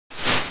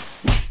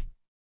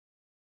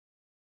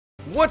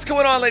What's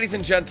going on, ladies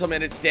and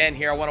gentlemen? It's Dan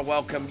here. I want to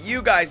welcome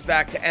you guys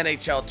back to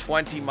NHL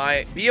 20,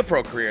 my Be a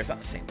Pro career. It's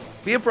not the same.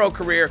 Be a Pro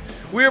career.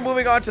 We are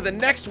moving on to the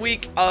next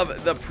week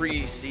of the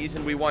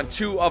preseason. We won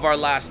 2 of our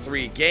last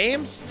 3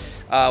 games.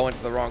 Went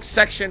to the wrong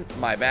section.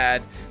 My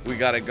bad. We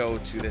got to go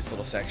to this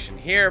little section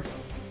here.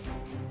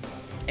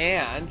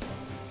 And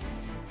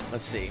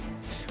let's see.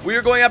 We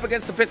are going up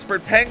against the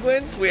Pittsburgh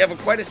Penguins. We have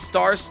quite a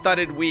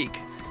star-studded week.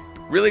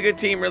 Really good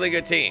team, really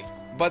good team.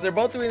 But they're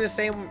both doing the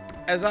same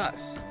as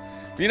us.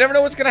 You never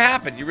know what's going to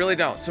happen. You really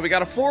don't. So we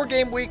got a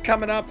 4-game week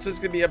coming up. So it's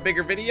going to be a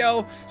bigger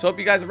video. So hope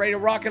you guys are ready to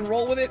rock and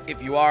roll with it.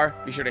 If you are,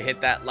 be sure to hit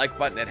that like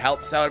button. It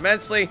helps out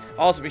immensely.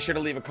 Also, be sure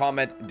to leave a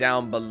comment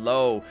down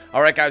below.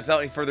 All right, guys, without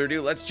any further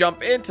ado, let's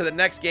jump into the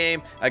next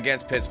game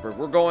against Pittsburgh.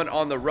 We're going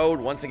on the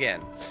road once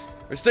again.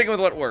 We're sticking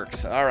with what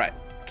works. All right.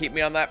 Keep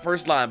me on that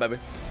first line, baby.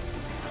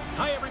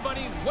 Hi,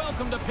 everybody.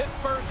 Welcome to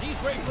Pittsburgh.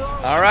 He's Ray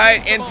Ferraro. All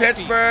right, in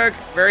Pittsburgh.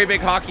 Very big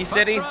hockey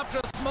city.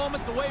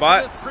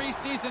 But this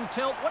preseason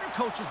tilt. What are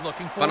coaches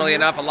looking for? Funnily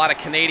enough, a lot of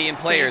Canadian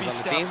players on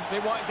the team.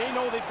 They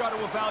know they've got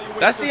to evaluate.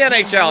 That's the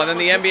NHL, and then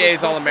the NBA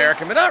is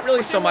All-American, but not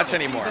really so much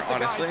anymore,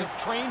 honestly.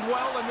 Trained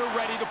well and they're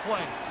ready to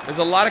play. There's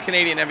a lot of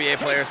Canadian NBA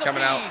players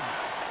coming out.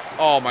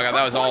 Oh my God,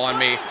 that was all on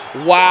me.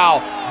 Wow,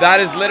 that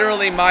is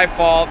literally my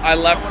fault. I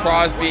left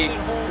Crosby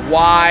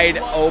wide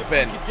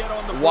open.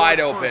 Wide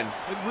open.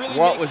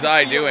 What was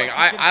I doing?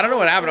 I don't know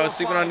what happened. I was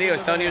sleeping on knee. I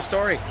was telling you a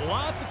story.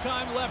 Lots of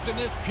time left in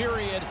this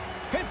period.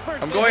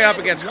 I'm going up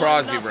against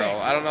Crosby, bro.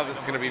 I don't know if this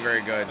is going to be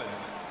very good.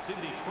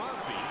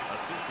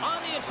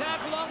 On the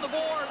attack along the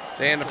boards.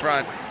 Stay in the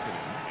front.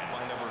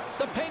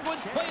 The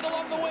Penguins played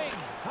along the wing.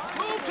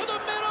 Move to the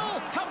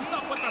middle. Comes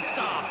up with the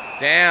stop.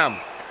 Damn.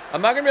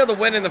 I'm not going to be able to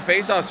win in the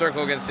faceoff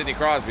circle against Sidney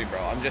Crosby, bro.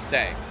 I'm just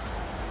saying.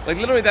 Like,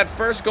 literally, that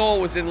first goal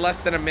was in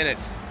less than a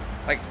minute.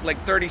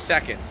 Like 30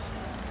 seconds.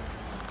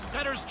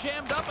 Center's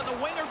jammed up, and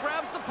the winger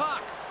grabs the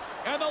puck.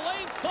 And the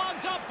lane's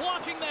clogged up,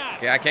 blocking that.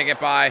 Yeah, I can't get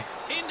by.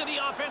 Into the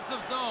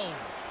offensive zone.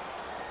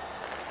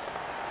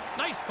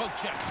 Nice poke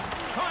check.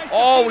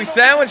 Oh, we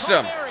sandwiched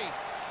him.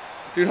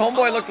 Dude,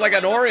 homeboy looked like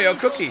an Oreo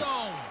cookie.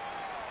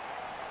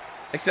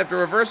 Except a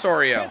reverse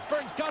Oreo.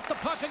 Pittsburgh's got the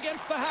puck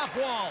against the half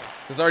wall.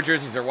 Because our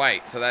jerseys are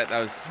white, so that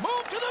was...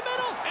 Move to the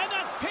middle, and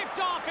that's picked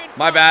off.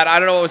 My bad. I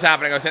don't know what was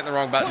happening. I was hitting the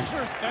wrong button.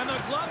 And the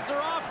gloves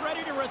are off,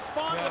 ready to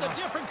respond with a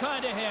different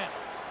kind of hit.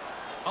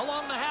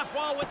 Along the half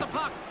wall with the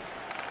puck.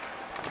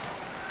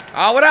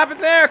 Oh, what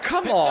happened there?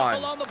 Come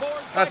on.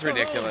 That's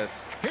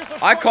ridiculous.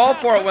 I called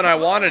for it when I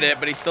wanted it,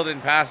 but he still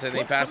didn't pass it, and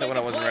he passed it when I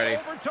wasn't ready.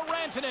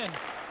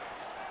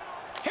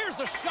 Here's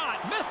a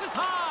shot. Misses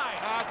high.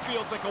 That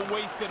feels like a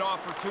wasted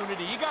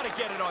opportunity. You got to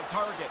get it on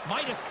target.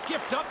 Might have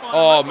skipped up on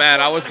Oh, man,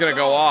 I was going to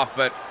go off,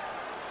 but...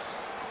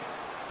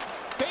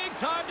 Big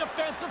time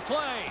defensive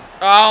play.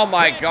 Oh,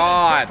 my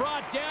God.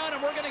 Brought down,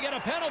 and we're going to get a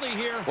penalty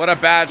here. What a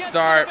bad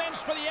start. Bench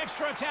for the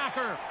extra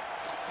attacker.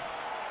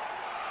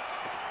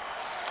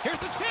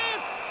 Here's a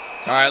chance.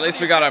 All right, at least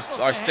we got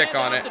our stick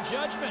on it.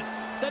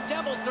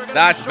 The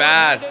That's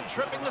bad.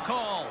 Tripping the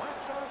call.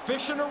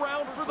 Fishing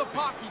around for the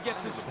puck. He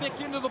gets his stick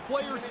into the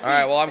player's feet. All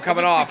right, well, I'm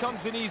coming off.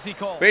 Becomes an easy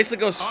call. Basically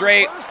go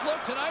straight. Our first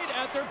look tonight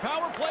at their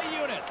power play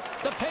unit.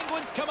 The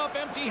Penguins come up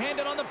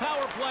empty-handed on the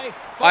power play.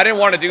 I didn't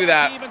want to do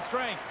that.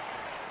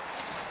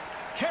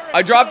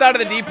 I dropped out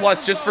of the D+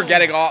 just for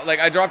getting off. Like,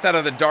 I dropped out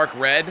of the dark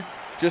red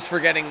just for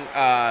getting,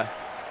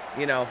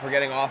 you know, for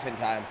getting off in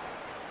time.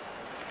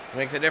 It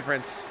makes a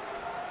difference.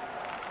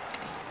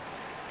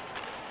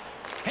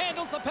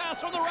 Handles the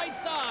pass from the right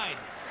side.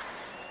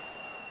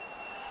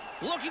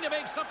 Looking to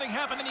make something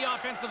happen in the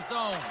offensive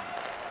zone.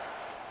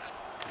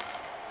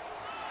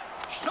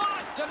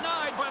 Shot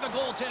denied by the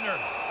goaltender.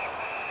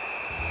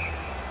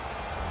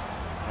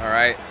 All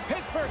right.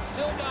 Pittsburgh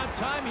still got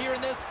time here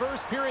in this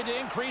first period to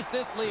increase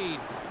this lead.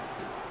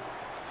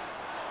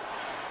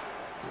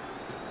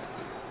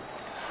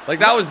 Like,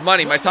 that was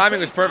money. My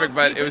timing was perfect,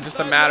 but it was just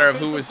a matter of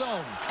who was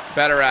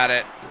better at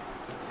it.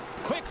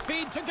 Quick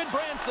feed to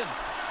Goodbranson.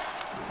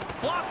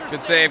 Good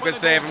save, good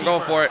save. I'm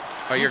going for it.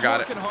 Oh, you got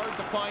it. He's working hard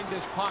to find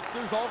this puck.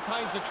 There's all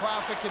kinds of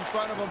traffic in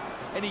front of him,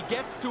 and he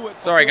gets to it.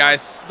 Sorry,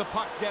 guys. The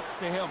puck gets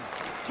to him.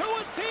 To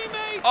his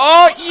teammate.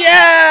 Oh,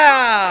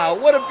 yeah!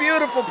 What a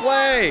beautiful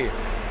play.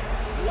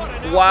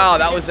 Wow,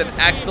 that was an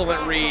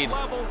excellent read.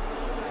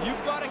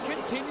 You've got to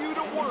continue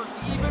to work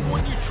even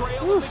when you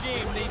trail in the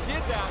game. They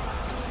did that.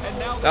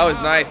 That was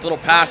nice. Little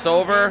pass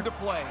over.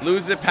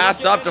 Lose it.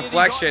 Pass up.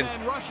 Deflection.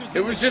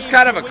 It was just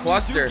kind of a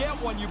cluster.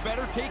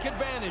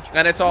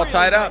 And it's all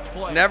tied up.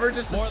 Never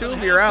just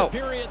assume you're out.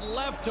 Period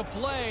left to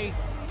play.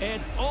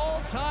 It's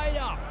all tied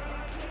up.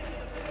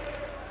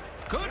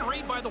 Good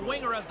read by the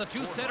winger as the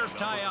two centers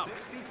tie up.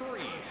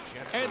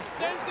 And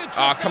sends it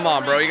oh, come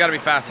on, bro. You got to be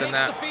faster than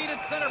that.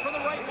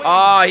 Oh,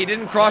 oh, he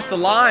didn't cross the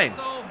line.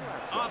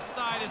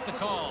 Offside is the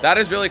call. That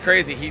is really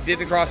crazy. He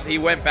didn't cross. He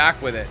went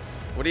back with it.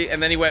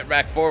 And then he went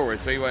back forward,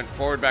 so he went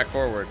forward, back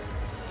forward.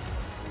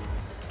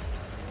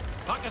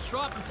 Puck is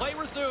dropped and play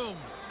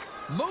resumes.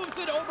 Moves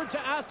it over to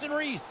Auston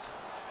Reese.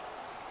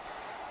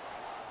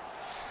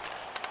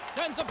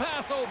 Sends a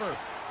pass over,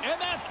 and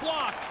that's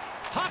blocked.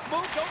 Puck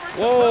moved over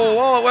to Whoa,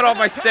 whoa, it went off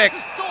my And that stick.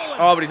 pass is stolen.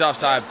 Oh, but he's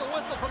offside. There's the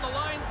whistle from the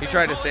linesman He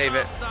tried to calling save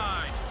it.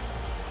 offside.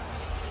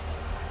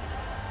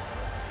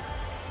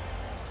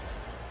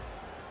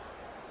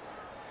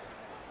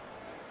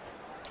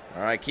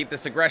 All right, keep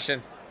this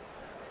aggression.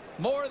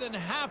 More than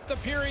half the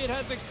period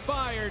has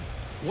expired.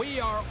 We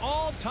are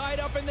all tied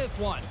up in this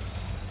one.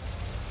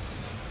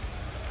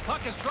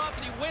 Puck is dropped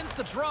and he wins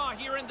the draw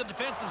here in the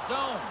defensive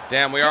zone.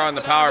 Damn, we are on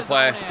the Gets it out power of his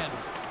play. own end.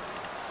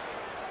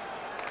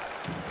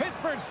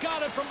 Pittsburgh's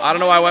got it from I don't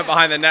know why I went net.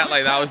 behind the net Quick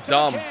like that. pass Was to the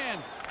dumb. can.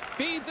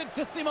 Feeds it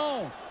to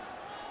Simone.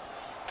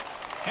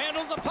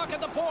 Handles the puck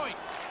at the point.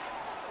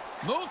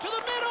 Move to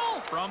the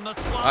middle. From the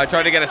slot. I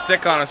tried to get a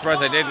stick on. I'm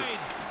surprised I didn't.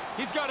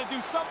 He's got to do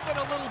something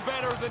a little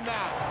better than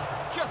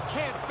that. Just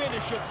can't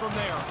finish it from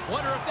there.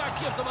 Wonder if that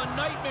gives him a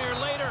nightmare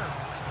later.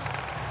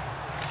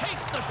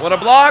 Takes the What a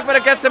shot. block, but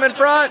it gets him in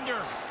front.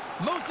 Defender.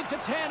 Moves it to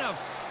Tanev.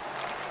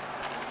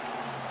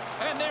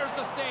 And there's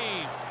the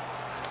save.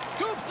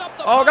 Scoops up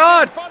the Oh, puck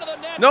God. in front of the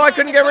net. No, I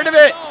couldn't get rid of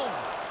it.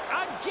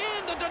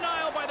 Again, the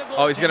denial by the goaltender.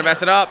 Oh, he's gonna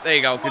mess it up. There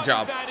you go. Good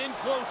job. Smothered that in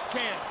close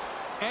chance.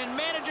 And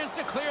manages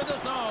to clear the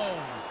zone.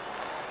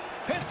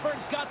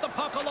 Pittsburgh's got the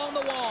puck along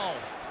the wall.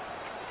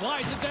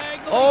 Slides it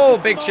diagonally. Oh,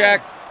 to big Simone.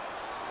 check.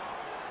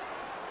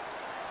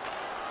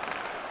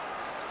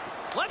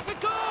 Lets it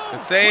go.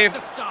 Good save.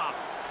 With the stop.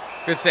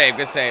 Good save.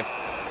 Good save.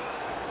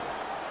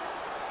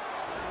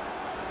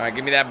 All right,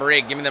 give me that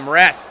break. Give me them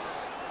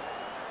rests.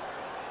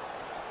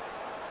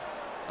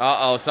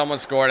 Uh-oh, someone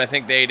scored. I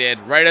think they did.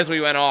 Right as we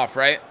went off,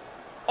 right?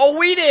 Oh,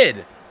 we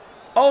did.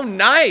 Oh,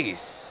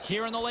 nice.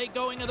 Here in the late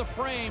going of the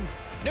frame,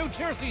 New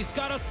Jersey's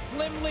got a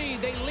slim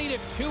lead. They lead it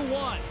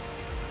 2-1.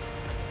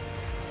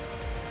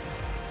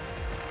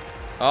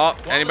 Oh, While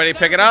anybody the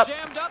pick it Sens up? are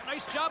jammed up.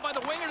 Nice job by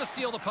the winger to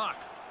steal the puck.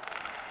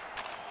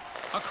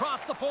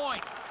 Across the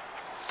point.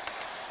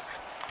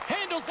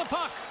 Handles the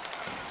puck.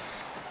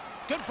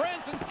 Good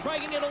Branson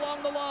striking it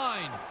along the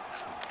line.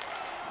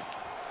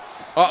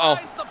 Uh-oh.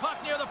 Slides the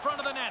puck near the front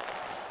of the net.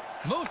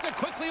 Moves it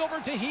quickly over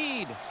to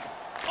Heed.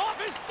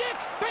 Off his stick.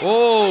 Big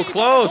Oh, save by the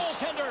close.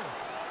 goaltender.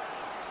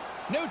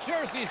 New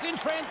Jersey's in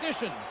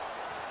transition.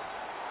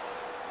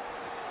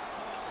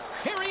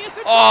 Here he is.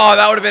 Oh,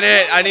 that would have been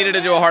it. I needed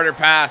to do a harder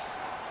pass.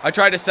 I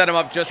tried to set him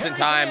up just in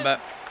time, but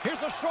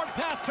here's a short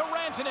pass to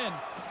Rantanen.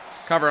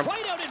 cover him.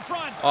 Right out in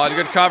front. Oh,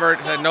 good cover.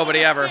 Said nobody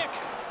ever.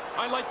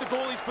 I like the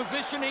goalie's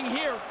positioning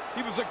here.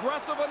 He was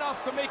aggressive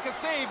enough to make a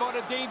save on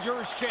a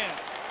dangerous chance.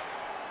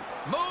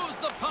 Moves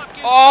the puck.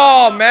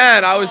 Oh,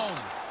 man, I was...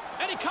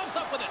 And he comes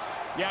up with it.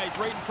 Yeah, he's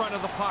right in front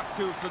of the puck,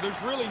 too, so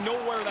there's really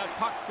nowhere that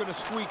puck's going to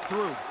squeak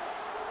through.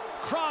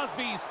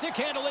 Crosby stick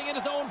handling in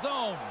his own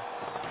zone.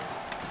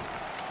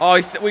 Oh,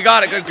 we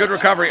got it. Good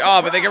recovery.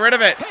 Oh, but they get rid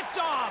of it. Picked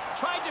off.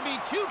 Tried to be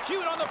too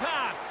cute on the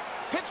pass.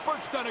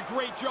 Pittsburgh's done a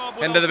great job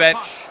with Into the bench.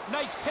 puck.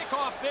 Nice pick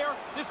off there.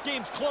 This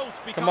game's close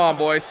because Come on, of it.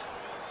 boys.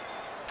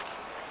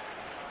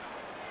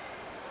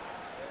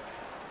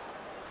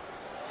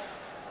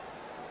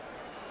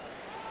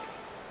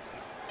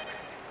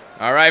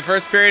 All right,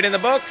 first period in the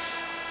books.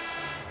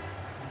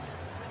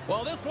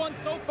 Well, this one's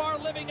so far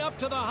living up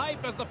to the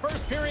hype as the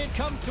first period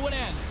comes to an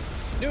end.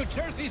 New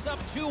Jersey's up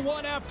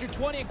 2-1 after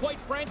 20, and quite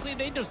frankly,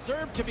 they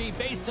deserve to be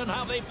based on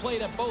how they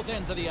played at both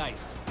ends of the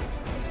ice.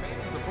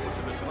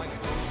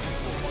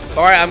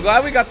 All right, I'm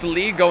glad we got the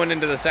lead going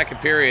into the second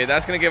period.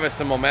 That's going to give us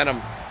some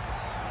momentum.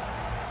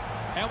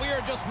 And we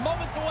are just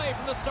moments away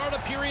from the start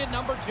of period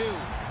number 2.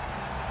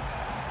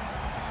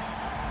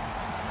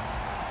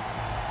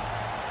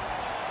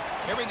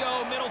 Here we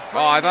go, middle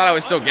frame. Oh, I thought I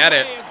would still get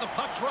it. As the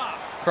puck drops.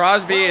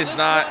 Crosby Well, is this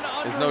not,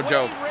 one is no underway.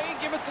 joke. Ray,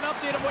 give us an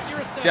update on what your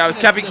assessment See, I was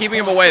is kept to this keeping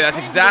him point. away. That's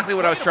exactly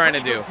what I was trying to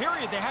do.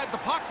 Period. They had the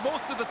puck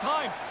most of the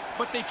time,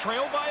 but they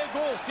trail by a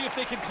goal. See if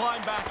they can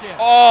climb back in.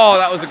 Oh,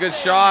 that was a good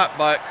shot,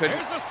 but couldn't.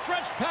 Here's a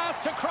stretch pass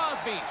to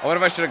Crosby. What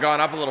if I should have gone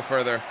up a little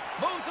further?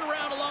 Moves it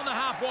around along the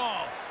half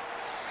wall.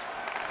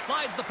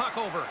 Slides the puck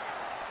over.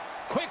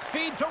 Quick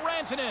feed to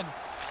Rantanen.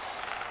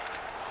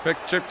 Quick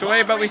chipped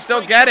away, but we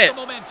still get it.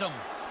 Momentum.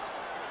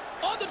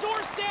 On the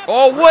doorstep.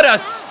 Oh, what a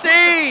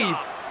save!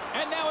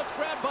 And now it's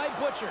grabbed by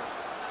Butcher.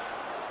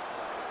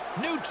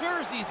 New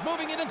Jersey's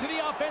moving it into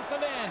the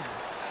offensive end.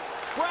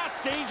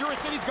 Brat's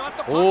dangerous, and he's got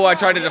the puck. Oh, I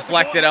tried to He had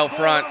deflect go it out goal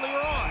front. earlier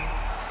on.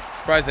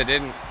 Surprised I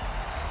didn't.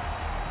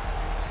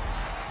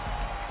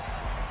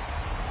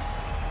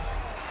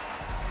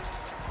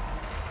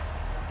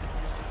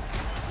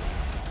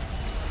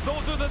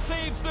 Those are the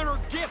saves that are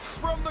gifts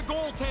from the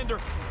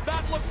goaltender.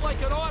 That looks like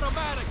an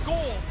automatic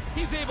goal.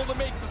 He's able to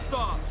make the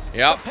stop.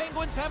 Yep. The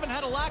Penguins haven't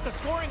had a lack of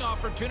scoring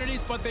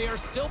opportunities, but they are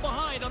still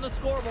behind on the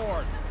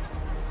scoreboard.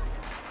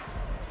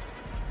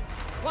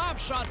 Slap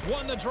shots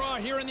won the draw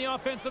here in the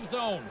offensive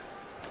zone.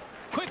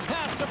 Quick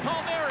pass to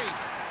Palmieri.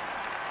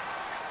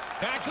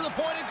 Back to the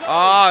point it goes.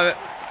 Oh,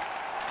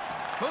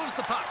 Moves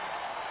the puck.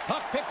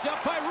 Puck picked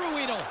up by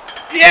Ruedel.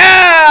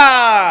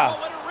 yeah!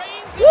 Oh, and it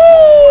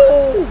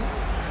rains. Woo!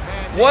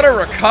 Man, What they a are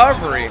just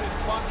recovery.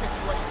 loaded buckets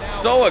right now.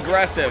 So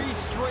aggressive. 3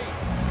 straight.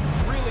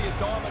 Really a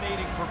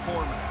dominating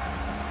performance.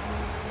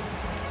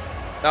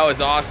 That was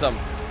awesome.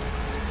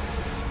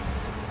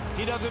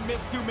 He doesn't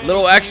miss too many.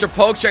 Little extra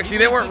poke check. See,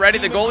 they weren't ready.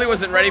 The goalie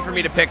wasn't ready for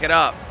me to pick it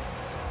up.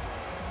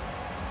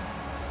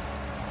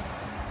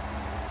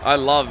 I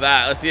love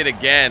that. Let's see it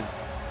again.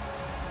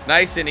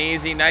 Nice and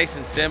easy, nice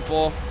and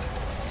simple.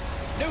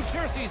 New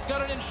Jersey's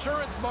got an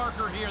insurance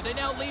marker here. They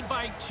now lead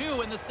by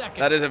 2 in the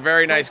second. That is a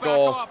very nice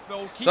goal.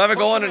 So I have a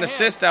goal and an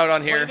assist out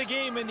on here. Play the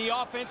game in the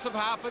offensive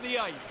half of the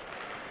ice.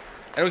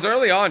 It was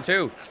early on,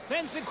 too.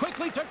 Sends it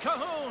quickly to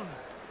Cahoon.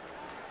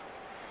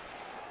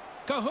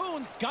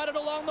 Cahoon's got it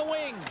along the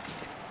wing.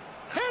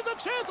 Here's a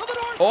chance on the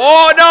doorstep.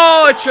 Oh,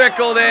 no, it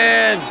trickled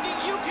in.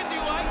 Anything you can do,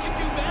 I can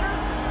do better.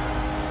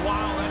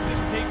 Wow, that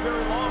didn't take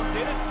very long,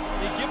 did it?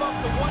 They give up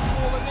the 1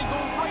 goal and they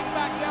go right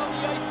back down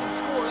the ice and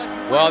score. That's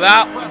really well,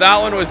 that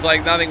one was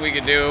like nothing we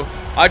could do.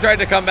 I tried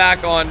to come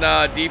back on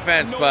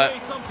defense, but way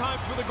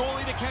sometimes for the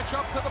goalie to catch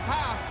up to the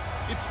pass.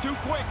 It's too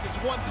quick. It's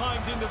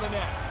one-timed into the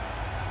net.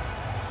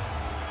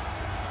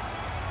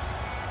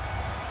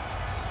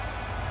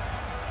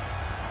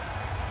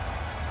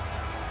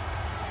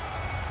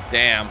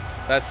 damn,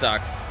 that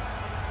sucks.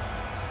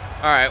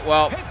 All right,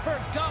 well.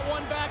 Pittsburgh's got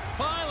one back.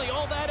 Finally,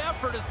 all that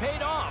effort has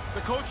paid off.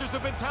 The coaches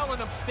have been telling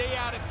them, stay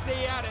at it,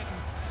 stay at it. And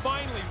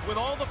finally, with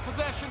all the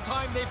possession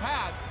time they've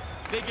had,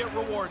 they get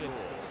rewarded.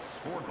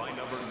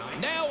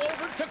 Now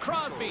over to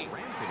Crosby.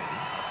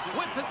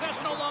 With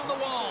possession along the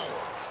wall.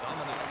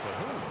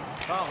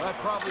 Oh, that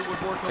probably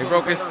would work a He little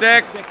broke his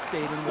better stick. if the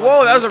stayed in Whoa,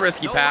 one that was a piece.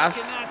 risky No pass.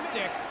 luck in that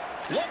stick.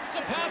 Looks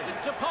to pass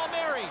it to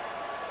Palmieri.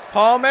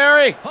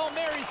 Palmieri.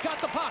 Palmieri's got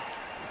the puck.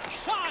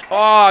 Shot.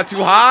 Oh,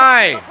 too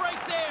high.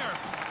 Right there.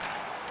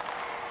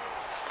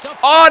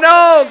 Oh,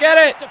 no, get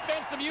it.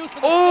 Defensive use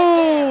of the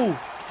Ooh.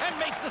 stick there, and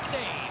makes the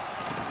save.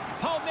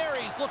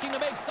 Palmieri's looking to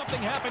make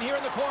something happen here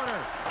in the corner.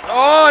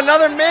 Oh,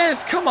 another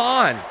miss. Come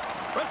on.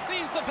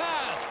 Receives the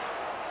pass.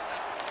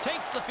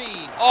 Takes the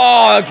feed.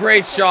 Oh, a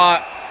great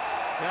shot.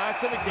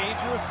 That's in a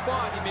dangerous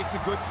spot. He makes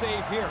a good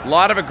save here. A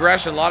lot of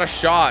aggression, a lot of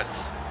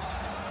shots.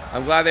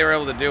 I'm glad they were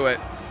able to do it.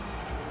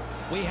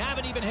 We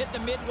haven't even hit the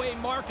midway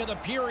mark of the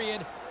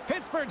period.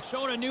 Pittsburgh's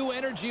shown a new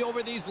energy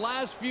over these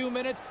last few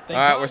minutes. All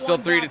right, we're still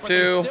 3-2.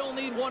 They still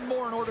need one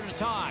more in order to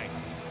tie.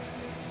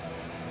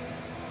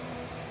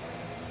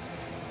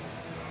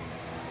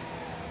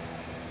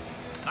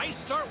 Nice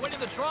start winning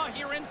the draw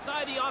here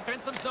inside the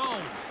offensive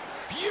zone.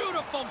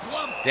 Beautiful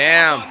glove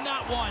Damn. on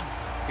that one.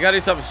 You gotta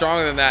do something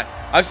stronger than that.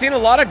 I've seen a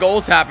lot of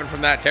goals happen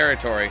from that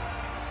territory.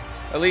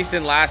 At least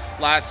in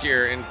last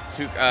year in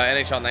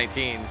NHL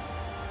 19.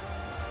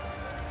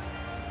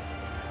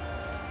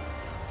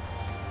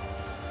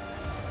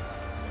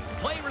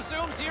 Play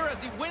resumes here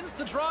as he wins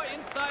the draw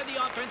inside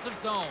the offensive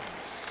zone.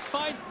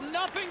 Finds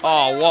nothing.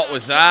 Oh, what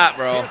was that,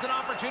 bro? Here's an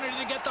opportunity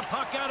to get the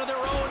puck out of their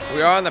own end.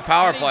 We are on the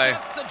power And he play.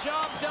 gets the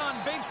job done.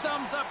 Big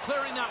thumbs up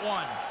clearing that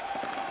one.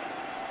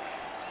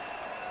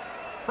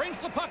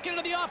 Brings the puck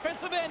into the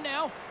offensive end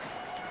now.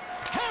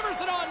 Hammers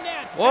it on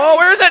net. Whoa,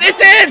 where is it?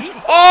 It's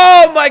in!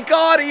 Oh my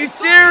God, are you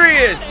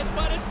serious?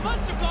 But it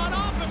must have gone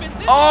off him. It's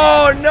in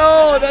Oh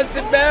no, that's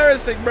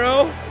embarrassing,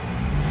 bro.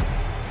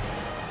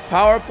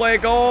 Power play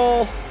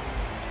goal.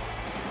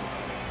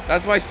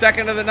 That's my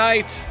second of the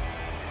night.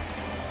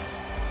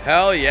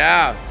 Hell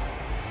yeah.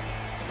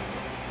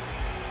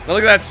 Now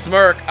look at that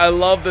smirk. I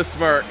love the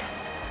smirk.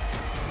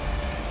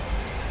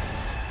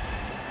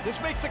 This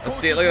makes the Let's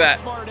see it. Look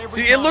at that.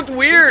 See, it time. looked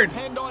weird. They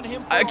depend on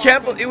him for I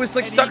can't believe offense, it was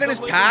like and stuck he in his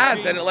delivers pads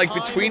and it games like time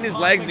between his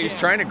time legs and he was again.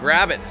 trying to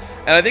grab it.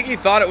 And I think he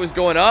thought it was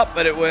going up,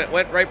 but it went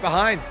right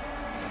behind.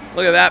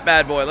 Look at that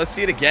bad boy. Let's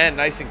see it again,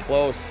 nice and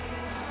close.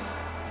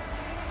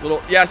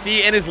 Little, yeah,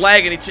 see, in his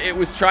leg, and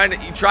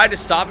he tried to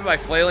stop it by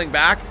flailing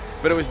back,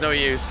 but it was no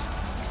use.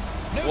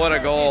 What a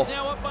goal.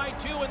 Now up by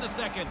 2 in the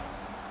second.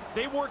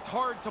 They worked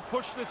hard to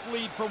push this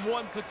lead from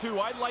 1 to 2.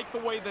 I like the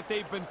way that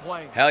they've been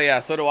playing. Hell yeah,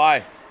 so do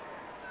I.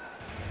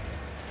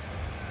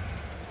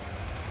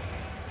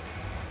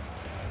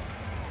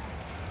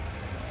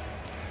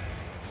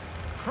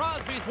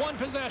 Crosby's one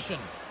possession.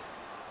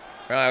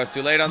 I was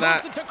too late on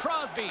Moves that. it to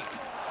Crosby.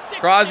 Sticks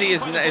Crosby in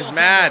is by the goaltender.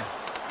 mad.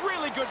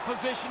 Really good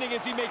positioning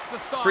as he makes the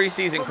stop.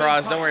 Preseason, from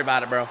Cross. in Don't tight. worry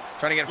about it, bro.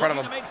 Trying to get in front of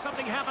Looking him. to make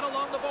something happen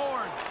along the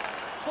boards.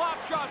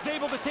 Slap shot's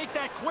able to take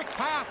that quick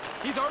pass.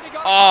 He's already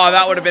got. Oh,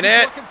 that would have been He's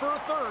it. Looking for a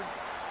third.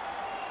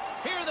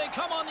 Here they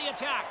come on the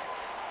attack.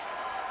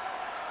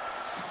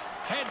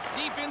 Heads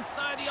deep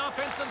inside the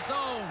offensive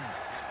zone.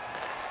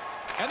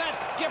 And that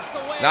skips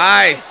away.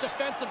 Nice.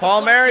 Defensive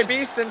Palmieri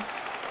deflection. beasting.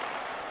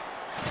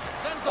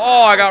 Sends the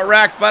Oh, I puck got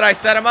wrecked, but I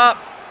set him up.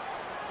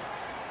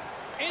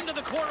 into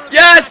the corner of the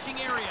Yes!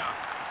 attacking area.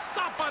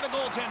 Stopped by the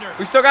goaltender.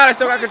 We still got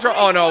control.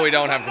 Oh, no, we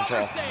don't have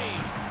control.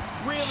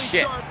 Save. Really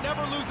Shit. sharp.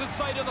 Never loses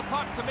sight of the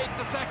puck to make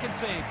the second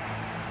save.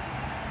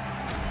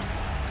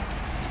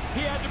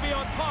 He had to be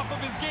on top of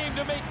his game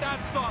to make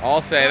that stop. I'll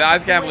say that. That's I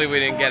a can't great believe we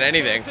didn't get scoring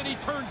anything. chance, and he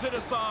turns it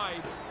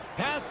aside.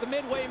 Past the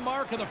midway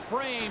mark of the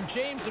frame,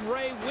 James and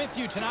Ray with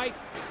you tonight.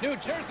 New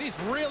Jersey's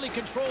really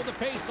controlled the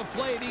pace of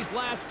play these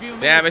last few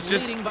minutes. Damn, it's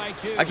just, leading by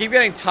 2. I keep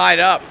getting tied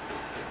up.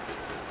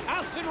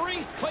 Auston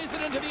Reese plays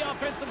it into the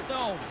offensive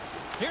zone.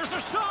 Here's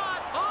a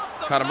shot off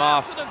the Cut him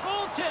mask off. of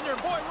the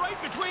goaltender. Boy, right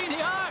between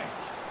the eyes.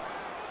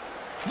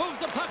 Moves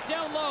the puck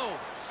down low.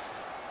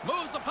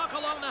 Moves the puck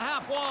along the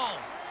half wall.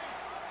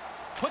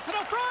 Puts it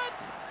up front.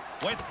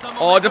 With some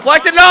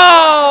deflected.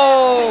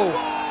 No!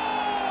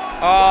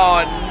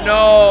 Oh,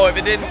 no. If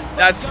it didn't,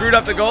 that screwed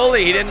up the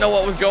goalie. He didn't know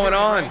what was going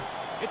on.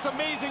 It's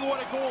amazing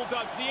what a goal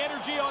does. The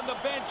energy on the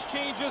bench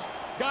changes.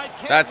 Guys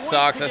can't that wait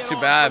sucks. to That's get too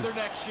on bad. for their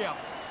next shift.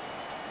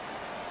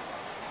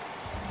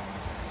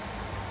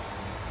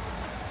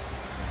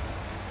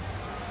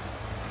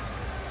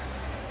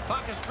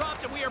 Puck is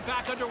dropped and we are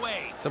back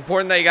underway. It's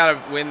important that you got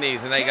to win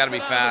these and that you got to be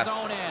fast.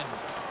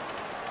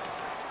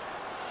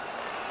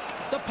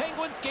 The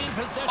Penguins gain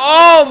possession.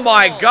 Oh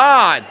my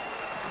God!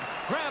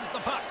 Grabs the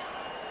puck.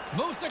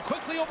 Moves it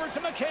quickly over to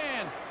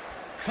McCann.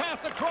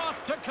 Pass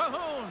across to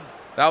Cahoon.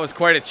 That was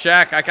quite a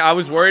check. I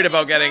was worried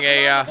about getting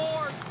a...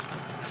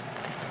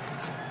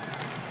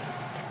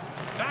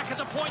 Back at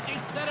the point, they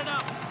set it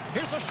up.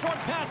 Here's a short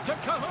pass to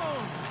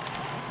Cahoon.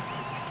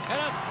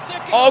 And a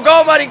stick. Oh,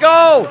 go, buddy,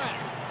 go!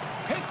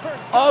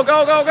 Oh,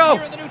 go, go, go!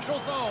 Here in the neutral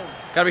zone.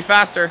 Gotta be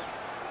faster.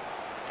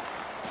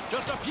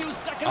 Just a few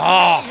seconds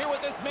here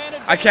with this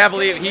man. I can't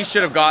believe he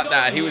should have got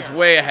that. He was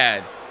way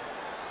ahead.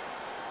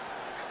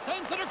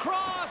 Sends it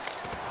across.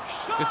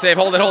 Good save.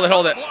 Hold it, hold it,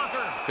 hold it.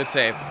 Good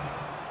save.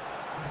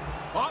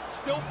 Up,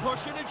 still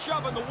pushing and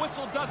shoving. The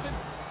whistle doesn't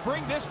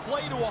bring this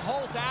play to a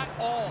halt at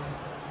all.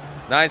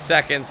 9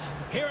 seconds.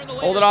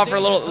 Hold it off for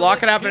a little.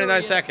 Lock it happen in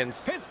 9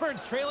 seconds.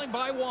 Pittsburgh's trailing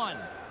by 1.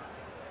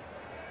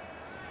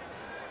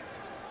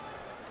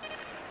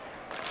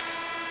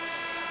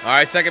 All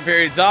right, second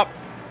period's up.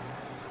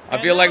 I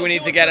feel like we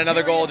need to get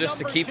another goal just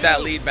to keep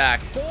that lead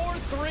back.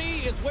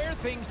 4-3 is where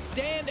things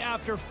stand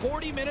after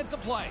 40 minutes of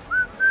play.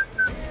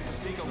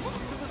 Take a look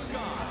to the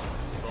sky.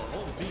 The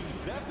home team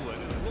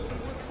Zeppelin is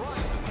loaded with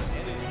prizes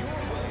and in your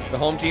way. The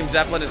home team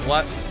Zeppelin is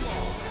what?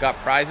 Got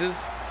prizes?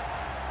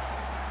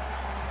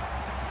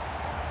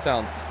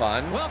 Sounds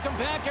fun. Welcome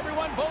back,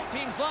 everyone. Both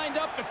teams lined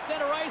up at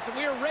center ice, and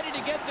we are ready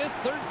to get this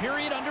third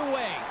period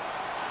underway.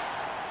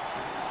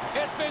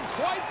 It's been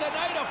quite the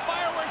night of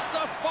fireworks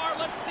thus far.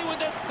 Let's see what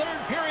this third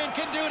period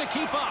can do to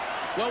keep up.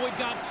 Well, we've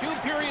got 2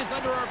 periods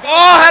under our belt.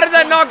 Oh, how did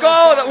that not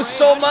go? That was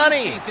so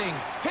money.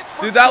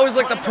 Dude, that was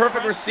like the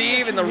perfect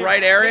receive in the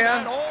right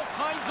area. All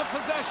kinds of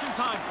possession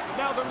time.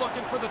 Now they're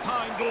looking for the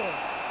tying goal.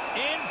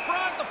 In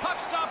front, the puck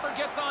stopper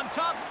gets on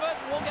top of it.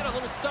 We'll get a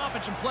little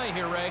stoppage and play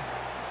here, Ray.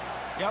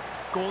 Yep,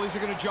 goalies are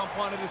going to jump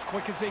on it as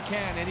quick as they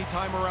can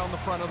anytime around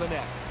the front of the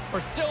net. We're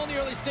still in the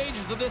early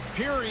stages of this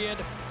period.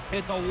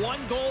 It's a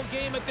 1-goal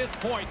game at this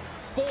point.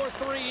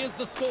 4-3 is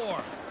the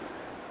score.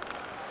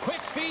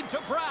 Quick feed to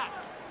Pratt.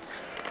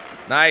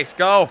 Nice,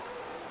 go.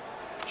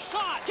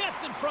 Shot,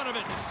 gets in front of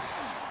it.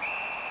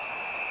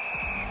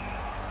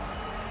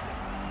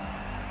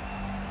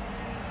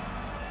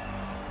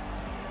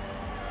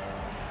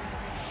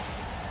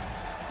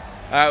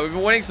 All right, we've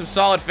been winning some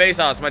solid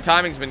face-offs. My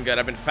timing's been good.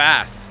 I've been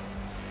fast.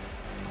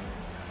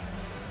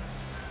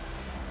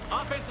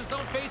 Offensive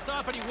zone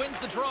face-off, and he wins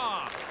the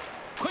draw.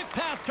 Quick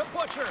pass to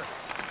Butcher.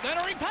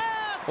 Centering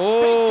pass.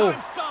 Oh. Big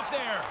time stop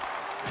there.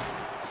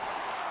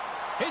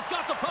 He's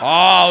got the puck.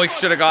 Oh, we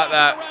should have got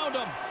that.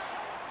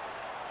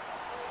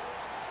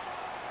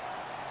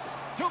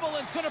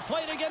 Dublin's going to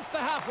play it against the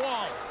half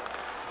wall.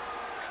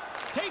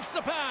 Takes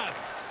the pass.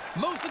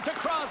 Moves it to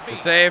Crosby.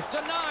 Good save.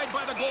 Denied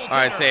by the goaltender. All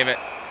right, save it.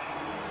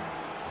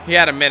 He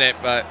had a minute,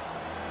 but...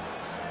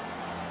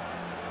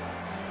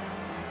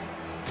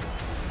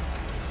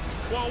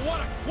 Well, what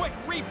a quick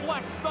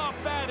reflex stop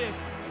that is.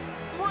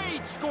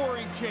 Great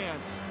scoring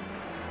chance.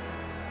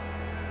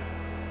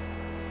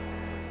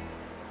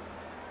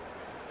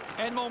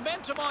 And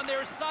momentum on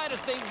their side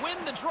as they win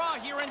the draw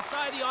here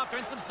inside the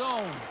offensive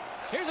zone.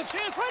 Here's a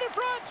chance right in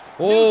front.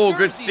 Oh,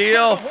 good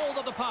steal. Hold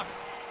of the puck.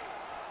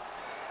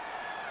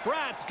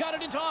 Bratt's got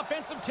it into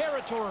offensive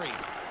territory.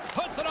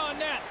 Puts it on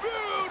net.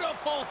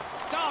 Beautiful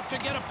stop to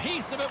get a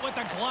piece of it with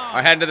the glove.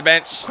 I head to the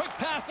bench. Quick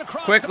pass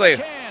across quickly.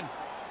 To McCann.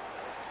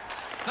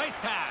 Nice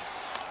pass.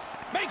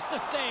 Makes the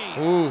save.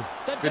 Ooh,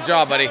 good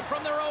job, buddy.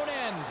 From their own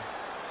end.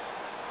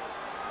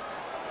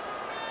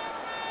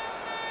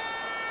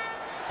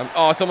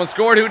 Oh, someone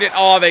scored. Who did?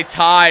 Oh, they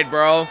tied,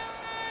 bro.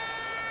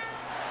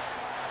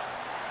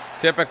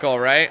 Typical,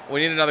 right?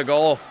 We need another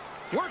goal.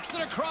 Works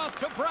it across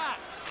to Bratt.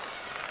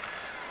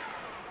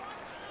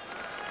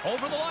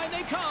 Over the line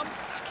they come.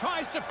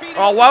 Tries to feed it.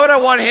 Oh, why would I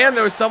want him?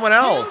 There was someone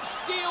else.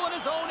 Steal in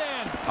his own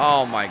end.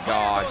 Oh my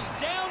God.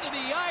 Down to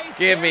the ice.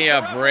 Give me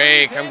a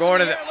break. I'm going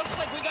to the... Looks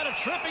like we got a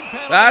tripping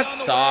penalty. That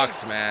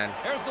sucks, man.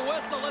 There's the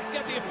whistle. Let's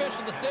get the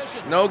official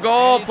decision. No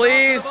goal,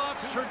 please.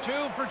 For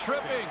 2 for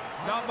tripping.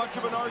 Not much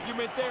of an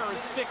argument there. A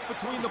stick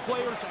between the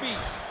player's feet.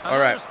 All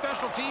right.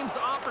 Special teams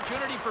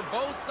opportunity for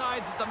both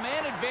sides as the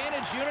man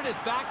advantage unit is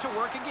back to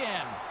work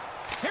again.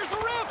 Here's a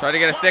rip. Try to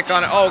get a stick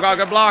on it. Oh, God,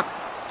 good block.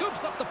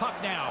 Scoops up the puck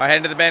now. I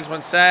head to the bench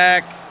 1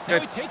 sec. Now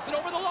Good. he takes it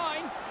over the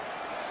line.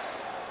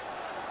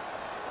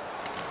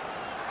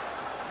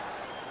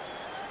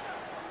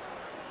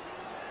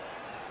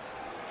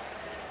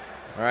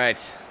 All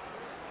right.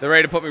 They're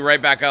ready to put me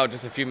right back out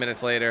just a few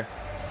minutes later.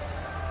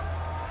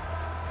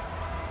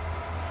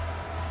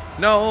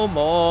 No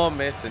more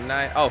missing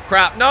night. Oh,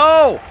 crap.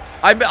 No!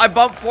 I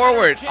bumped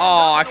forward.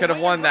 Oh, I could have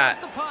won that.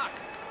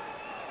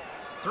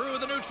 Through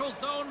the neutral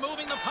zone,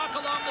 moving the puck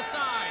along the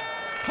side.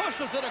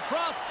 Pushes it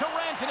across to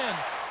Rantanen.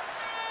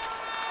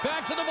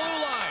 Back to the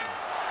blue line.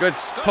 Good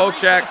poke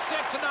check.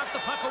 Stick to knock the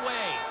puck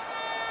away.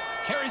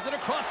 Carries it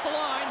across the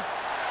line.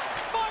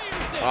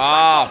 Fires it.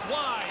 Oh.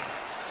 Wide.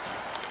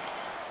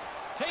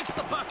 Takes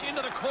the puck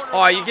into the corner.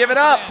 Oh, you give it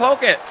up.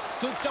 Poke it.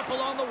 Scooped up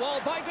along the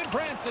wall by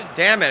Goodbranson.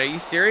 Damn it. Are you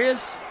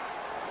serious?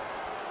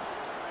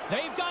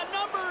 They've got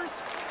numbers.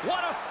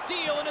 What a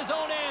steal in his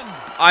own end.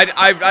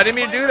 I didn't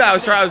mean to do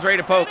that. I was ready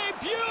to poke. And a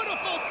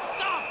beautiful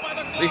stop by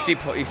the glove. At least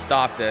he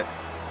stopped it.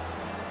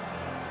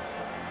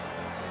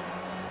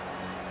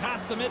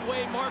 Past the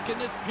midway mark in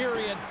this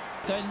period.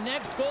 The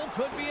next goal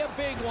could be a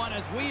big one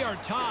as we are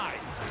tied.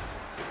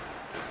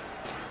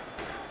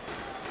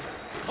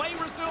 Play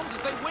resumes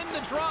as they win the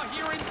draw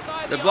here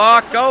inside the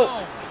block, go.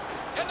 zone.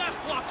 And that's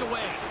blocked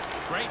away.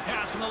 Great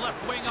pass from the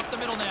left wing up the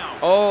middle now.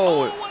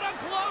 Oh. What a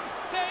glove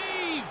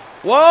save.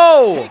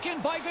 Whoa. Taken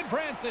by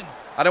Goodbranson.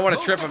 I don't want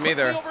to trip him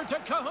either. Over to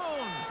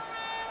Cahoon.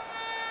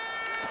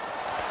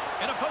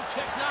 And a poke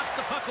check knocks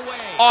the puck away.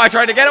 Oh, I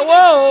tried to get it.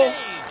 Whoa.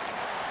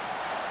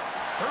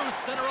 Through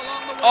center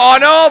along the wall. Oh,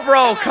 no,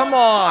 bro. Come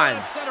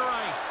on. Center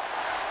ice.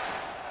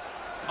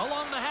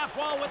 Along the half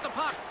wall with the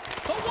puck.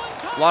 The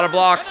one-timer. A lot of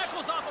blocks. And that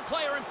goes off a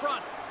player in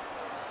front.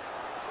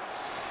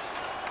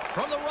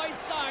 From the right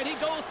side, he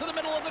goes to the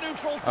middle of the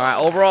neutral zone. All right,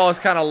 overall it's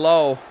kind of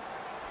low.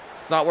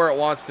 It's not where it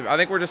wants to be. I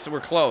think we're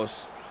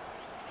close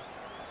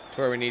to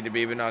where we need to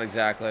be, but not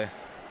exactly.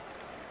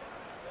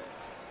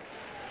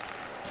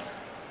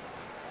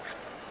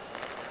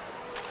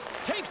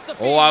 Takes the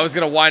Oh, I was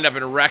gonna wind up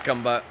and wreck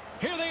him, but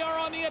here they are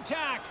on the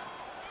attack.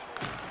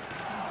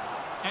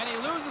 And he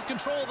loses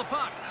control of the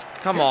puck.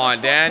 come Here's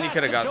on, Dan, you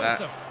could have got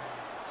that.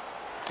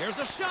 Here's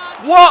a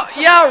shot. What?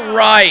 Yeah,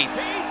 right.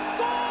 He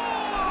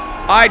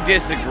scores! I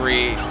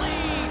disagree.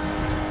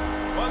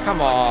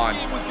 Come on.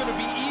 This game was going to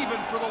be even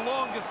for the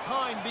longest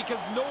time because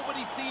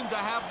nobody seemed to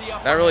have the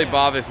upper That really hand.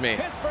 bothers me.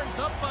 Pittsburgh's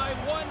up by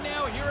 1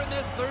 now here in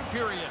this third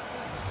period.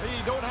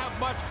 You don't have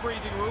much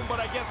breathing room, but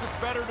I guess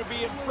it's better to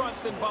be in front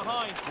than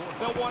behind.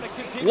 They'll want to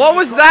continue. What to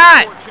was try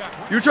that? the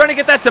forecheck. You're trying to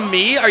get that to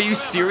me? Are you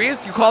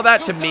serious? You call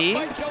that to me?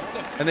 By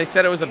Joseph. And they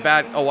said it was a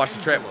bad. Oh, watch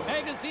the trip.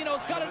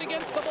 Agostino's got it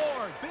against the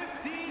boards.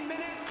 15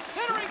 minutes.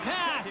 Centering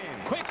pass.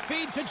 Quick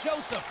feed to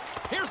Joseph.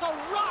 Here's a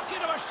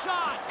rocket of a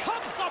shot.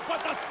 Comes up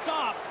with the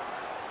stop.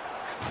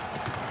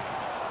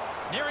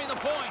 Nearing the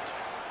point.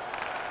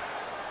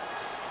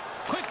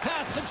 Quick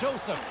pass to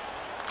Joseph.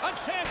 A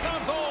chance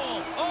on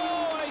goal.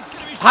 Oh, he's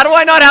going to be. How do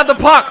I not have the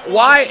puck?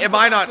 Why am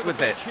I not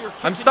with it?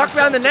 I'm stuck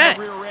behind the net.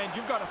 Rear end.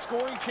 You've got a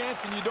scoring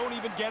chance and you don't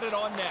even get it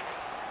on net.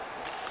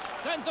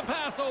 Sends a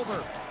pass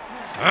over.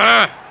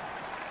 Ah.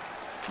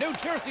 New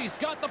Jersey's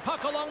got the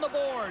puck along the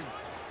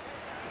boards.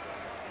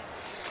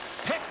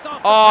 Picks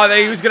up. Oh,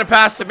 he was gonna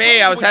pass to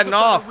me. I was heading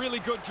Penguins have off. done a really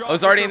good job I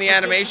was already with in their the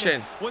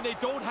animation. positioning. When they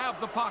don't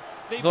have the puck,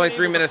 There's only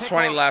 3 minutes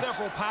 20 left.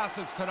 Several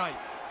passes tonight.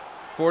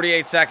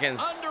 48 seconds.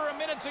 Under a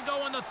minute to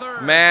go in the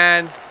third.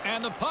 Man.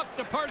 And the puck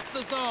departs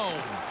the zone.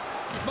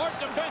 Smart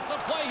defensive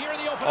play here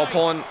in the open Oh, ice.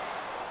 pulling.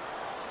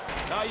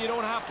 Now you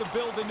don't have to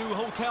build a new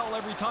hotel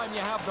every time you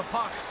have the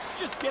puck.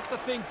 Just get the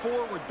thing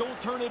forward. Don't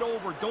turn it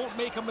over. Don't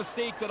make a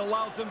mistake that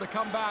allows them to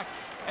come back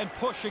and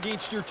push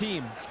against your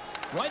team.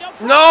 Right up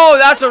front. No,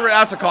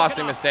 that's a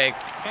costly mistake.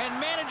 And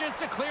manages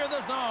to clear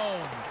the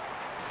zone.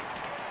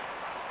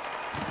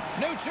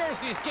 New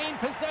Jersey's gained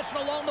possession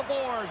along the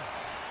boards.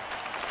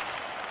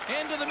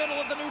 Into the middle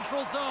of the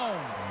neutral zone.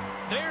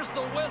 There's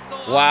the whistle.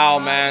 Wow,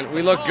 Offside man, is we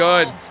the look call,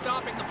 good.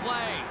 Stopping the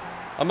play.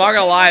 I'm not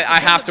gonna lie, I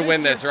have to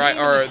win this, right?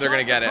 Or they're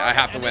gonna get it. I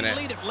have to win They it.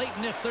 lead it late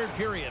in this third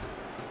period.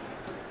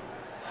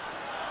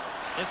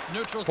 This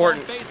neutral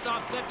Important. zone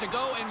face-off set to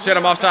go, and Shit,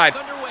 I'm we're offside.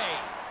 back underway.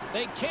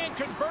 They can't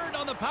convert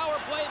on the power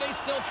play. They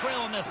still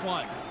trail in this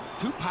one.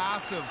 Too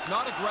passive,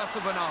 not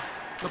aggressive enough.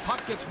 The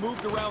puck gets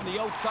moved around the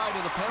outside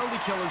of the penalty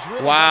killers.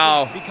 Really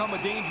Wow. doesn't become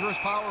a dangerous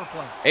power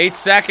play. 8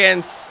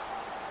 seconds.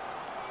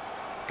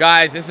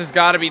 Guys, this has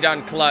got to be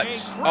done clutch.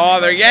 Oh,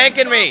 they're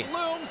yanking me.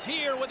 Looms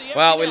here with the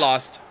Well, empty we net.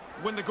 lost.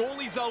 When the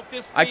goalie's out,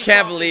 this I can't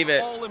face-off believe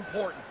is it. all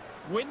important.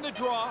 Win the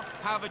draw,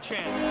 have a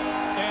chance.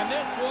 And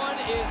this one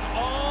is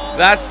all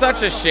That's over such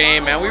a the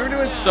shame, man. We were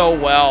doing fireworks so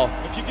well.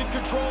 If you can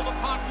control the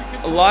puck, you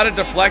can A lot of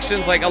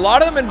deflections, like a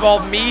lot of them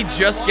involve me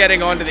just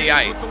getting onto the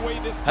ice.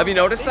 Have you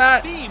noticed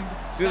that?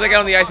 As soon as I get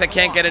on the ice, I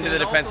can't get into the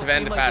defensive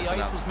end fast The ice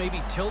enough. was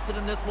maybe tilted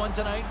in this one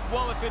tonight.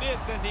 Well, if it is,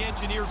 then the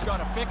engineers got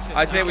to fix it.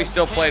 I'd say we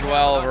still played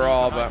well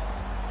overall, but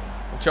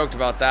I'm choked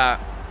about that.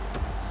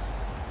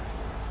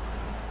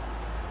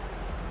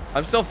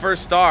 I'm still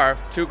first star.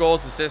 2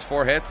 goals, assists,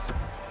 4 hits.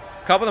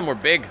 A couple of them were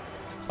big.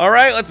 All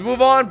right, let's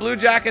move on. Blue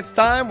Jackets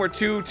time. We're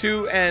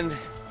 2-2 and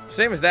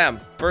same as them.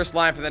 First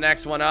line for the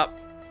next one up.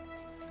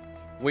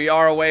 We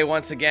are away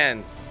once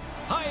again.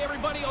 Hi,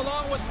 everybody,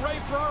 along with Ray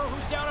Ferraro,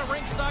 who's down at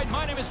ringside.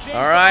 My name is James.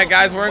 All right, Sabowski.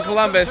 guys, we're in Welcome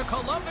Columbus. to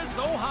Columbus,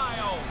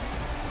 Ohio.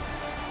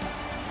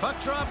 Puck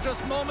drop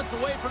just moments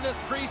away from this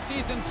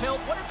preseason tilt.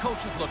 What are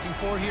coaches looking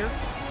for here?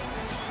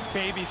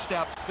 Baby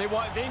steps. They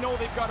know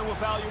they've got to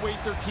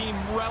evaluate their team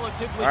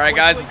relatively All right,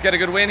 guys, quickly, let's get a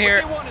good win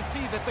here. They want to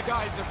see that the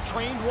guys have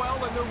trained well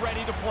and they're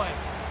ready to play.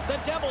 The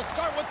Devils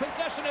start with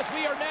possession as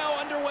we are now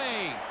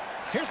underway.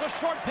 Here's a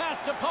short pass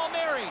to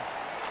Palmieri.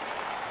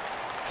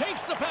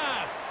 Takes the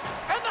pass,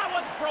 and that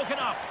one's broken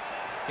up.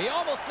 He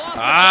almost lost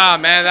it. Ah,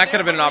 man, that could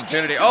have been an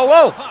opportunity. Oh,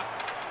 whoa.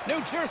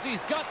 New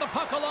Jersey's got the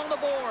puck along the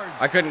boards.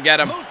 I couldn't get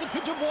him. Moves it to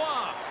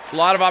Dubois. A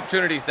lot of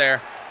opportunities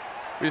there.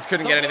 We just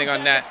couldn't get anything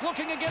on net.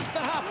 Looking against the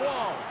half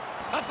wall.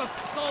 That's a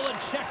solid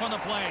check on the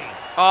play.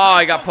 Oh,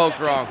 he got poked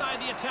wrong. Inside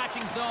the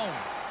attacking zone.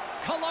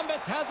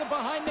 Columbus has it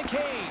behind the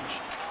cage.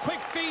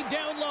 Quick feed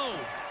down low.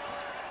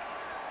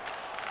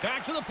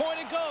 Back to the point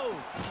it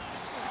goes.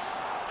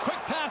 Quick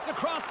pass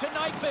across to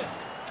Nyquist.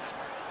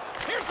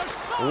 Here's a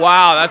shot.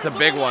 Wow, that's a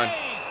big one.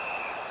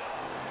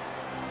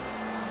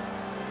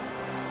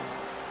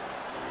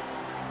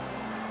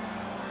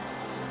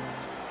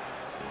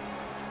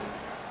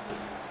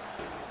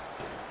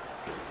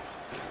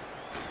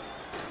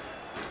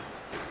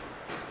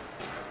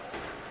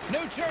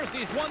 New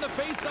Jersey's won the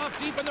face-off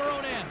deep in their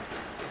own end.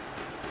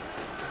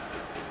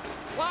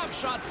 Slap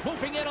shot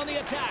swooping in on the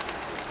attack.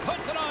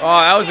 Puts it on. Oh,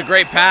 that was a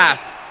great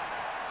pass.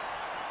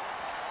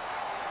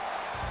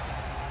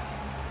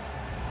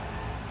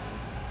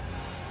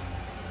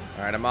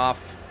 All right, I'm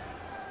off.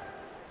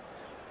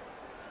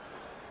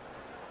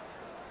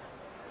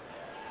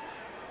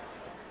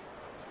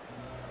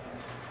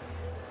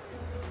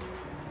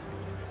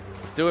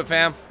 Let's do it,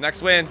 fam.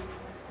 Next win.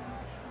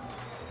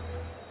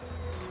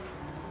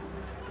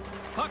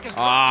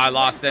 I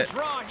lost it.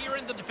 Draw here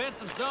in the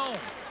defensive zone.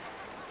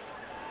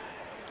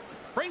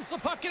 Brings the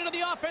puck into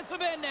the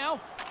offensive end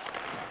now.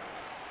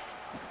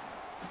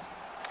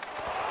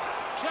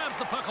 Jabs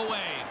the puck away.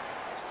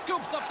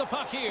 Scoops up the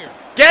puck here.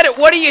 Get it.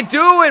 What are you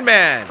doing,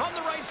 man? From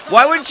the right side.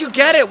 Why wouldn't you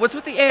get it? What's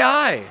with the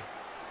AI?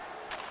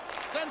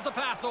 Sends the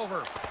pass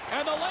over.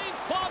 And the lane's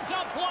clogged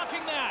up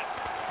blocking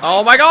that.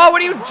 Oh my God,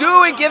 what are you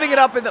doing? Giving it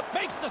up in the...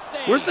 Makes the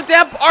save. Where's the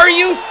damn... Are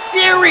you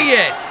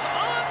serious?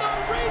 On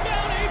the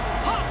rebound, he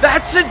pops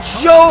That's a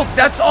joke.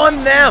 That's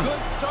on them.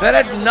 That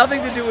had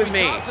nothing to do with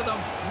me.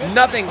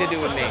 Nothing to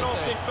do with me. I don't know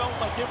if they felt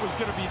like it was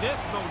going to be this,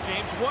 though,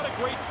 James. What a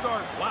great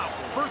start. Wow.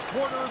 First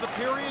quarter of the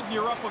period, and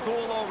you're up a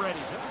goal already.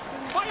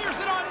 Fires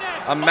it on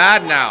net. I'm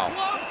mad now.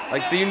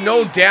 Like, you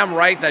know damn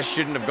right that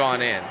shouldn't have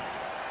gone in.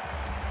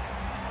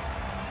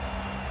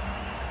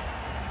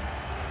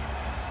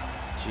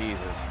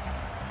 Jesus.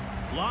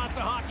 Lots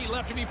of hockey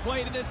left to be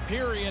played in this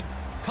period.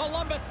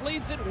 Columbus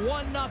leads it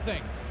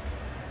 1-0.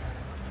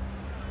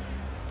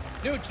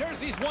 New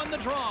Jersey's won the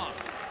draw.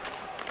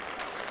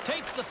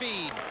 Takes the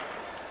feed.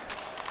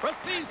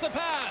 Receives the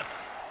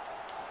pass.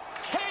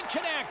 Can't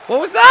connect. What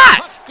was that?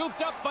 Puck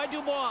scooped up by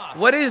Dubois.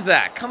 What is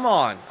that? Come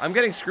on. I'm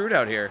getting screwed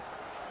out here.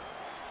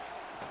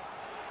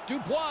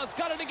 Dubois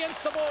got it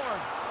against the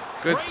boards.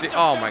 Good steal.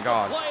 Oh my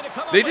God.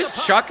 They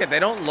just chuck it. They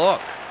don't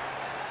look.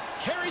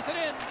 Carries it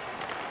in.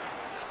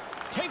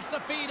 Takes the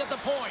feed at the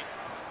point.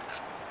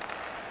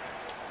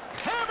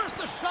 Hammers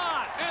the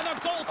shot. And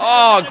the goal.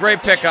 Oh, great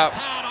pickup.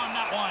 Pad on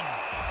that one.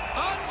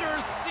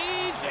 Under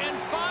siege and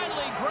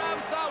finally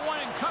grabs that one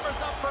and covers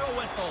up for a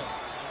whistle.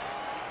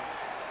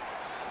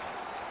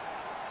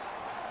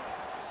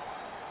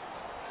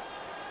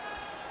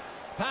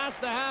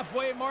 Past the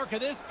halfway mark of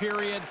this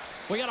period,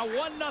 we got a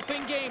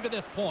 1-0 game to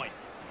this point.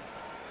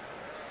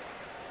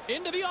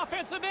 Into the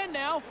offensive end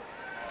now.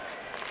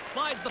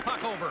 Slides the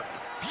puck over.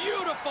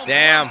 Beautiful.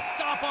 Damn.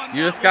 Stop on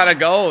You just gotta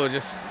go.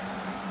 Just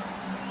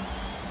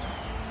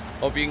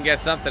hope you can get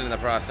something in the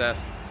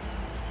process.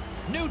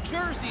 New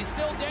Jersey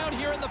still down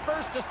here in the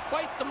first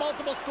despite the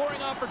multiple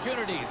scoring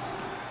opportunities.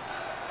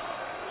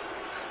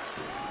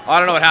 I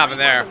don't know what happened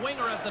there. The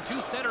winger as the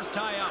two centers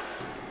tie up.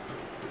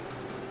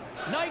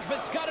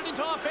 Nyquist got it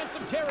into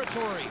offensive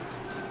territory.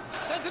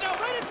 Sends it out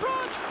right in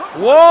front.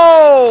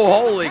 Whoa!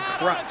 Holy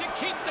crap. To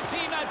keep the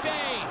team at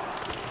bay.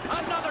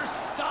 Another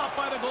stop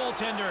by the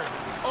goaltender.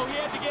 Oh, he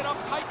had to get up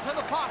tight to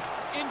the puck.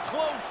 In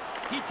close.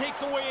 He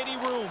takes away any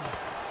room.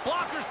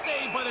 Blocker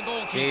saved by the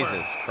goalkeeper.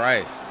 Jesus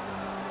Christ.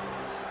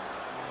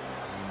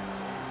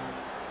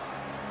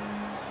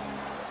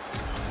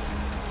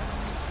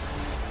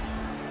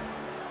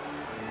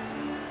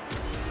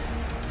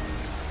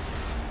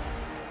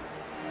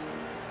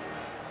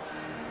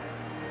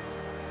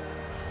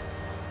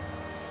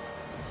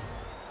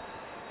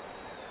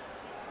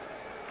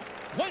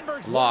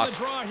 Wenberg's Lost. won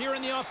the draw here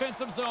in the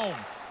offensive zone.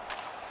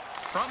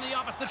 From the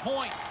opposite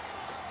point.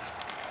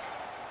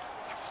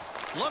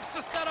 Looks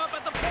to set up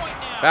at the point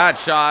now. Bad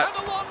shot.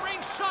 And the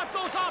long-range shot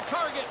goes off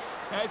target.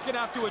 Yeah, he's going to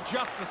have to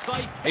adjust the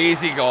sight.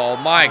 Easy goal.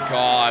 My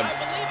God.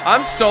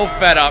 I'm so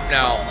fed up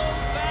now.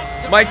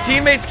 My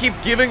teammates keep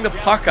giving the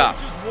puck up.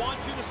 Coaches want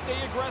you to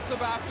stay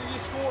aggressive after you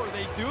score.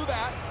 They do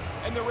that,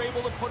 and they're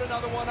able to put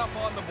another one up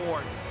on the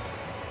board.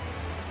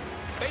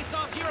 Face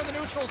off here in the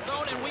neutral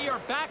zone, and we are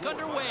back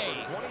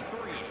underway.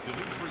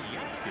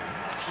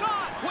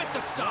 Shot with the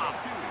stop.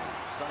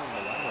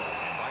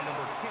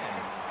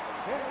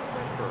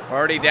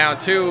 Already down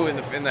 2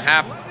 in the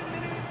half.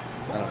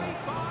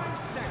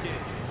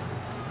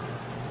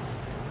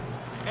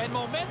 And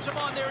momentum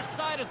on their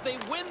side as they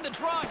win the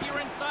draw here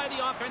inside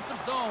the offensive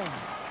zone.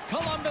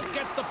 Columbus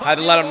gets the puck. I had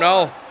to let them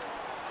know.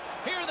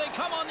 Here they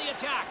come on the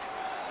attack.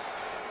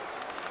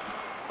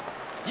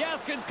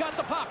 Yaskin's got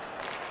the puck.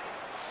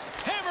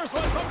 Hammers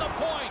one from the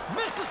point.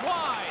 Misses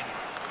wide.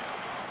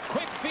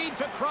 Quick feed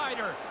to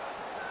Kreider.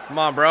 Come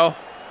on, bro.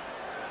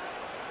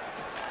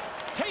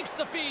 Takes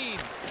the feed.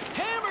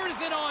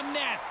 Hammers it on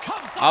net.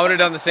 Comes up. I would have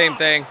done the same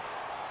thing.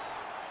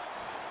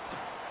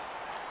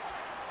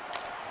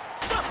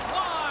 Just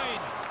wide.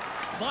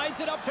 Slides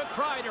it up to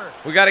Kreider.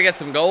 We got to get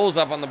some goals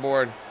up on the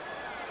board.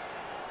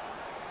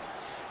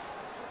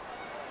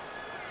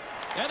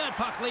 And that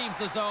puck leaves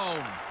the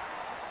zone.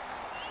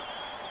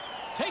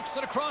 Takes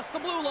it across the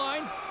blue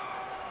line.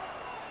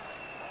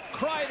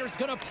 Kreider's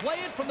going to play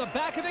it from the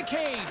back of the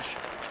cage.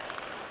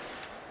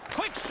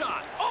 Quick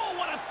shot. Oh,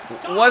 what a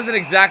stop. Wasn't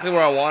exactly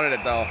where I wanted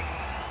it, though.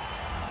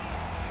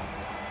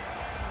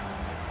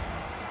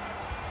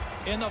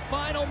 In the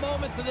final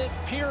moments of this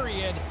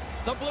period,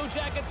 the Blue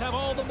Jackets have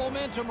all the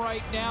momentum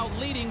right now,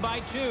 leading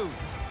by 2.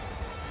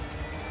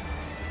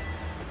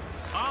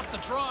 Off the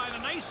draw, and a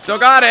nice Still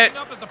got it.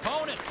 Up his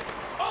opponent.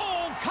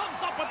 Oh, comes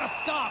up with the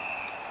stop.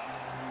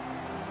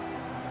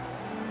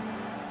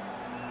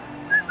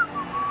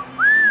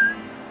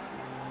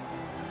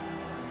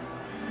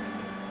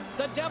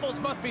 The Devils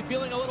must be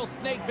feeling a little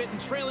snake-bitten,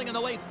 trailing in the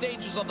late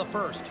stages of the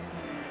first.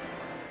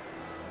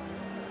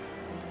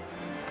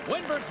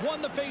 Winberg's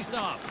won the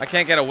face-off. I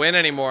can't get a win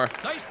anymore.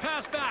 Nice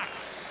pass back.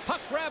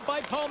 Puck grabbed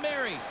by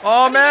Palmieri.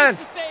 Oh, and man. He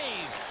makes the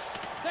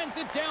save. Sends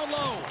it down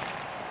low.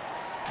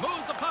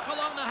 Moves the puck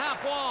along the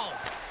half wall.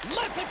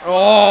 Lets it fly.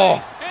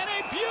 Oh. And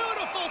a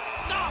beautiful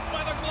stop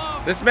by the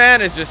glove. This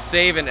man is just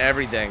saving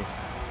everything.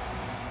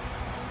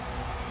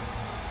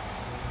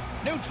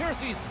 New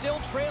Jersey's still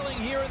trailing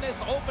here in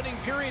this opening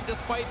period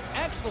despite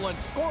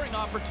excellent scoring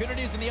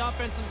opportunities in the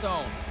offensive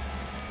zone.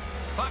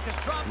 Puck is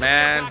dropped and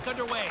they're back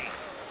underway.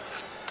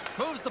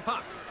 Moves the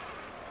puck.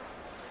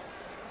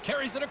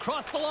 Carries it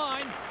across the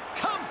line.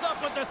 Comes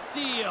up with the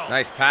steal.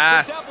 Nice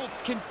pass. The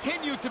Devils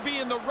continue to be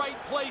in the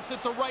right place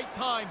at the right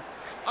time.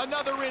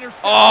 Another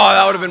interception. Oh,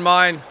 that would have been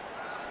mine.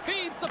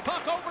 Feeds the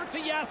puck over to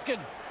Yaskin.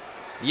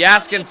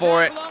 Yaskin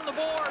for it. Along the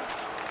boards.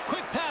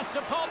 Quick pass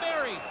to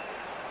Palmieri.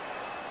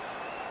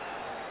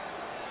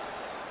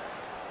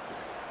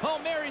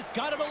 Palmieri's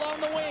got it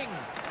along the wing.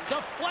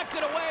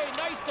 Deflected away.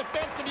 Nice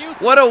defensive use.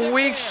 What a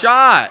weak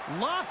shot.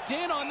 Locked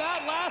in on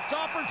that last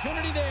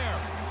opportunity there.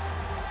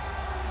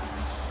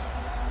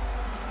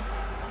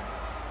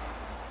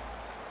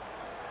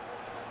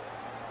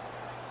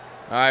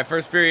 All right,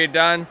 first period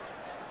done.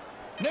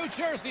 New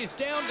Jersey's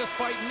down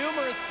despite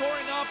numerous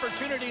scoring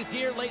opportunities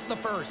here late in the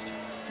first.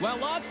 Well,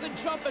 lots of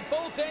jump at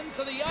both ends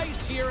of the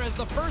ice here as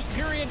the first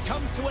period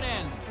comes to an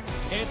end.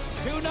 It's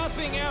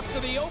 2-0 after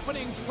the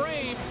opening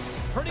frame.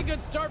 Pretty good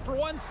start for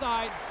one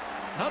side,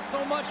 not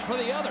so much for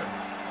the other.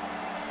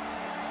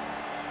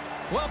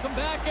 Welcome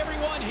back,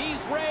 everyone.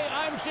 He's Ray.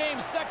 I'm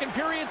James. Second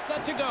period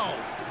set to go.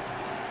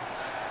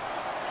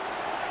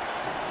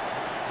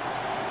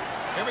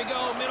 Here we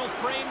go. Middle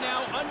frame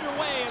now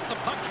underway as the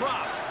puck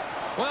drops.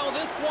 Well,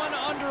 this one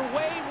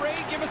underway. Ray,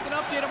 give us an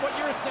update on what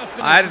your assessment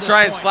is. I had to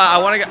try and slap. I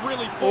want to get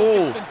really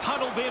focused and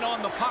tunneled in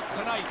on the puck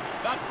tonight.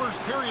 That first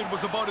period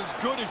was about as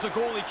good as a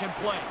goalie can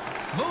play.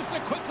 Moves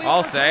it quickly.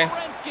 I'll say.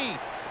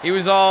 He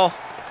was all.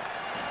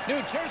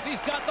 New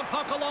Jersey's got the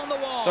puck along the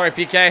wall. Sorry,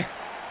 PK.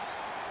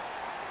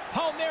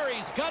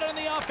 Palmieri's got it on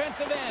the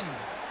offensive end.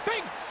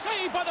 Big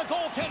save by the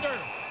goaltender.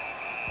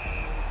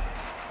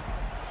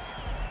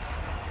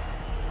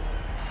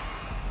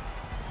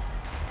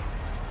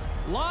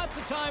 Lots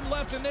of time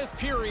left in this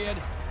period,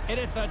 and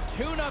it's a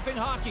 2-0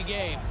 hockey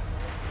game.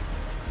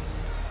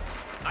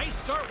 Nice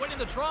start winning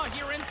the draw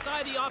here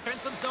inside the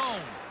offensive zone.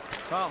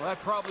 Well,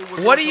 that probably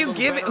would. What are you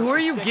giving? Who are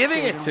you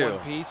giving it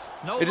to?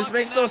 No, it just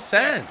makes no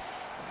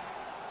sense.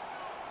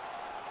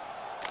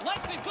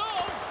 Lets it go.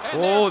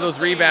 Oh, those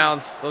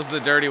rebounds. Those are the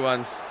dirty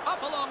ones.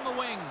 Up along the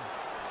wing.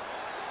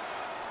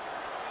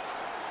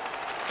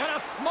 And a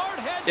smart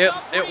heads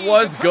up. It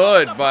was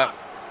good, but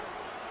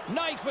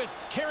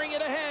Nyquist carrying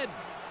it ahead.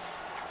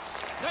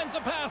 Sends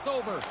a pass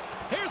over.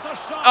 Here's a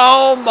shot.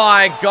 Oh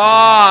my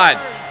God.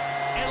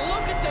 And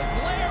look at the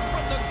glare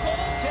from the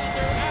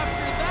goaltender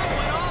after that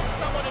went off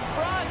someone in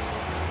front.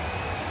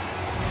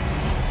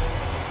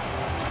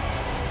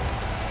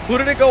 Who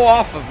did it go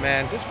off of,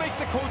 man? This makes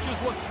the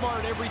coaches look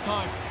smart every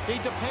time. They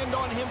depend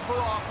on him for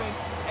offense,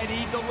 and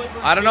he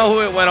delivers. I don't know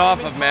who it went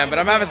off of, man, but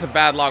I'm having some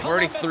bad luck. We're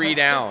already 3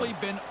 down.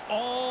 Simply been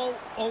all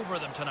over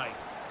them tonight.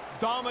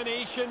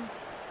 Domination,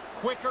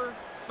 quicker,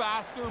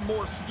 faster,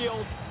 more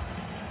skilled.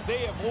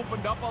 They have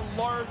opened up a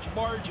large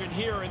margin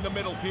here in the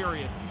middle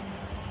period.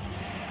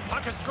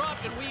 Puck is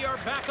dropped, and we are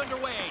back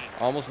underway.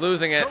 Almost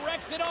losing it.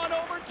 Directs it on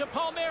over to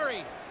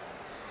Palmieri.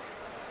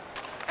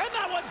 And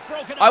that one's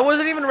broken up. I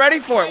wasn't even ready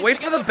for it. Wait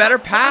for the better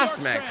pass,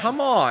 man.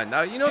 Come on.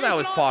 Now, you know that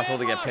was possible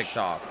to get picked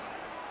off.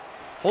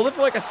 Hold it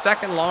for like a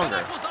second longer.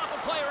 Off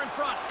a player in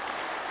front.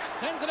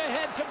 Sends it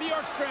ahead to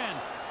Bjorkstrand.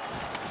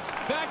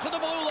 Back to the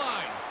blue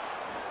line.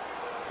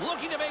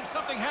 Looking to make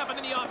something happen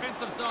in the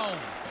offensive zone.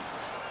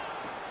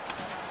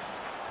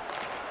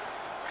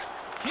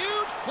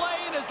 Huge play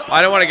in his own.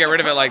 I don't want to get rid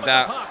of it like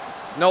that.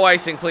 No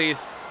icing,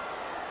 please.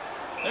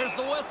 There's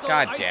the whistle.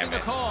 God damn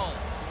it. Call.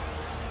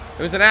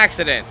 It was an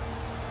accident.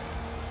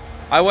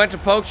 I went to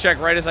poke check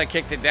right as I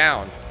kicked it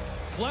down.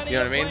 Plenty You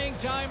know of what I mean? playing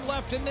time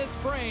left in this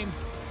frame.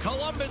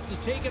 Columbus has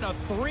taken a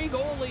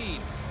 3-goal lead.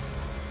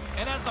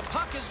 And as the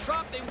puck is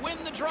dropped, they win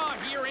the draw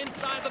here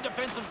inside the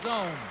defensive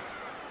zone.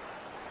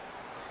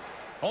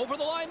 Over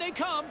the line they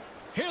come.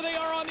 Here they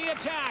are on the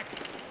attack.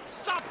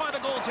 Stopped by the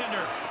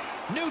goaltender.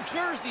 New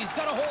Jersey's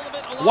got a hold of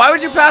it. Why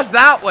would you pass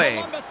that way?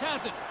 Columbus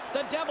has it.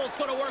 The Devils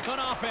going to work on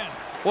offense.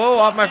 Whoa,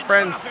 off my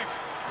friend's,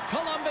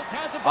 Columbus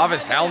has it off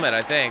his behind the helmet, net.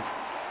 I think.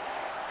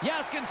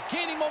 Jaskin's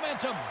gaining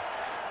momentum.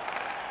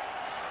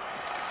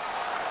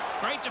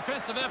 Great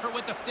defensive effort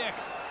with the stick.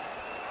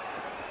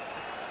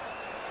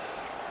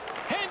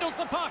 Handles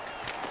the puck.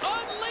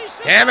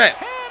 Unleashes Damn it.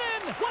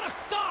 cannon. What a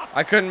stop.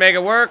 I couldn't make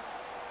it work.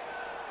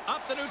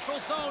 Up the neutral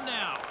zone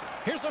now.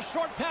 Here's a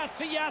short pass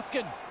to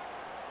Jaskin.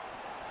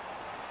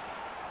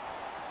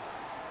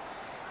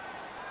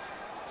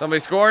 Somebody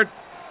scored?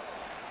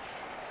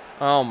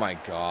 Oh my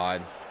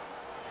God.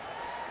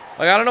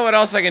 Like, I don't know what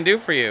else I can do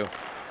for you.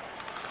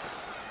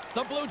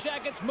 The Blue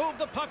Jackets move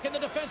the puck in the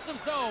defensive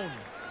zone.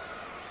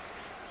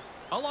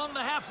 Along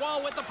the half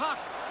wall with the puck.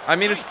 I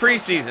mean, it's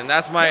preseason.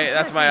 That's my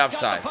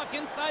upside. Got the puck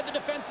inside the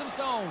defensive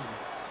zone.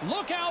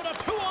 Look out, a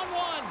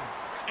 2-on-1.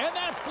 And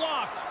that's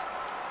blocked.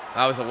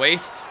 That was a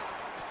waste.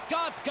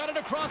 Scott's got it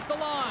across the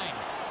line.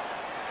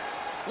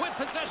 With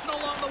possession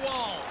along the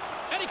wall.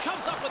 And he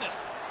comes up with it.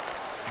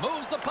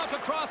 Moves the puck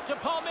across to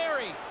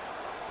Palmieri.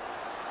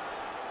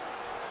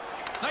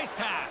 Nice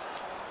pass.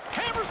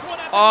 Hammers one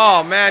at the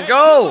Oh, net. man, And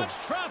go. too much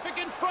traffic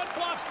in front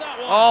blocks that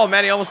one. Oh,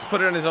 man, he almost put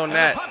it in his own And the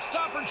net. puck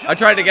stopper I jumps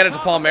tried to on get it to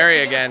top Palmieri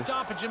of it to get a again.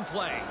 Stoppage in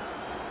play.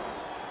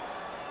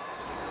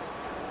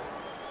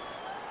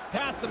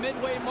 Past the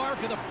midway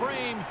mark of the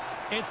frame,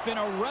 it's been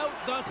a rout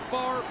thus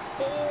far.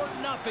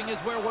 4-0 is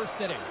where we're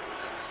sitting.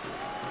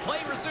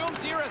 Play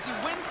resumes here as he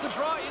wins the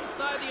draw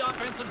inside the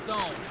offensive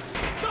zone.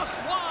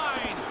 Just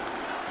wide.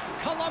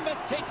 Columbus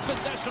takes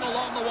possession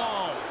along the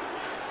wall.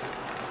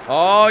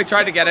 Oh, he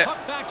tried to get it.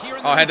 Puck back here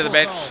in Oh, head to the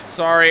neutral bench. zone.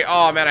 Sorry.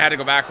 Oh, man, I had to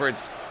go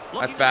backwards. Looking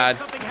That's to bad. make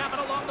something happen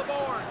along the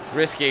boards.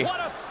 Risky. What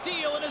a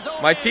steal in his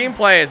own My end. team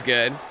play is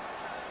good.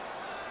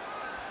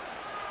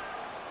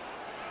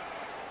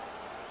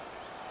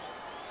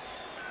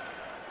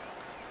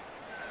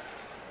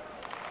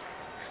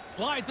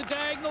 Slides it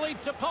diagonally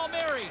to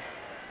Palmieri.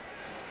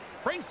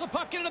 Brings the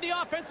puck into the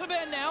offensive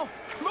end now.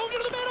 Moved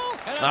into the middle.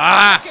 And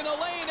a stick in the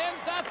lane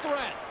ends that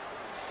threat.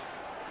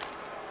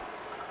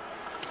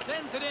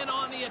 Sends it in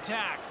on the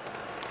attack.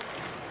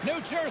 New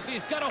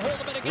Jersey's got a hold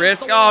of it against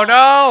Risk. the wall. Oh,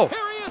 no.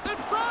 Here he is in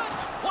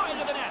front. Wide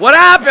of the net. What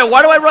happened?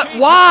 Why do I run?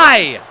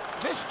 Why?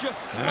 This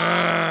just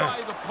slides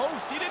by the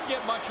post. He didn't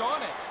get much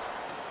on it.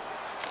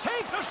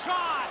 Takes a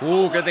shot.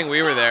 Ooh, what good a thing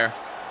we were stop. there.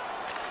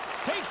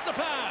 Takes the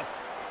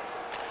pass.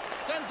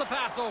 Sends the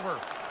pass over.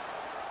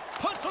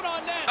 Puts it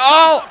on net.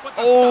 Oh, Comes up with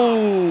the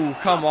oh,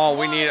 stop. come Just on.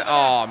 We need, wide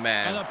oh,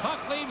 net. And man. the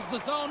puck leaves the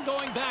zone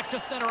going back to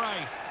center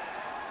ice.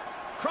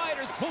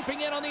 Kreider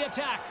swooping in on the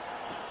attack.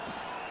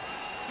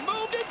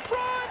 Moved in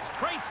front.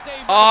 Great save.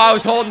 Oh, I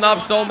was holding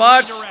up so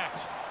much.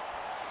 Redirect.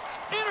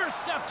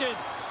 Intercepted.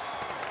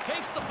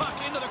 Takes the puck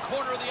into the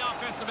corner of the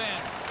offensive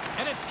end.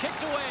 And it's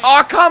kicked away.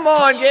 Oh, come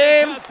on, Columbus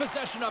game. has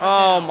possession of it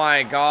Oh, now.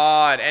 my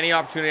God. Any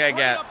opportunity I Straight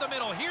get. up the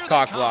middle. Here they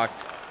Cock come.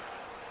 blocked.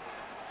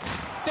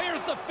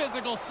 There's the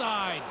physical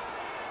side.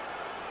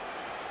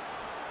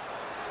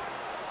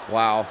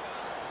 Wow.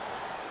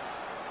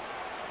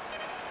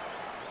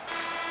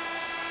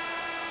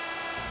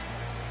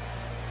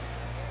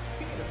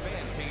 Being a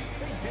fan pays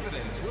big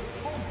dividends with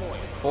home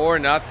points.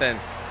 4-0.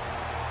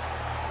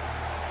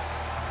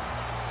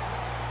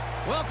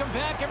 Welcome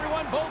back,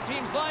 everyone. Both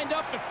teams lined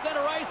up at center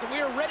ice, and we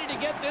are ready to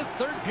get this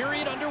third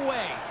period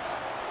underway.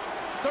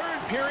 Third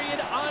period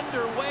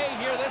underway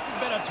here. This has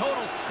been a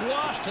total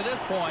squash to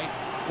this point.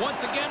 Once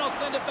again, I'll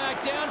send it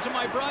back down to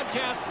my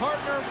broadcast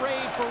partner,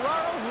 Ray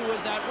Ferraro, who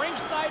is at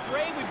ringside.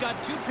 Ray, we've got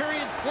 2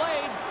 periods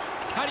played.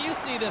 How do you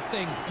see this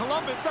thing?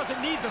 Columbus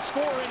doesn't need the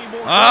score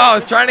anymore. Oh, I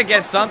was trying to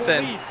get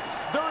something.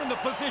 They're in the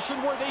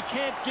position where they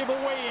can't give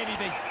away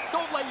anything.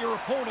 Don't let your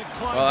opponent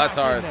climb Well, that's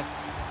back in ours. this.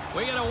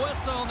 We get a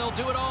whistle, and they'll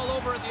do it all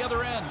over at the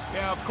other end.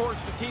 Yeah, of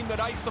course, the team that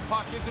iced the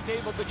puck isn't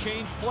able to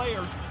change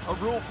players. A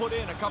rule put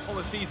in a couple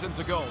of seasons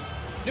ago.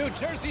 New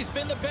Jersey's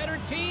been the better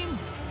team,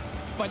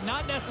 but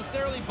not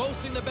necessarily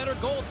boasting the better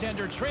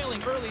goaltender,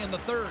 trailing early in the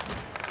third.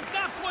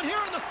 Snaps one here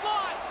in the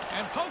slot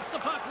and pokes the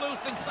puck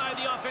loose inside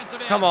the offensive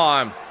end. Come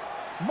on.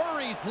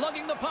 Murray's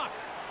lugging the puck.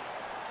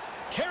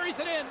 Carries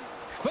it in.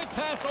 Quick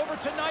pass over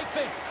to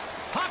Nyquist.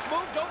 Puck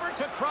moved over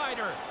to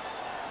Kreider.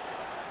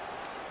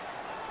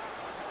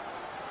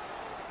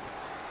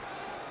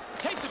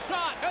 Takes a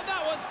shot, and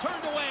that one's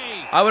turned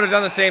away. I would have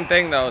done the same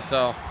thing, though,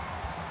 so.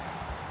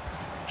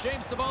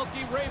 James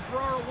Cybulski, Ray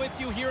Ferraro with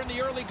you here in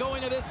the early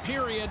going of this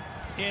period.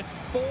 It's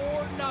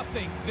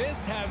 4-0.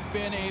 This has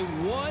been a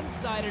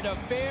one-sided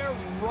affair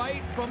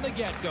right from the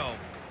get-go.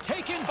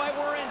 Taken by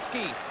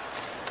Werenski.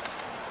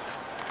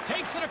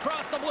 Takes it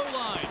across the blue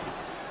line.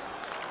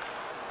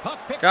 Puck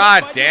picked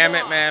up by damn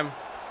Dubois. it, man.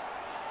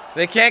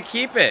 They can't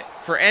keep it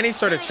for any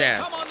sort of Here they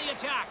chance. come on the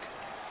attack.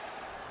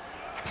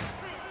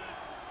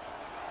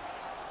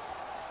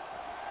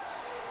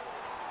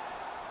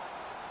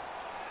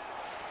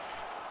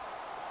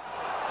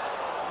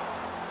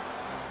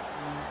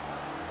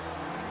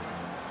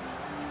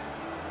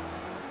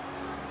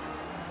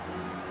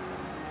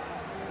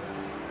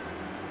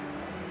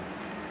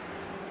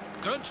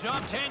 Good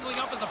job tangling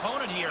up his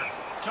opponent here.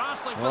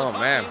 Jostling for the puck,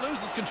 man. he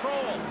loses control.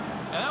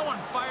 And that one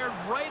fired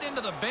right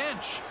into the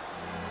bench.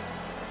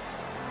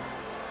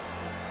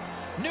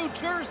 New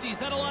Jersey's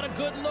had a lot of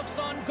good looks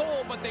on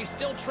goal, but they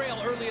still trail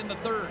early in the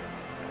third.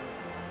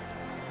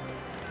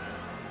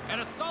 And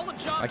a solid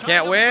job. I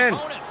can't win.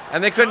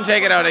 And they couldn't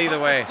take it out either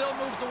way. Still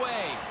moves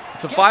away.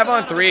 It's a Gets it out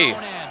of his 5-on-3.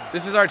 own end.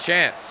 This is our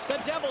chance. The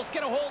Devils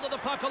get a hold of the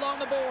puck along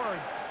the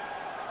boards.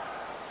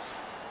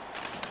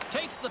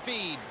 Takes the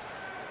feed.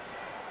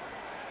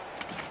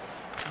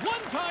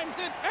 One times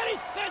it, and he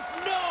says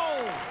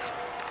no.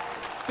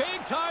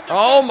 Big time.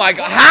 Oh my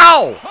God!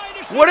 How?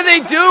 What are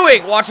they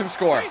doing? Watch him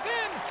score. He's in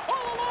all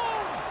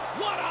alone.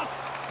 What a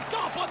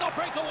stop on the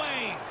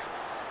breakaway.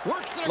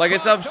 Works it Like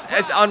across to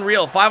it's Brown.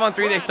 unreal. 5-on-3,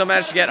 they Brad's still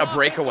managed to got get a his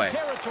breakaway.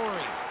 offensive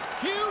territory.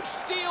 Huge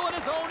steal in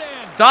his own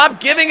end.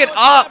 Stop giving it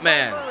up,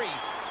 man.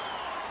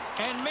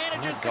 And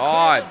manages to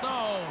God. clear the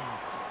zone.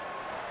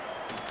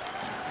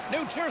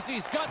 New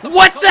Jersey's got the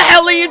What puck the on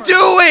hell are you board.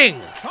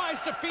 doing?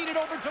 Tries to feed it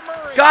over to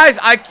Murray. Guys,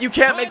 you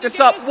can't make this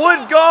up. Wood,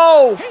 Wood,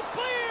 go! He's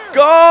clear.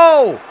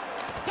 Go!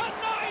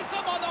 Denies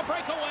him on the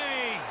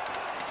breakaway.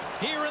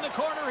 Here in the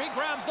corner, he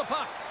grabs the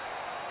puck.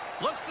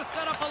 Looks to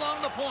set up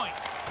along the point.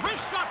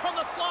 Wrist shot from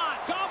the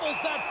slot. Gobbles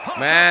that puck.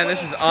 Man, up this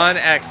with is his chest.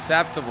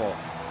 unacceptable.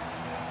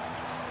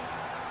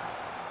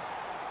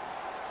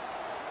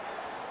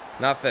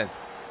 Nothing.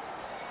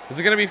 Is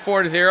it going to be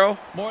 4-0?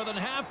 More than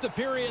half the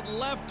period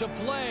left to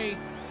play.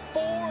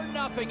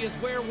 4-0 is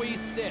where we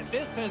sit.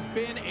 This has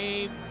been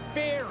a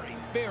very,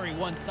 very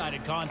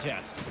one-sided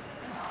contest.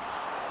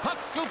 Puck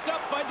scooped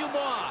up by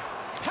Dubois.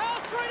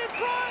 Pass right in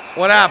front.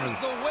 What happened?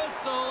 There's the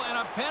whistle, and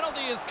a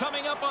penalty is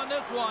coming up on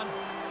this one.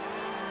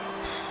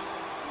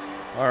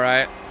 All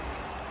right.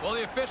 Well,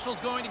 the official's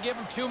going to give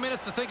him 2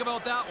 minutes to think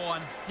about that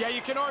one. Yeah,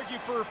 you can argue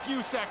for a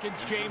few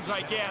seconds, James, I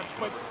guess,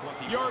 but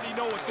you already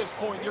know at this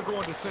point you're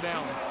going to sit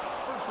down.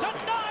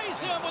 Denies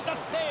him with the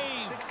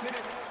save. 6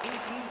 minutes, 18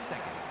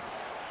 seconds.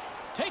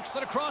 Takes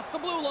it across the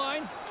blue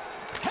line.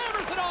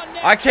 Hammers it on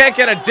net. I can't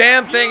get a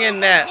damn thing in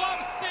net. Beautiful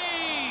glove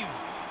save.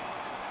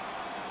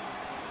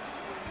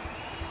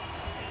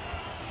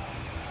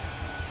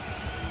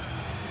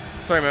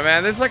 Sorry, my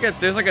man. There's like a.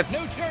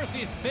 New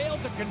Jersey's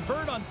failed to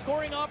convert on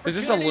scoring There's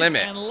opportunities. just a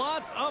limit. And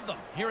lots of them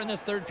here in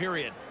this third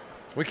period.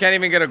 We can't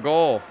even get a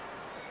goal.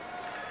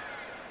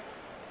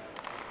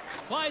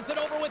 Slides it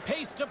over with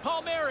pace to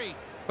Palmieri.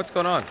 What's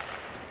going on?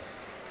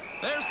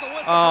 There's the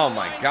whistle. Oh from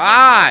the my linesman,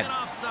 God. and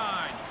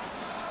offside.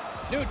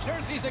 New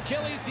Jersey's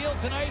Achilles heel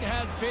tonight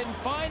has been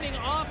finding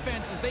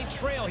offense as they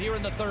trail here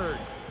in the third.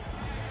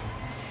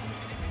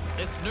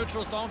 This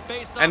neutral zone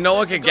face. And no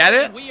one can get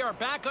it? We are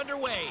back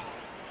underway.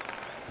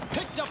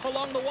 Picked up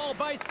along the wall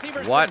by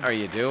Severson. What are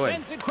you doing?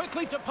 Sends it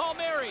quickly to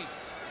Palmieri.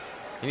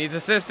 He needs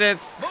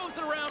assistance. Moves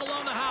it around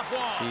along the half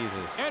wall.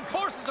 Jesus. And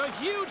forces a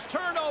huge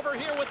turnover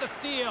here with the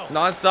steal.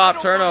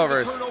 Non-stop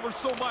turnovers. Turnovers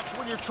so much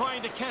when you're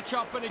trying to catch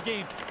up in a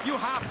game. You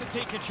have to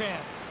take a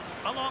chance.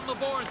 Along the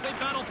boards, they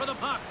battle for the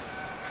puck.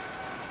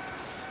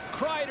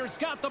 Kreider's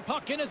got the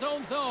puck in his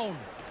own zone.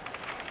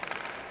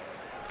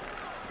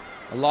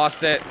 I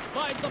lost it.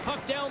 Slides the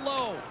puck down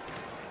low.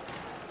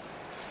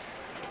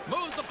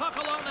 Moves the puck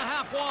along the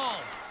half wall.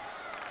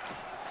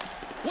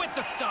 With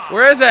the stop.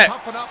 Where is it?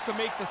 Tough enough to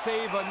make the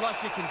save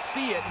unless you can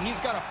see it. And he's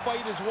got to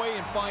fight his way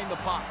and find the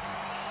puck.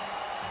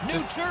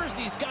 New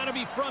Jersey's got to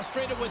be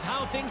frustrated with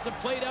how things have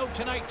played out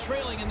tonight,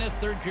 trailing in this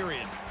third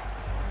period.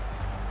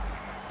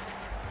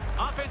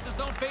 Offense's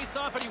own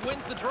face-off, and he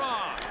wins the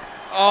draw.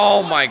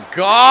 Oh my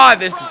God!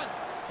 This.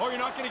 Oh, you're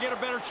not going to get a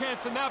better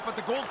chance than that, but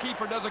the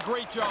goalkeeper does a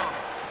great job.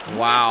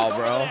 Wow, Misses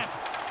over bro. the net.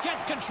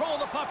 Gets control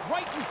of the puck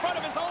right in front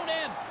of his own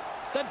end.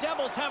 The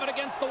Devils have it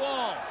against the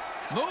wall.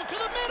 Move to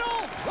the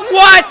middle.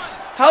 What?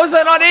 How is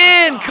that not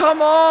in? Come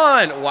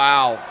on!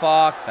 Wow.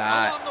 Fuck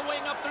that. Along the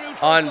wing up the neutral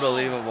zone.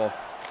 Unbelievable.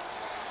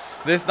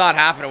 This is not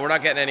happening. We're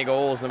not getting any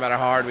goals no matter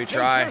how hard we New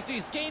try.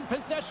 Jersey's gained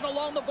possession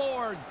along the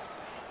boards.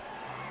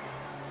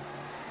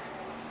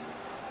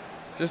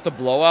 Just a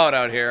blowout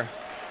out here.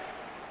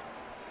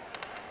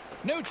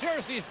 New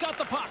Jersey's got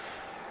the puck.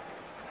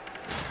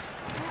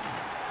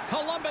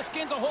 Columbus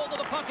gains a hold of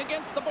the puck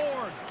against the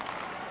boards.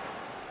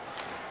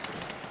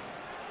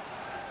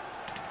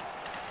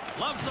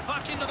 Loves the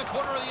puck into the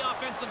corner of the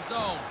offensive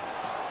zone.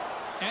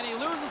 And he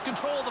loses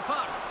control of the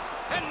puck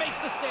and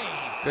makes the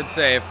save. Good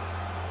save.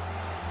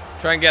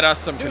 Try and get us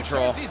some New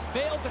control. Jersey's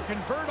failed to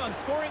convert on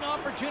scoring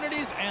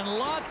opportunities, and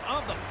lots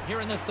of them here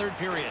in this third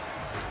period.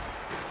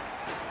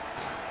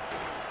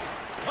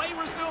 Play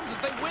resumes as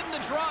they win the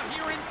draw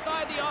here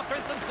inside the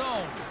offensive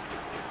zone.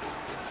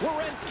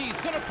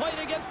 Werenski's going to play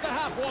it against the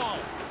half wall.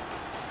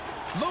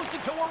 Moves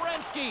it to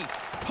Werenski.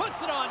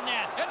 Puts it on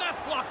net, and that's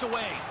blocked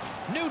away.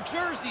 New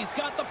Jersey's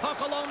got the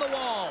puck along the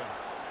wall.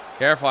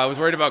 Careful, I was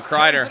worried about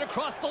Kreider. It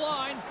across the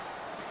line.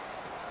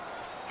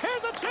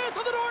 Here's a chance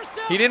on the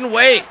doorstep. He didn't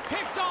wait. It's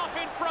picked off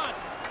in front.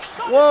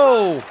 Shot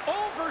Whoa. it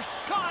front.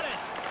 Overshot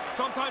it.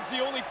 Sometimes the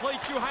only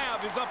place you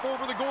have is up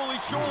over the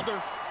goalie's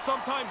shoulder.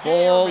 Sometimes you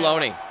Full airmail.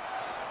 Loney.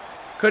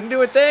 Couldn't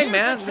do a thing, Here's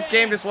man. a This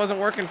game chance. just wasn't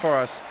working for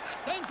us.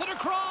 Sends it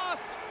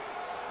across.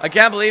 I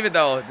can't believe it,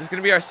 though. This is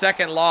going to be our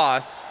second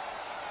loss.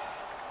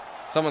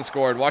 Someone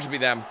scored. Watch it be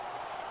them.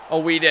 Oh,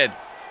 we did.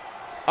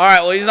 All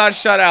right, well, he's not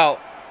shut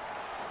out.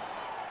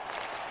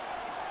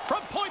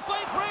 From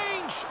point-blank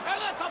range.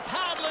 And that's a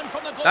paddling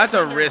from the goaltender. That's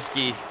a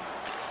risky.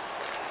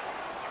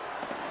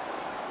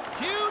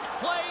 Huge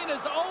play in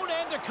his own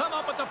end to come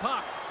up with the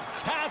puck.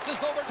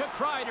 Passes over to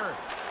Kreider.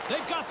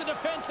 They've got the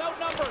defense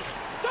outnumbered.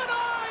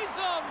 Denies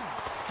him.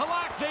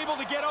 Halak's able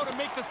to get out and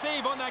make the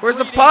save on that. Where's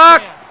the great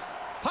puck? chance.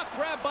 Puck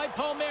grabbed by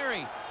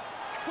Palmieri.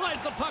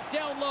 Slides the puck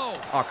down low.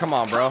 Oh, come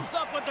on, bro. Comes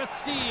up with the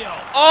steal.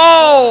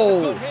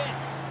 Oh! Good hit.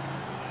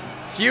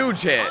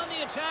 Huge hit. On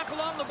the attack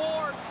along the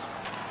boards.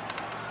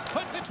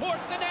 Puts it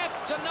towards the net.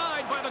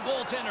 Denied by the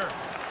goaltender.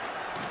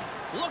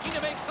 Looking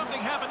to make something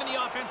happen in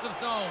the offensive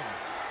zone.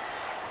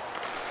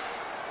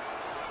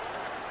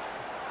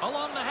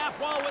 Along the half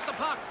wall with the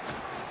puck.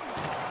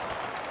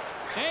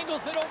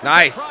 Angles it over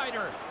Nice. to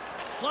Kreider.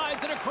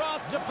 Slides it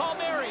across to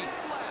Palmieri.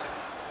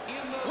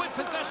 With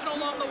possession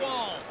along the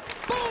wall.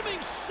 Booming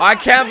shot. I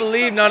can't Makes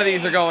believe the none of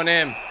these are save. going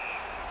in.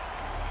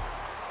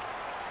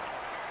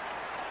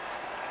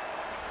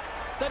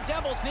 The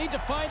Devils need to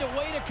find a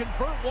way to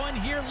convert one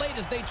here late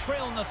as they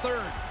trail in the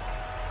third.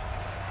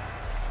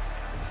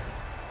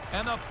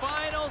 And the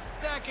final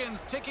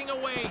seconds ticking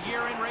away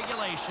here in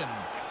regulation.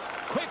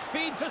 Quick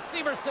feed to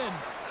Severson.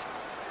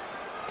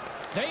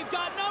 They've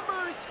got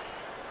numbers.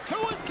 To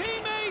his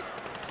teammate.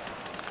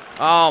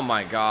 Oh,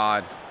 my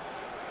God.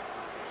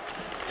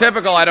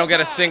 Typical, I don't get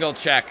a single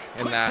check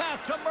in Quick that.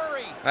 pass to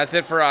Murray. That's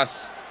it for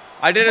us.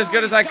 I did as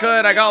good as I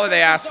could. I got what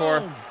they asked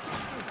for.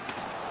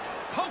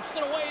 Pokes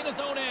it away in his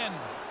own end.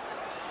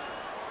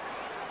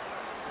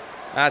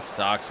 That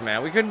sucks,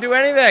 man. We couldn't do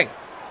anything.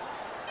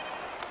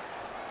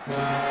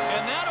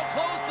 And that'll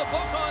close the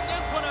book on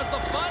this one as the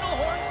final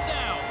horn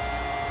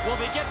sounds. Well,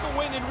 they get the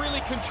win and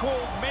really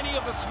controlled many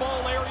of the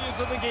small areas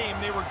of the game.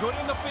 They were good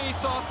in the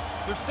face-off.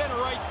 Their center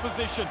ice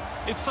position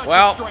is such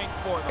a strength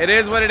for them. It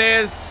is what it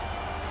is.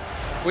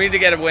 We need to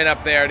get a win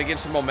up there to give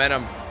some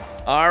momentum.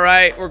 All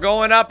right, we're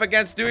going up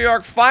against New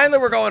York. Finally,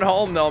 we're going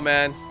home, though,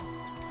 man.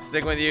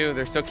 Sticking with you.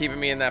 They're still keeping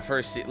me in that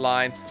first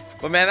line.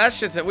 But, man, that's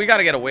just it. We got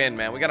to get a win,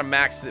 man. We got to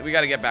max it. We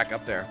got to get back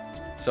up there.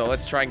 So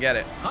let's try and get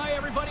it. Hi,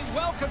 everybody.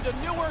 Welcome to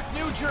Newark,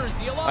 New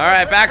Jersey. All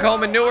right, back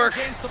home in Newark.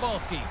 James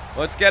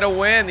Let's get a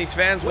win. These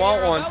fans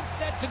want one. About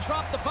set to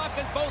drop the puck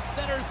as both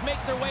centers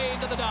make their way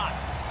into the dot.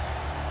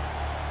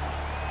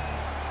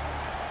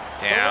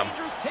 Damn. The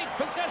Rangers take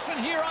possession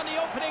here on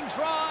the opening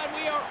draw, and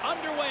we are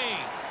underway.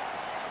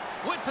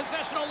 With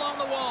possession along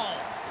the wall.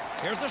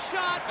 Here's a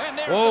shot, and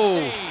there's Whoa.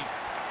 a save.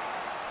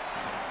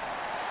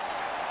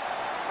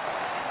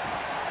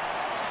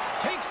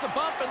 Takes a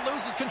bump and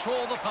loses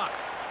control of the puck.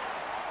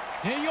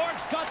 New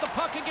York's got the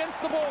puck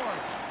against the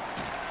boards.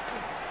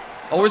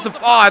 Oh, where's the...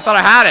 Oh, I thought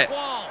I had it.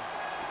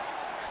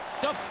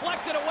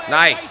 Deflected away.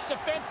 Nice.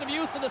 Defensive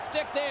use of the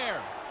stick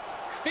there.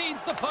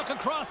 Feeds the puck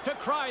across to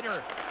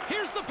Kreider.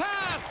 Here's the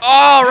pass.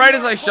 Oh, right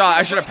as I shot.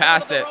 I should have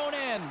passed it.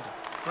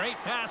 Great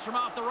pass from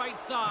off the right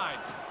side.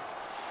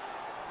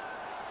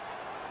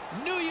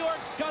 New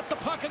York's got the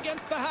puck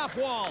against the half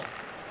wall.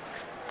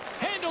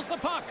 Handles the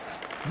puck.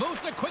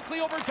 Moves it quickly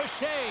over to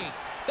Shea.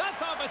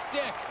 That's off a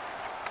stick.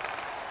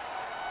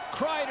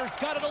 Kreider's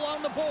got it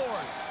along the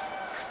boards.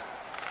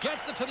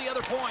 Gets it to the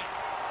other point.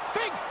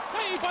 Big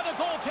save by the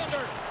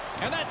goaltender.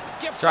 And that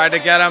skips. Tried to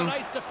get him.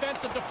 Nice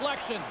defensive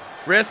deflection.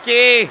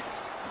 Risky.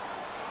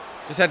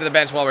 Just head to the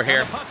bench while we're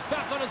here. And the puck's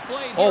back on his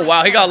blade. Oh,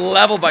 wow. He got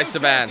leveled by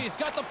Saban. He's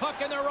got the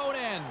puck in their own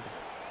end.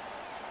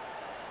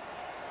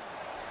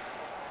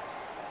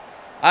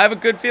 I have a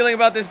good feeling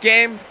about this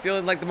game.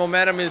 Feeling like the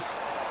momentum is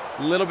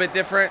a little bit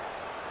different.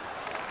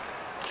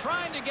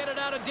 Trying to get it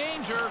out of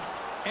danger.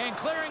 And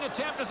clearing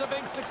attempt is a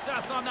big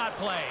success on that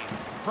play.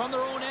 From their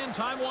own end,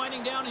 time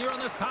winding down here on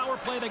this power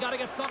play. They got to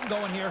get something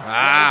going here.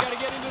 Yeah, they got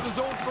to get into the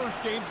zone first,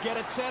 James. Get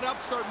it set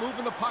up, start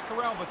moving the puck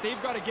around, but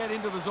they've got to get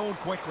into the zone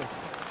quickly.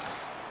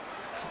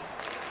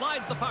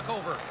 Slides the puck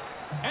over.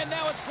 And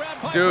now it's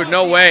grabbed by Dude,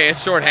 no way.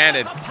 It's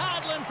shorthanded. That's a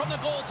paddling from the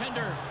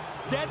goaltender.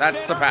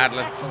 That's a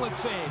paddling. Excellent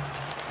save.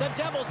 The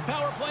Devils'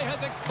 power play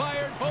has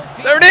expired. Both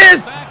teams there it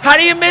is. How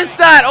do you miss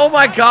that? Oh,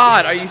 my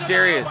God. Are you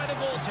serious?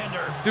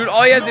 Dude,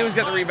 all you had to do was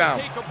get the rebound.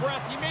 Take a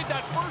breath. He made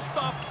that first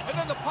stop, and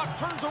then the puck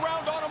turns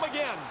around on him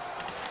again.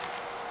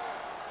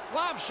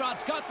 Slap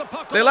shots got the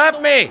puck. They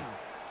left me.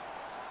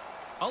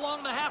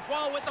 Along the half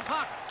wall with the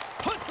puck.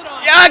 Puts it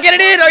on. Yeah, get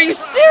it in. Are you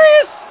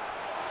serious?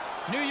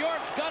 New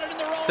York's got it in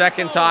their own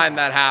Second zone. time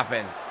that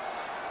happened.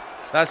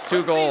 That's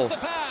 2 goals. The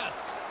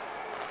pass.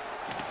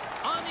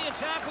 On the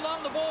attack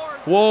along the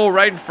boards. Whoa,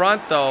 right in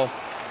front, though.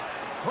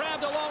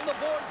 Grabbed along the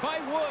boards by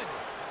Wood.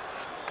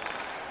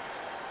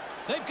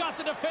 They've got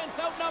the defense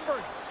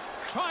outnumbered.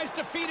 Tries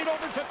to feed it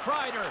over to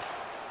Kreider.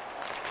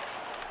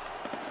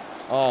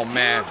 Oh,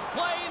 man.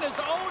 Playing his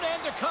own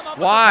end to come up.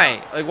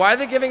 Why? Like, why are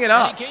they giving it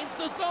up? Against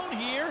the zone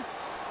here.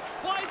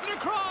 Slides it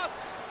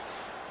across.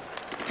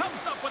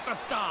 Comes up with the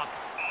stop.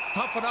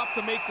 Tough enough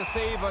to make the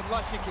save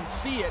unless you can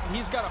see it.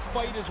 He's got to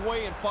fight his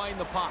way and find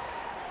the puck.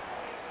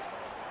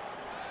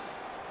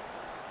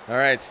 All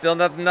right, still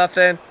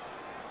nothing.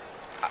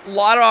 A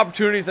lot of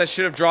opportunities that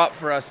should have dropped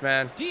for us,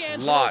 man.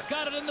 Lots.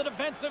 Got it in the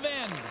defensive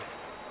end.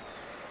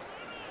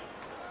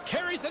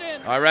 Carries it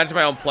in. Oh, I ran into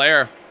my own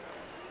player.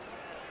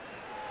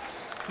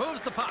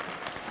 Moves the puck.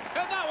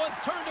 And that one's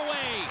turned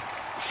away.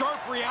 Sharp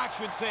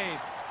reaction save.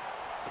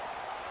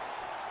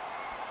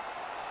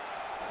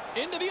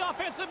 Into the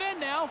offensive end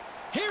now.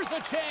 Here's a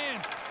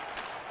chance.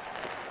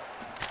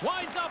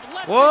 Winds up,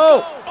 lets Whoa.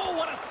 it go. Oh,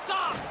 what a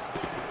stop.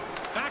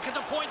 Back at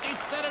the point, they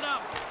set it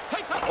up.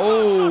 Takes a stop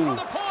Oh. shot from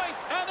the point,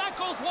 and that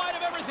goes wide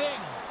of everything.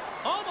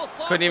 Almost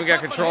lost. Couldn't even the get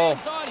puck, but control.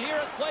 hangs on here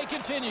as play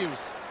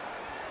continues.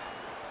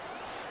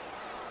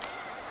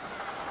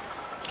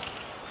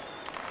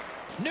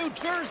 New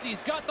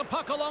Jersey's got the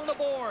puck along the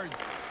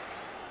boards.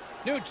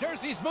 New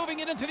Jersey's moving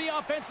it into the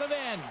offensive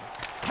end.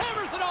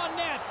 Hammers it on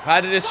net.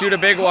 Had to just shoot a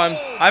big one.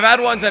 I've had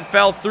ones that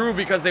fell through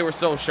because they were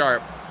so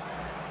sharp.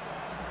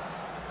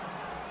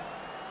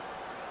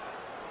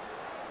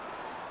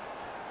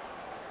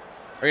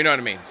 Or you know what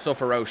I mean? So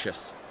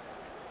ferocious.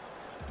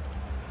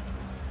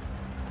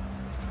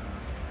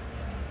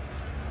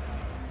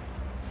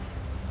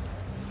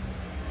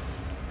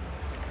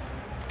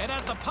 And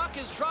as the puck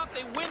is dropped,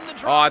 they win the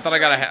draw. Oh, I thought I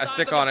got a inside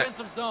stick the on it.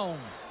 defensive zone.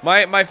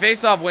 My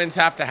face-off wins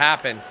have to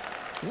happen.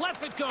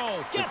 Lets it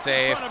go. Gets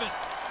save. in front of it.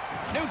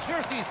 New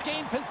Jersey's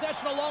gained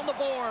possession along the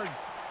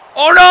boards.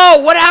 Oh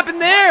no! What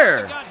happened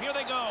there? Here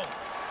they go.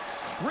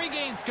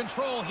 Regains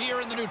control here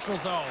in the neutral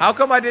zone. How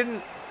come I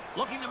didn't?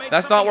 Looking to make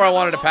That's not where I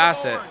wanted to something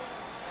pass along it. the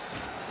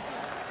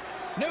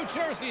boards.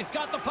 New Jersey's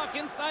got the puck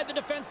inside the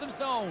defensive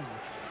zone.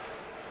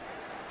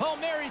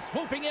 Palmieri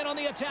swooping in on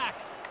the attack.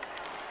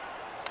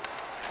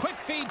 Quick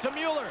feed to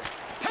Mueller.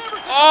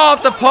 Hammers it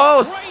Off the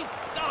post. Great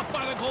stop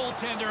by the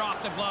goaltender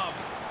off the glove.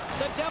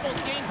 The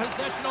Devils gain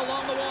possession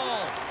along the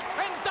wall.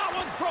 And that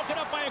one's broken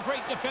up by a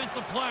great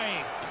defensive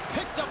play.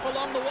 Picked up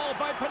along the wall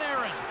by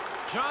Panarin.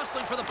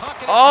 Jostling for the puck.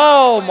 And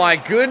Oh my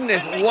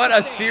goodness, what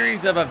a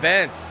series of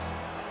events.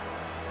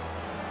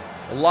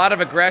 A lot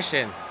of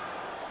aggression.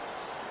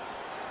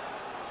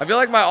 I feel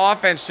like my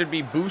offense should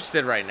be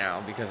boosted right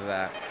now because of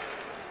that.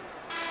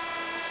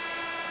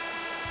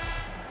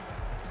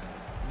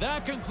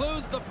 That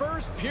concludes the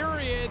first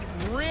period.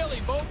 Really,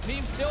 both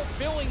teams still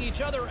filling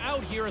each other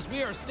out here as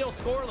we are still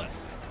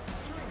scoreless.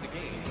 During the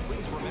game,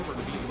 please remember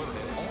to be alert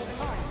at all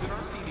times in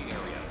our seating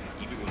area,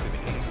 even within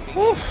the game.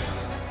 Woo.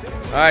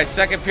 All right,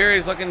 second period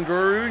is looking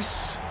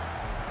gross.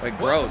 Like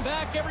gross.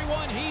 Welcome back,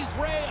 everyone. He's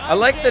Ray. I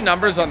like the James.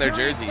 numbers on Second their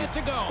period jerseys.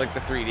 set to go. Like the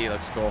 3D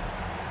looks cool.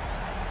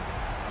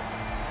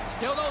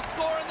 Still no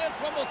score in this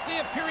one. We'll see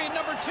if period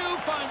number 2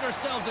 finds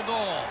ourselves a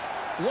goal.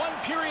 One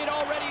period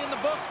already in the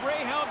books.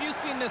 Ray, how have you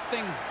seen this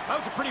thing? That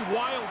was a pretty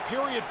wild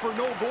period for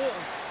no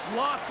goals.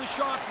 Lots of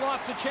shots,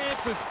 lots of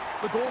chances.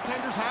 The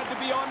goaltenders had to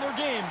be on their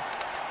game.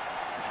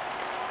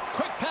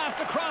 Quick pass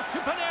across to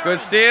Panarin. Good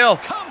steal.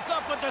 Comes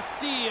up with the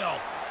steal.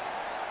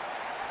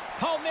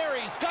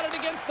 Palmieri's got it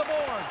against the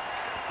boards.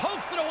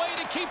 Pokes it away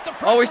to keep the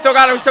pressure. Oh, we still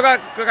got it. We still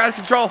got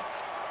control.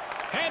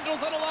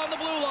 Handles it along the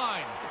blue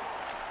line.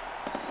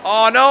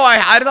 Oh no,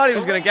 I thought he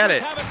was gonna get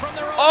it.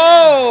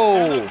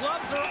 Oh!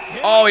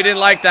 Oh, he didn't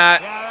like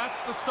that. Yeah,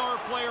 that's the star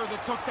player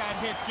that took that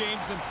hit,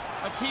 James, and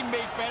a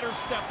teammate better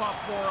step up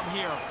for him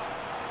here.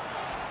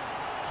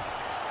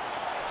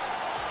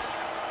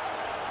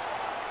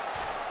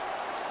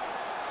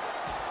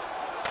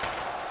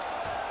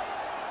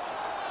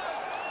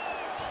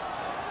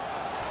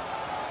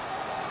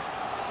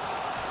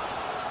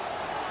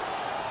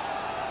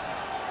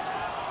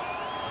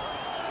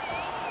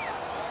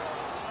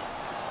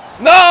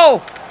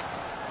 No!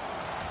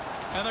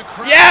 And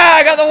Yeah,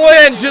 I got the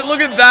win.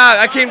 Look at that.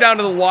 I came down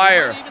to the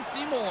wire. Even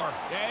see more.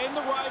 Yeah, in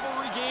the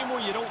rivalry game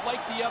where you don't like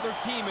the other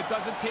team, it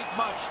doesn't take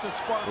much to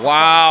spark.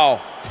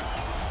 Wow.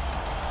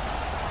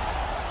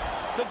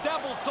 The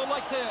Devils still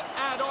like to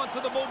add on to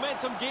the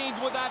momentum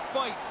gained with that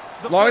fight.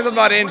 As long as I'm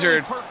not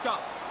injured. Perked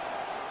up.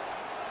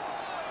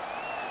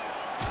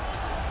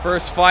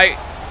 First fight.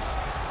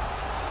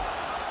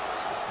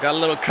 Got a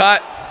little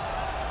cut.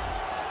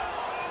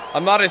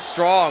 I'm not as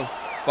strong,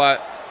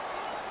 but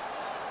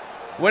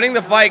winning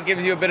the fight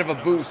gives you a bit of a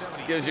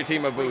boost. Gives your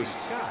team a boost.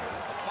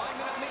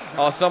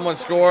 Oh, someone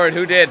scored.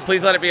 Who did?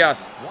 Please let it be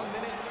us. 1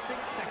 minute, 6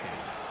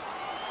 seconds.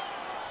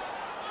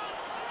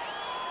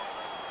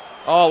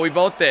 Oh, we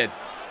both did.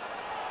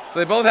 So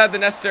they both had the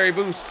necessary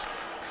boost.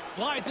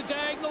 Slides it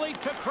diagonally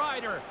to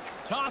Kreider.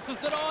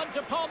 Tosses it on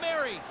to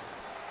Palmieri.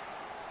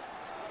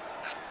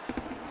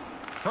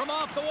 From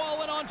off the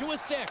wall and onto his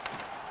stick.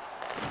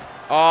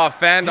 Oh,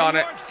 fanned on it.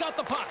 New York's got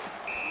the puck.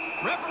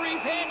 Referee's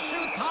hand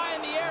shoots high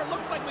in the air.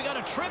 Looks like we got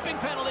a tripping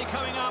penalty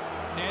coming up.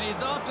 And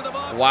he's off to the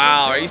box.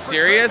 Wow, are you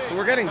serious?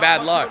 We're getting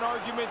bad luck. An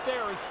argument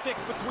there is stick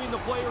between the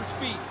players'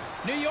 feet.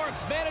 New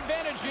York's man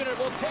advantage unit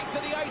will take to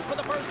the ice for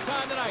the first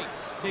time tonight.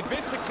 They've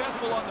been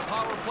successful on the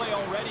power play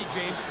already,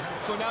 James.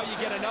 So now you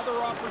get another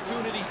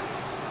opportunity.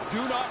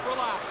 Do not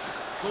relax.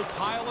 Go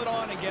pile it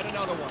on and get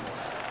another one.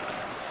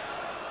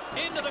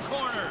 Into the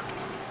corner.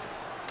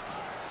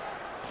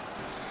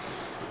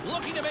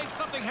 Looking to make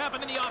something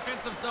happen in the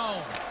offensive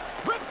zone.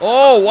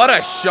 Oh, what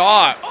a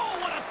shot. Oh,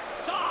 what a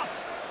stop.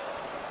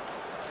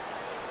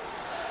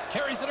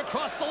 Carries it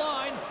across the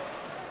line.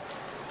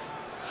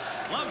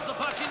 Loves the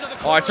puck into the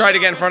corner. Oh, I tried to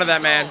get in front of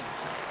that man.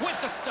 With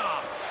the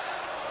stop.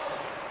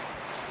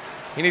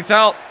 He needs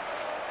help.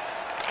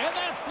 And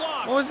that's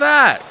blocked. What was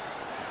that?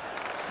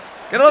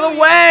 Get out of the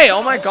way.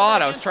 Oh my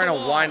God, I was trying to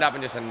wind up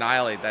and just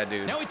annihilate that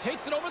dude. Now he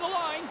takes it over the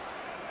line.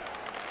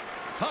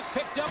 Puck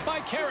picked up by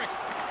Carrick.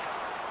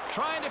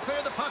 Trying to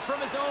clear the puck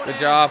from his own Good end.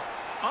 job.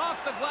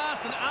 Off the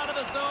glass and out of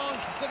the zone.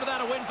 Consider that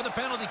a win for the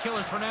penalty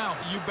killers for now.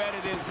 You bet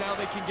it is. Now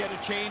they can get a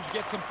change,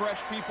 get some fresh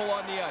people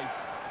on the ice.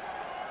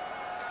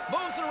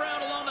 Moves it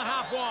around along the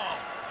half wall.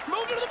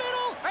 Moved to the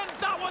middle, and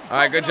that one's all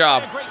right, good broken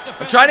up job. by a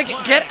great I'm trying to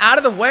defensive get play. out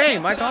of the way.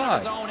 Gets My it out of God.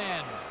 his own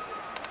end.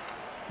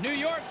 New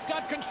York's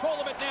got control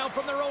of it now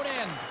from their own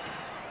end.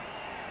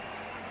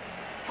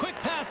 Quick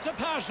pass to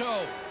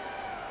Pajot.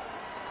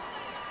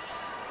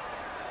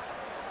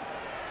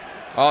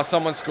 Oh,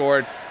 someone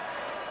scored.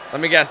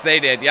 Let me guess, they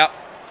did. Yep.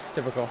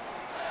 Typical.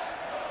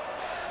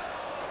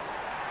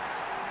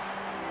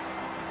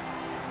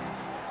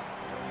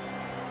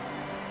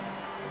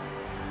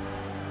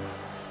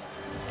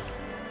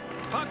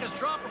 Puck is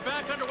dropped. We're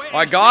back underway.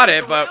 Well, I got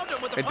it, but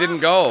it didn't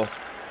go.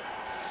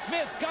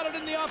 Smith's got it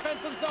in the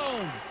offensive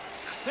zone.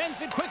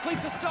 Sends it quickly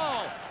to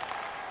Stahl.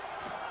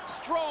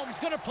 Strome's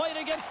going to play it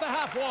against the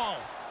half wall.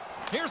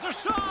 Here's a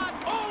shot.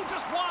 Oh,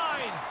 just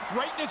wide.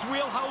 Right in his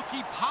wheelhouse,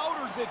 he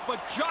powders it, but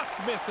just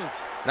misses.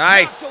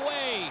 Nice. Knocked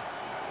away.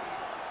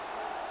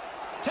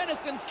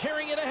 Tennyson's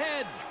carrying it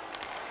ahead.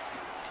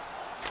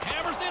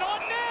 Hammers it on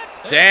net.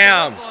 There's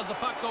Damn. the whistle as the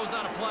puck goes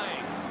out of play.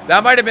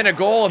 That might have been a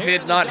goal if he Here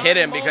had in not the hit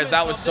him dying because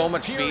that was moments so of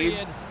much this speed.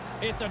 period,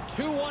 it's a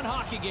 2-1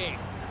 hockey game.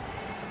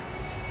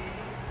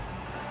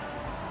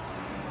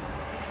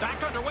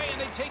 Back underway, and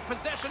they take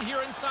possession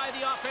here inside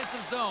the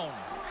offensive zone.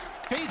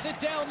 Feeds it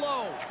down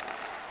low.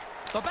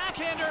 The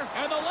backhander,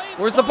 and the lane's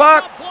Where's the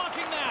puck? up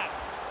blocking that.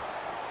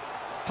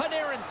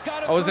 Panarin's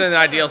got it. I wasn't in through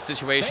an ideal center.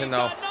 situation, They've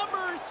though. got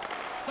numbers.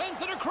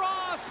 Sends it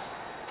across.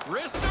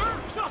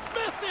 Rister just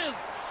misses.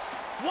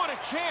 What a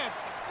chance.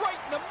 Right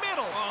in the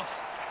middle. Oh,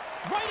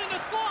 right in the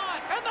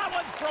slot, and that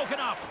one's broken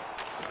up.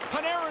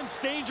 Panarin's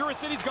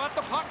dangerous, and he's got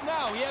the puck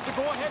now. He had the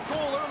go-ahead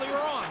goal earlier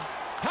on.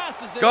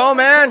 Passes it Go, over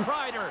man. to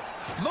Kreider.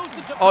 Moves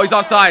it to Oh, he's Palmieri.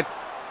 offside.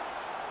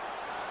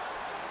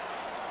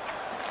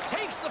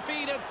 Takes the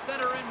feed at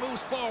center and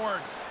moves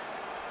forward.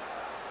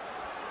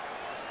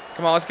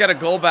 Come on, let's get a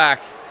goal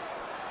back.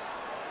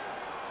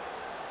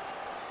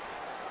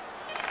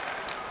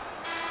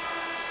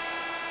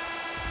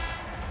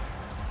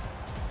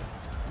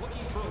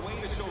 Looking for a way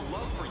to show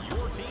love for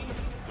your team?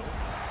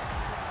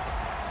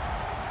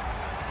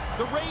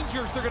 The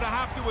Rangers are going to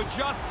have to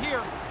adjust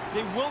here.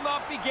 They will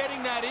not be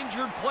getting that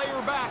injured player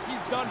back.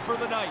 He's done for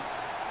the night.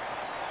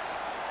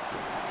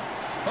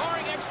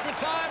 Barring extra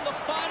time, the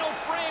final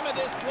frame of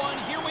this one.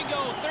 Here we go.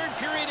 Third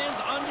period is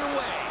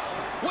underway.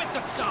 With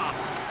the stop.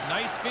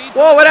 Nice feed.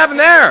 Whoa, what happened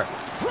there?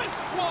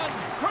 Wrists one.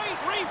 Great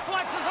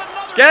reflexes.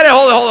 Another. Get it.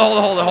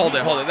 Hold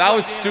it. That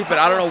was stupid.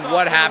 I don't know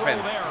what happened.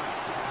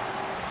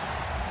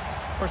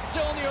 We're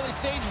still in the early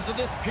stages of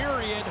this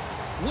period.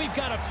 We've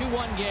got a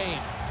 2-1 game.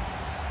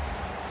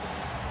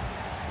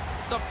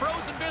 The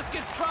frozen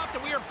biscuits dropped,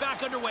 and we are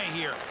back underway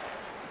here.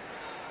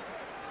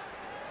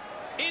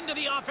 Into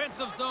the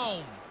offensive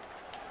zone.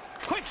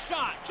 Quick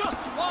shot,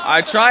 just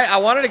wide. I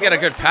wanted to get a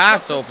good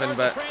pass open,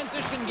 but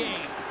Transition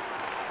game.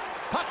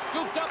 Puck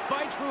scooped up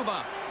by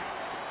Trouba.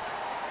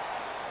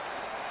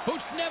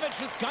 Buchnevich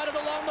has got it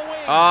along the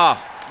wing.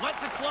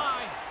 Lets it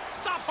fly.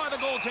 Stopped by the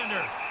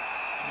goaltender.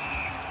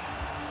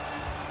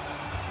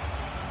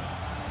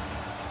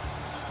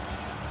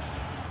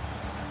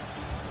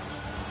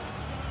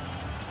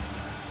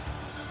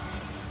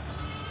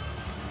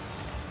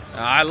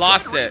 I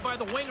lost it. By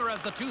the winger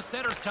as the two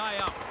centers tie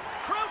up.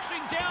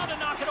 Crouching down to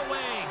knock it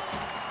away.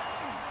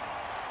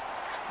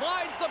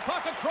 Slides the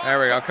puck across. There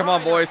we go. Come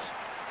on, boys.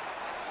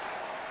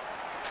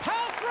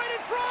 Pass right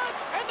in front.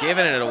 And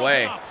Giving it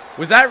away.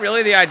 Was that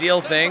really the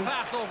ideal Sends thing? the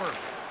pass over.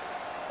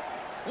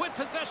 With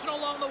possession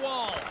along the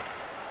wall.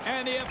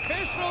 And the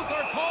officials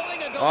are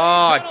calling a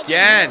Oh, penalty.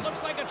 again. It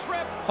looks like a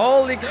trip.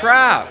 Holy There's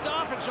crap. a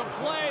stoppage of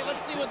play.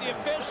 Let's see what the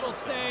officials will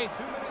say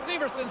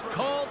Severson's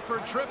called for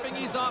tripping.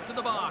 He's off to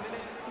the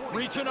box.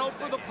 Reaching out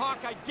for the puck.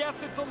 I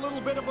guess it's a little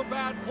bit of a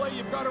bad play.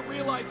 You've got to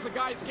realize the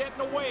guy's getting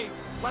away.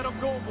 Let him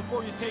go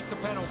before you take the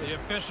penalty. The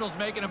official's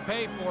making him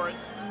pay for it.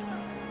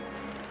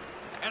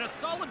 And a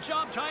solid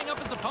job tying up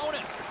his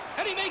opponent.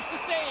 And he makes the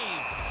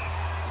save.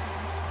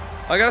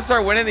 I gotta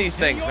start winning these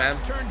things, man.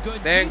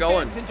 They ain't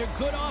going. Into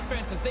good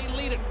offense as they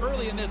lead it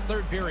early in this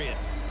third period.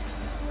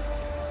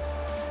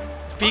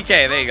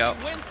 PK, there you go.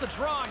 Wins the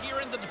draw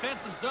here in the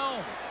defensive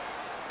zone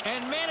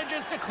and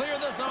manages to clear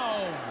the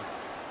zone.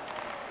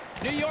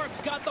 New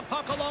York's got the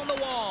puck along the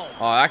wall.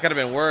 Oh, that could have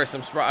been worse.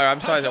 I'm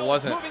sorry that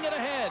wasn't. Moving it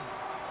ahead.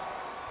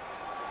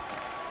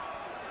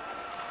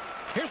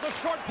 Here's a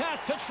short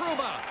pass to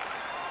Trouba.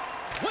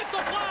 With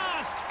the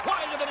blast,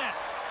 wide of the net.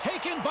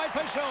 Taken by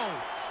Peugeot.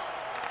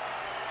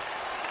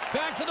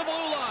 Back to the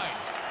blue line.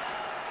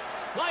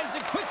 Slides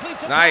it quickly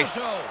to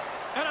Peugeot.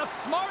 And a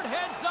smart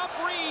heads-up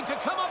read to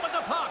come up with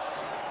the puck.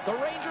 The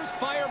Rangers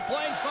fire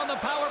blanks on the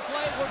power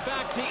play. We're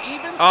back to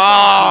even.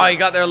 Oh, he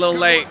got there a little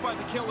late. By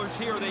the Killers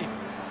here, they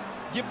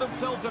give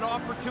themselves an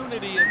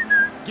opportunity,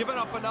 as giving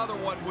up another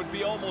one would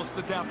be almost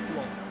a death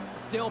blow.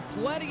 Still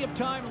plenty of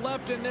time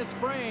left in this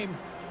frame.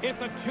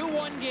 It's a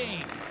 2-1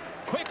 game.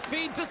 Quick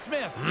feed to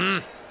Smith.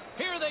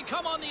 Here they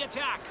come on the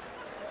attack.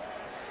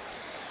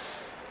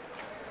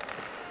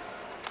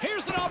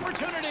 Here's an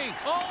opportunity.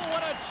 Oh,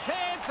 what a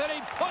chance, and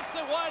he puts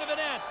it wide of the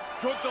net.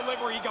 Good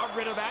delivery. He got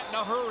rid of that in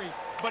a hurry,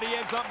 but he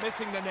ends up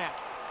missing the net.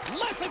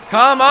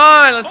 Come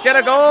on, let's get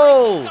a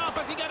goal. Stop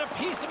as he got a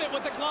piece of it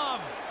with the glove.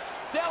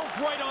 Dell's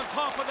right on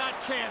top of that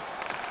chance.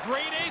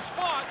 Grade A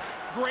spot,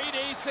 grade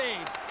A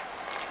save.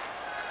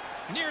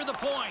 Near the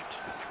point.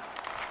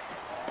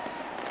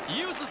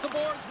 Uses the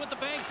boards with the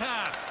bank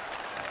pass.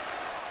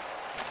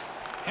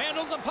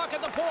 Handles the puck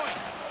at the point.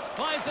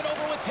 Slides it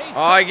over with pace.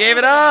 Oh, I gave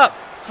it up.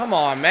 Come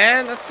on,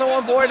 man. That's so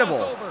unavoidable.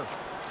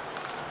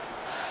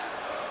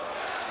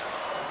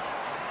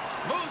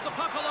 Moves the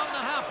puck along the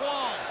half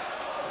wall.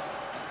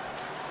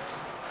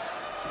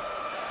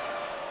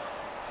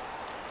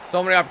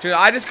 So many opportunities.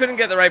 I just couldn't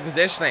get the right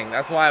positioning.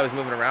 That's why I was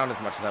moving around as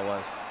much as I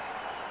was.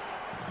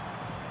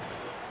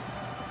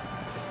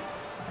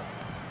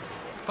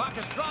 Puck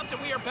is dropped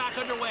and we are back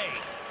underway.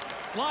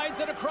 Slides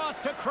it across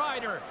to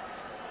Kreider.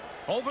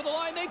 Over the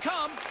line they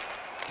come.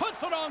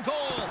 Puts it on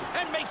goal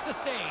and makes the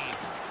save.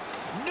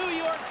 New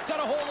York's got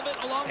a hold of it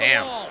along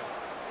the wall.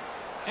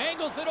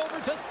 Angles it over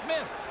to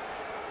Smith.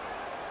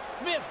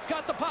 Smith's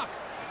got the puck.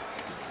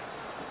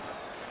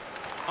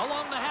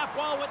 Along the half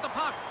wall with the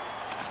puck.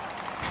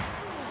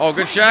 Oh,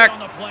 good shot. On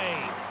the play.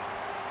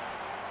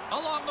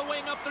 Along the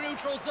wing up the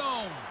neutral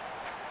zone.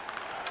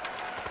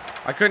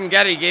 I couldn't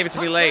get it. He gave it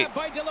to me late.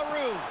 By De La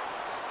Rue.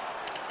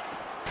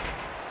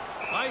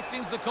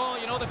 Icing's the call.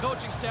 You know the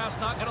coaching staff's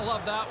not going to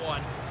love that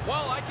one.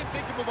 Well, I can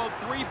think of about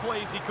 3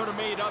 plays he could have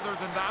made other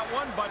than that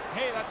one, but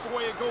hey, that's the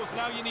way it goes.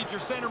 Now you need your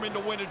centerman to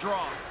win a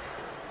draw.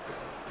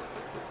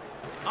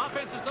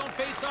 Offense's own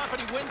face-off,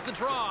 and he wins the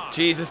draw.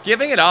 Jesus,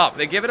 giving it up.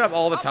 They give it up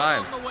all the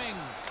time. Along the wing.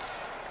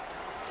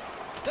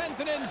 Sends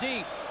it in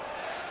deep.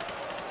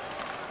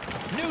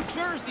 New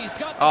Jersey's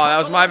got. Oh, that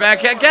was my bad.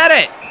 Can't get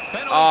it.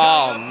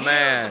 Oh,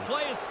 man. The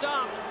play is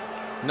stopped.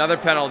 Another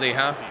penalty,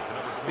 huh?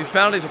 These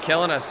penalties are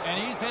killing us.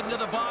 And he's heading to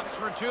the box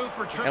for 2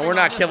 for tripping. And we're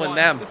not killing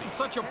them. This is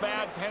such a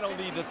bad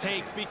penalty to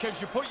take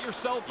because you put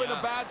yourself in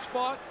a bad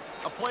spot.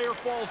 A player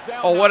falls down.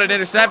 Oh, what an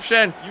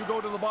interception. You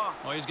go to the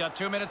box. Oh, he's got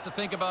 2 minutes to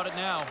think about it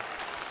now.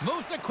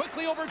 Moves it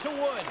quickly over to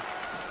Wood.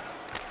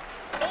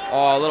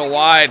 Oh, a little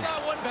wide.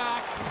 That one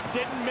back.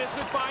 Didn't miss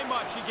it by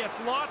much. He gets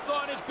lots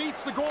on it,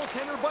 beats the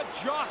goaltender, but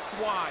just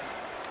wide.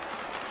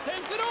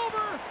 Sends it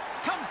over.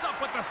 Comes up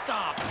with the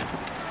stop.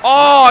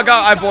 Oh,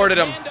 I boarded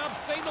him. End up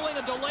signaling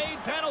a delayed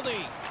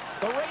penalty.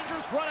 The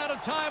Rangers run out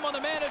of time on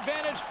the man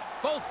advantage.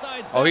 Both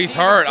sides. Oh, he's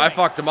hurt. I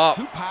fucked him up.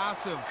 Too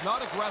passive,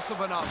 not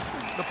aggressive enough.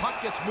 The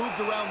puck gets moved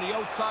around the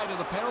outside of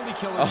the penalty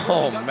killer.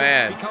 Oh,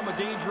 man. Become a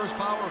dangerous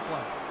power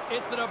play.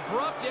 It's an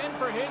abrupt end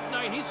for his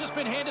night. He's just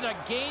been handed a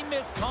game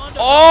misconduct.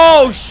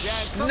 Oh,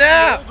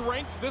 snap.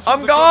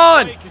 I'm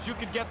gone.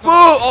 Boo.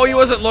 Oh, he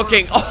wasn't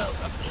looking. Oh,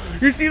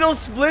 you see those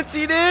splits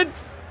he did?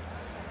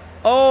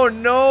 Oh,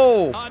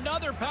 no.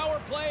 Another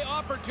power play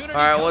opportunity. All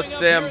right, let's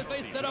sim. As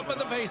they set up at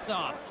the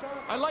face-off.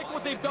 I like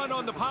what they've done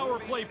on the power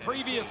play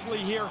previously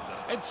here,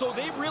 and so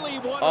they really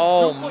want to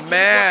oh,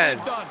 man.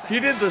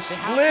 He did the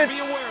splits. They have to be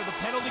aware. The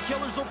penalty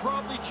killers will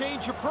probably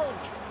change approach.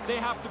 They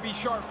have to be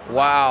sharp.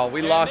 Wow,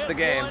 we lost the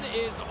game. One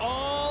is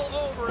all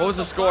over. What was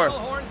the score?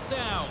 Horn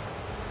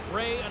sounds.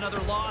 Ray, another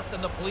loss,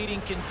 and the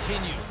bleeding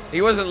continues.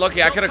 He wasn't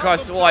looking. I could have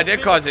caused. Well, I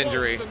did cause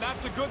injury.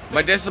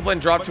 My discipline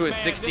dropped to a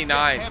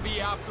 69.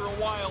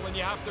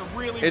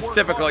 It's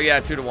typical. Yeah,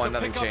 2-1.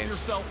 Nothing changed.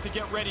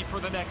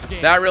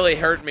 That really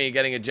hurt me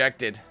getting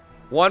ejected.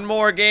 One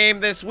more game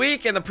this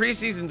week, and the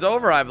preseason's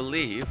over, I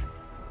believe.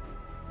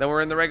 Then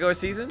we're in the regular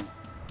season.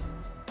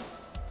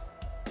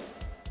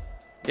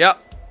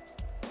 Yep.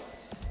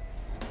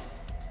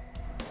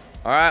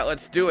 All right,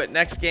 let's do it.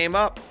 Next game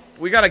up.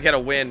 We got to get a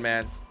win,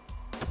 man.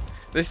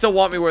 They still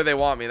want me where they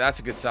want me. That's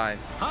a good sign.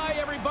 Hi,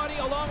 everybody.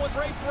 everybody. Along with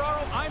Ray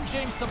Ferraro, I'm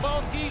James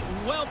Cebulski.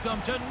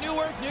 Welcome to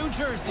Newark, New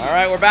Jersey. All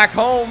right, we're back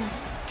home.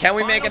 Can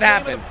we make it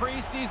happen?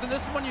 Preseason.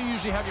 This is when you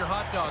usually have your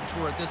hot dog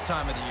tour at this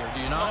time of the year.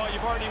 Do you know? Oh,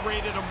 you've already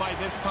rated them by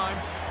this time.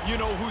 You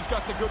know who's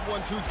got the good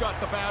ones, who's got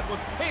the bad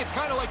ones. Hey, it's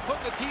kind of like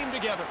putting a team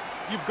together.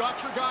 You've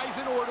got your guys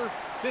in order.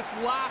 This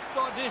last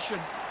audition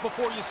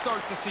before you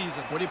start the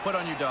season. What do you put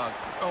on your dog?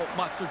 Oh,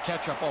 mustard,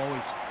 ketchup,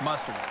 always.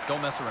 Mustard.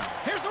 Don't mess around.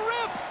 Here's a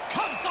rip.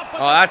 Comes up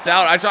with that's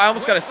out. I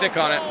almost got a stick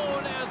on it.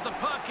 As the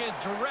puck is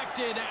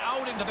directed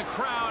out into the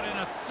crowd and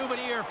a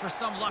souvenir for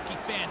some lucky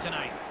fan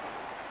tonight.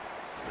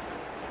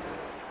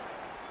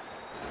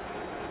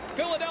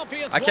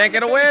 I can't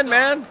get a win,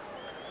 man.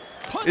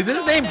 Is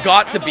his name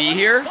got to be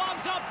here?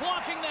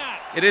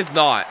 It is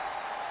not.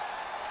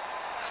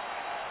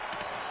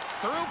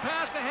 Through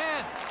pass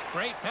ahead.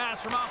 Great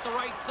pass from off the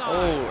right side.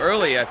 Oh,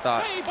 early, I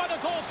thought. Saved by the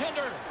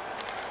goaltender.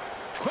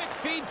 Quick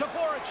feed to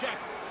Voracek.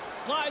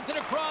 Slides it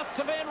across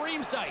to Van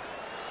Riemsdyk.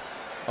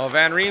 Oh,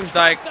 Van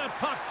Riemsdyk. That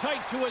puck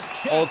tight to his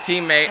chest. Old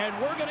teammate. And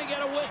we're going to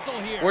get a whistle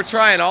here. We're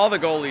trying all the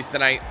goalies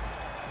tonight.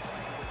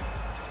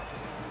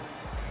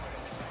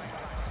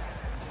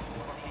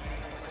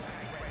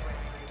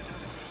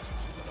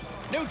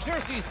 New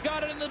Jersey's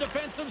got it in the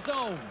defensive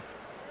zone.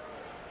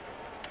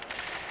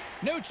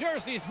 New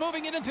Jersey's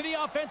moving it into the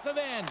offensive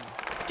end.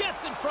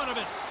 Gets in front of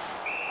it.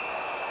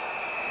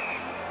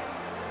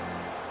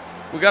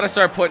 We got to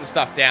start putting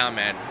stuff down,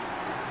 man.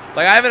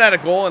 Like, I haven't had a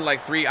goal in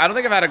like 3. I don't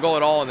think I've had a goal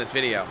at all in this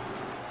video.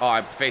 Oh,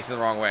 I'm facing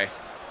the wrong way.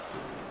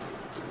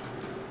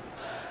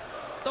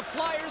 The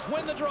Flyers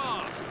win the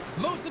draw.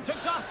 Moves it to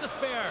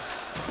Gostisbehere.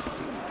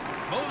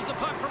 Moves the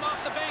puck from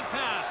off the bank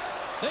pass.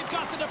 They've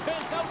got the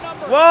defense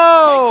outnumbered.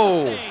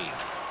 Whoa! Makes the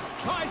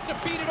save. Tries to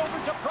feed it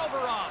over to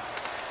Provorov.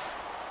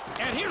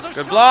 And here's a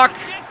good shot. block.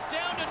 Gets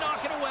down to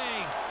knock it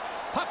away.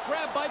 Puck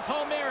grabbed by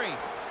Palmieri.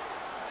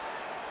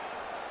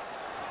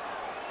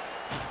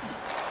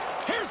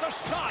 Here's a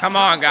shot. Come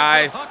on,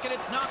 guys. Puck and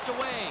it's knocked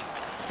away.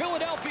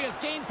 Philadelphia's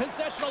gained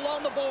possession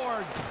along the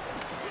boards.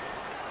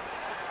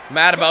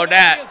 Mad about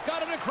that.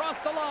 Got it across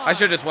the line. I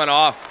should have just went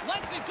off.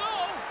 Lets it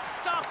go.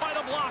 Stopped by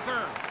the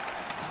blocker.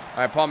 All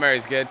right,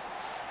 Palmieri's good.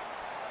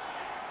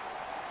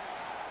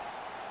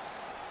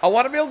 I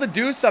want to be able to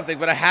do something,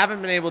 but I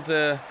haven't been able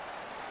to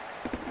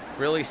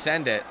really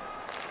send it.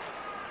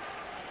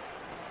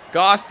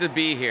 Goss to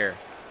be here.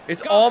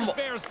 It's almost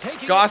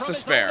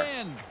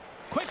Gostisbehere.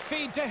 Quick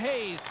feed to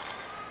Hayes.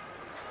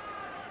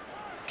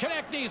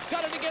 Konechny's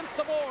got it against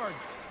the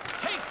boards.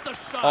 Takes the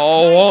shot.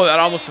 Oh, that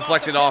almost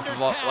deflected off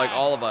of like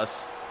all of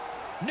us.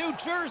 New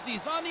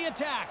Jersey's on the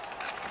attack.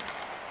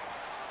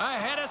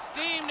 Ahead of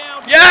steam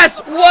now. Yes!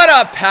 What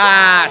a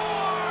pass!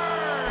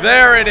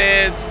 There it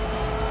is.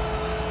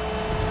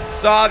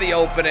 Saw the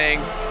opening.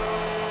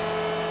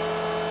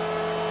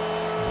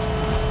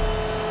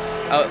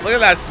 Oh, look at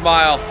that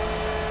smile.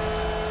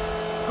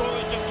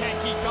 Goalie just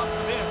can't keep up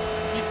to this.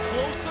 He's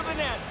close to the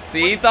net.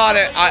 See, he thought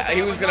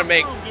he was gonna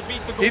make.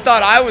 He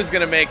thought I was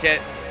gonna make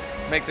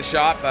the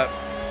shot, but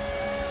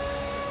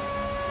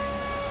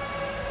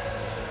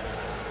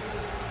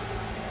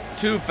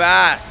too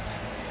fast.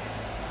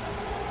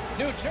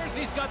 New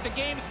Jersey's got the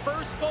game's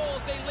first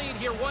goals. They lead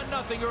here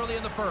 1-0 early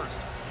in the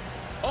first.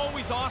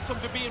 Always awesome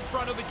to be in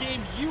front of the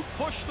game. You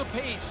push the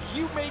pace.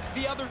 You make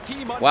the other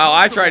team uncomfortable. Wow,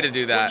 I tried to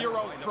do that. When you're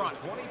out front.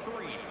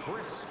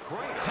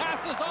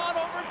 Passes on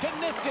over to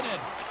Niskanen.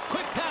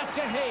 Quick pass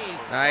to Hayes.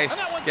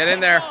 Nice. Get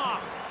in there.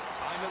 Off.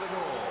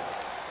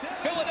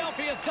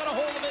 Philadelphia's got a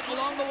hold of it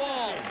along the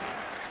wall.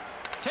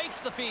 Takes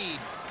the feed.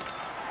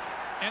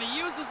 And he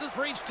uses his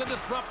reach to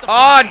disrupt the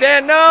Oh,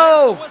 Dan,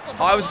 no!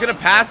 Oh, I was going to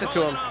pass it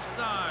to him.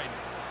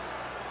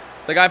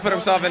 The guy put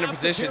himself into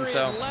position,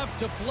 so. Left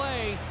to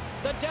play.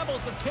 The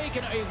Devils have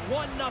taken a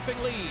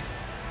 1-0 lead.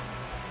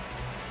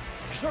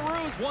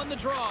 Giroux's won the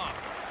draw.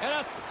 And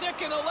a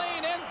stick in the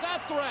lane ends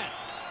that threat.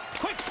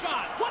 Quick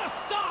shot. What a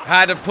stop.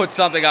 Had to put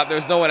something up. There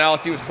was no one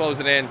else. He was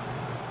closing in.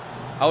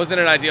 I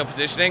wasn't in ideal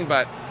positioning,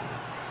 but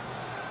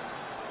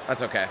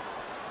that's okay.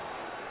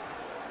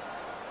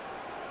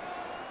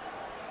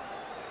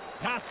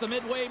 Past the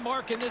midway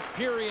mark in this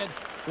period.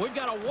 We've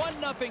got a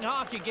 1-0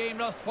 hockey game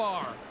thus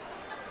far.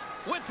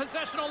 With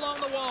possession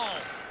along the wall.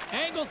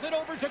 Angles it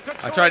over to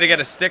Couturier. I tried to get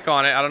a stick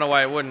on it. I don't know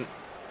why it wouldn't.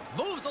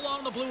 Moves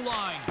along the blue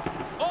line.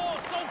 Oh,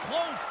 so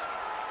close.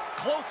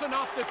 Close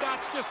enough that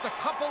that's just a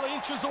couple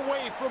inches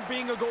away from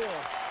being a goal.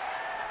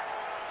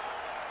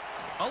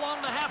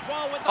 Along the half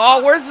wall with the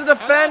oh, where's the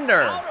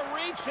defender? Out of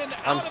reach and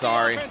I'm out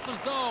sorry. Of the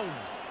offensive zone.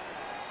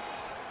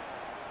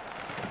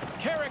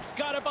 Carrick's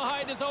got it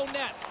behind his own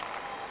net.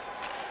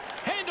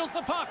 Handles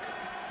the puck.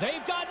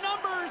 They've got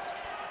numbers.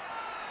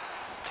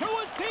 To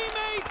his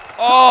teammate.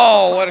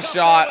 Oh, what a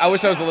shot. I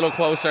wish I was a little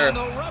closer.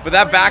 But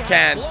that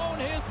backhand,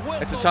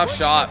 it's a tough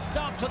shot.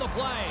 Stop to the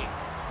play.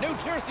 New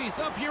Jersey's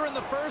up here in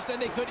the first,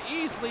 and they could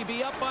easily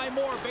be up by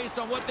more based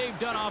on what they've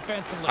done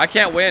offensively. I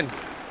can't win.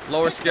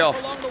 Lower skill.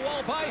 Along the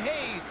wall by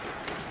Hayes.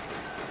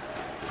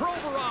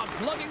 Provorov's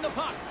lugging the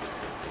puck.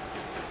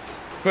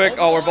 Quick.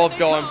 Oh, we're both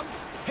going.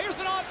 Here's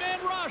an odd man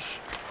rush.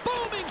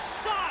 Booming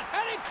shot,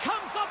 and it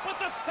comes up with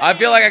the I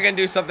feel like I can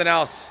do something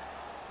else.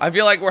 I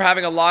feel like we're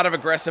having a lot of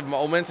aggressive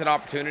moments and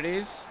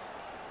opportunities.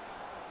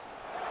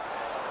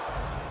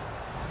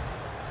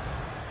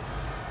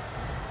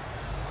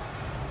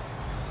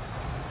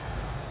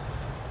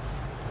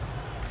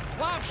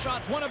 Slap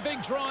shots won a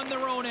big draw on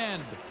their own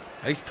end.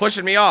 He's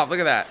pushing me off. Look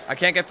at that. I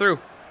can't get through.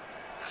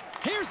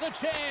 Here's a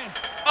chance.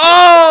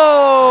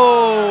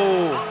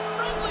 Oh! A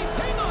friendly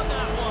ping on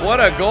that one. What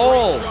a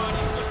goal.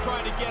 He's just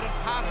trying to get it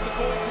past the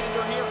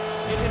goaltender here.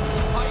 It hits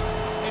the pipe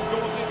and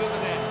goes into the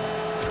net.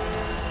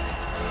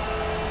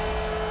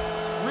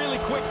 Really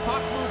quick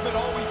puck movement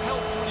always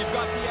helps when you've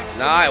got the extra.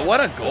 Nah, what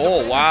a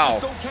goal. Wow.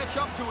 Just don't catch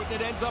up to it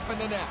and it ends up in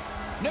the net.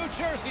 New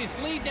Jersey's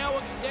lead now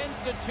extends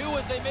to 2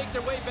 as they make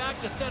their way back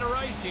to center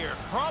ice here.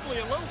 Probably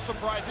a little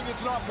surprising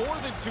it's not more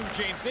than 2,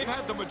 James. They've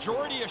had the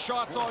majority of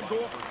shots on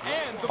goal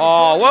and the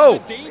majority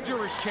of the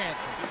dangerous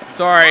chances.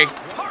 Sorry.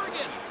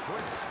 Target.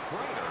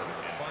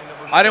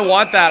 I didn't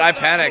want that. I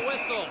panicked.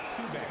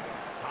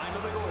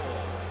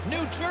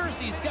 New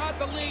Jersey's got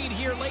the lead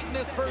here late in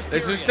this first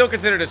This period. was still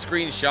considered a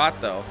screen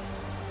shot, though.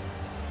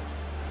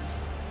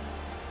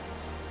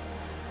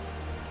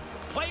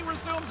 Play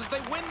resumes as they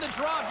win the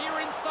draw here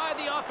inside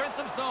the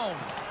offensive zone.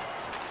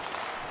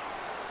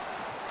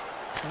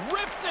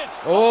 Rips it.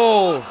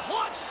 Oh.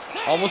 Clutch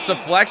save. Almost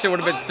deflection.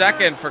 Would have been Under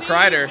second for siege,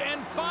 Kreider.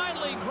 and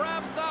finally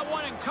grabs that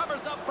one and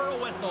covers up for a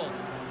whistle.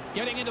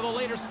 Getting into the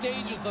later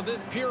stages of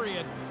this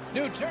period,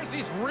 New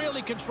Jersey's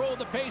really controlled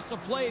the pace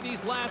of play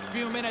these last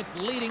few minutes,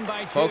 leading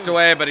by 2. Poked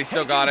away, but he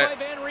still got it. By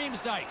Van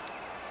Riemsdyk.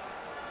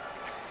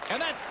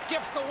 And that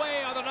skips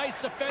away on a nice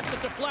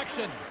defensive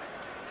deflection.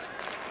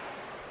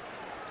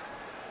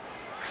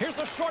 Here's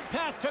a short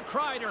pass to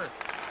Kreider.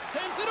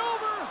 Sends it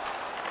over.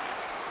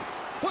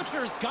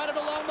 Butcher's got it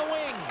along the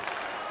wing.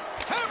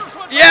 Hammers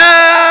one.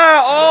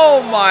 Yeah!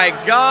 Oh my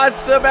God,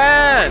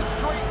 Saban!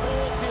 Straight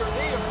goals here.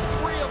 They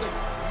have really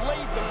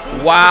laid the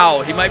boot.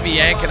 Wow, he might be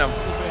yanking him.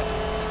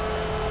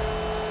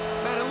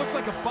 Man, it looks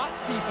like a bus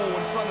depot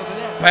in front of the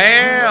net.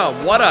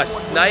 Bam! What a When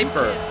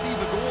sniper. you can't see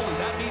the goalie.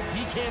 That means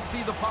he can't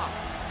see the puck.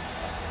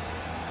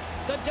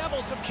 The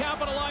Devils have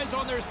capitalized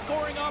on their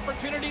scoring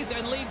opportunities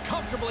and lead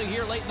comfortably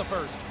here late in the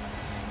first.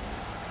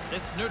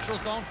 This neutral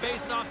zone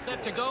face-off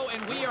set to go,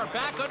 and we are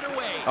back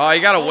underway. Oh,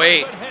 you gotta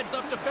wait. Good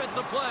heads-up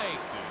defensive play.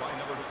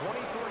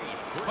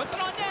 Puts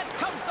it on net,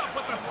 comes up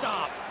with the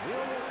stop.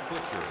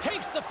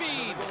 Takes the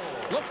feed.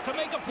 Looks to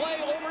make a play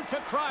over to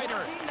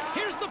Kreider.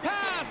 Here's the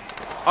pass.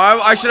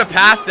 I should have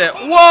passed it.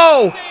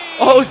 Whoa!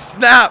 Oh,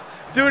 snap.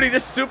 Dude, he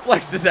just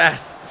suplexed his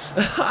ass.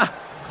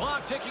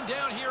 Clock ticking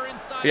down here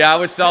inside. Yeah, I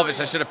was selfish.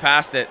 I should have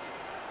passed it.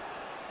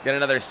 Get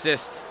another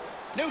assist.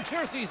 New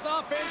Jersey's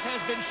offense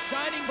has been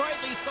shining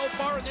brightly so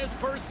far in this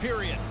first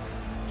period.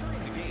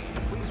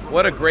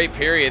 What a great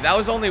period. That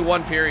was only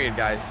one period,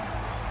 guys.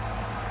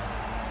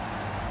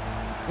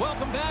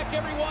 Welcome back,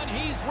 everyone.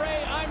 He's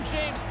Ray. I'm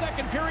James.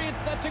 Second period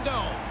set to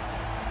go.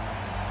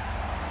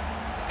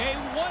 A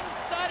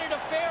one-sided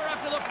affair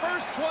after the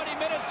first 20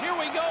 minutes. Here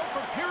we go for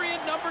period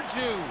number 2.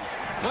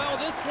 Well,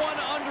 this one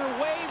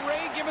underway.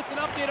 Ray, give us an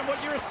update on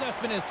what your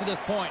assessment is to this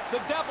point.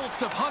 The Devils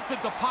have hunted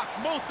the puck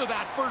most of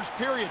that first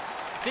period.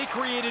 They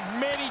created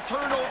many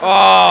turnovers.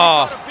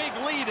 Oh. They got a big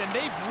lead, and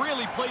they've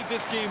really played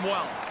this game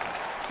well.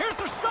 Here's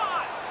a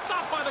shot.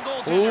 Stopped by the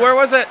goaltender. Ooh, where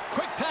was it?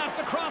 Quick pass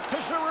across to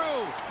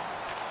Giroux.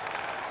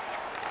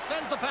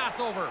 Sends the pass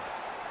over.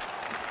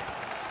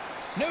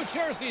 New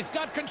Jersey's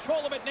got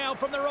control of it now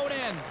from their own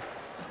end.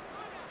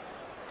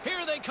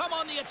 Here they come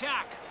on the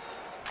attack.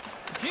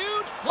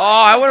 Huge play.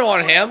 Oh, I wouldn't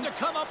want him. To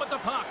come up with the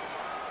puck.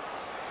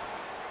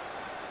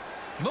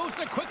 Moves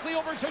it quickly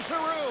over to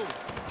Giroux.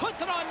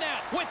 Puts it on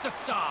net with the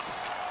stop.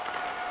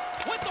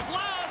 With the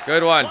blast.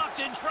 Good one. Blocked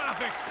in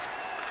traffic.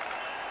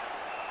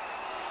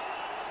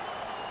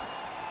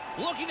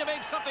 Looking to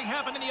make something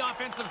happen in the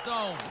offensive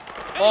zone.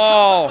 And he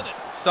Oh, comes up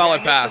with it.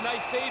 solid Yeah, pass. he gets a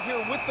nice save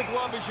here with the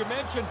glove, as you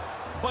mentioned.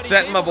 But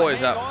Setting he's my able to boys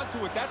hang up. on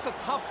to it. That's a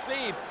tough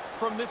save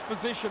from this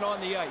position on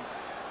the ice.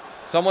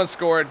 Someone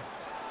scored.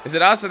 Is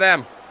it us or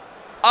them?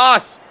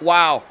 Us!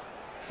 Wow.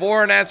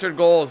 4 unanswered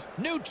goals.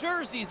 New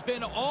Jersey's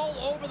been all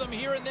over them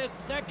here in this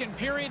second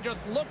period.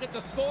 Just look at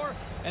the score,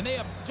 and they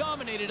have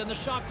dominated in the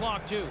shot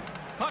clock, too.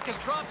 Puck is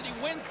dropped, and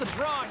he wins the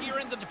draw here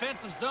in the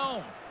defensive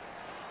zone.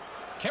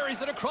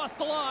 Carries it across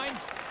the line.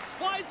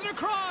 Slides it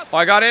across. Oh,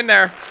 I got in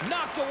there.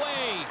 Knocked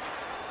away.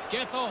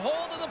 Gets a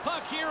hold of the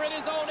puck here at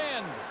his own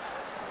end.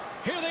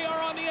 Here they are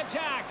on the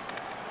attack.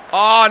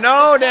 Oh,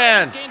 no,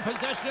 Dan. Gain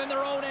possession in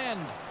their own end.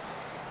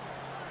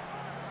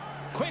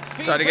 Quick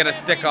feed. Try to get a Van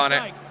stick on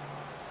it. Riemsdyk.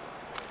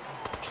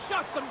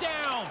 Shuts him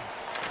down.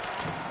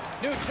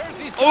 New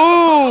Jersey's Ooh.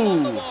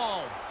 on the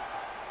wall.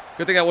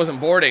 Good thing I wasn't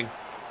boarding.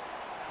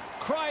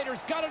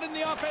 Kreider's got it in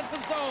the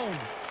offensive zone.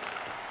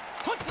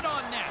 Puts it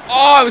on net.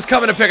 Oh, I was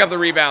coming to pick up the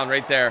rebound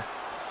right there.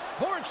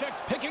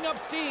 Voracek's picking up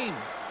steam.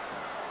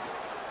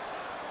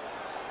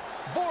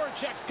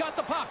 Voracek's got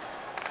the puck.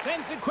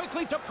 Sends it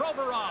quickly to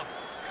Provorov.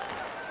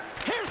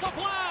 Here's a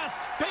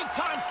blast. Big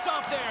time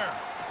stop there.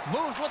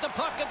 Moves with the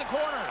puck at the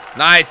corner.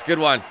 Nice, good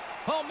one.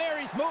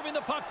 Palmieri's moving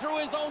the puck through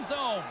his own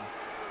zone.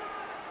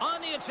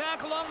 On the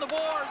attack along the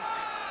boards.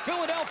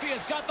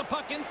 Philadelphia's got the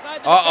puck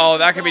inside the Uh-oh,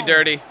 that defensive could be zone.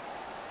 dirty.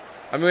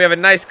 I mean, we have a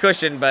nice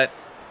cushion, but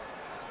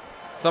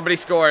somebody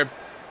scored.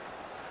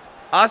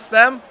 Us,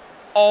 them?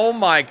 Oh,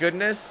 my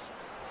goodness.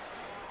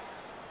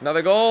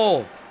 Another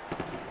goal.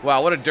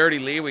 Wow, what a dirty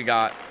lead we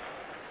got.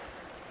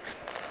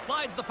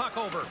 Slides the puck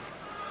over.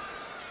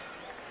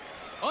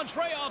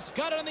 Andreev's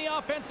got it on the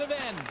offensive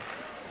end.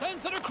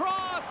 Sends it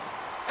across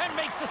and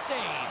makes the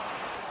save.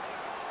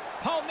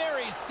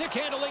 Palmieri's stick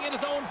handling in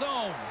his own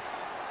zone.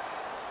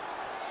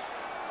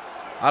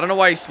 I don't know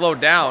why he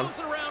slowed down. Moves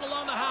it around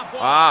along the half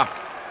wall.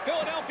 Ah.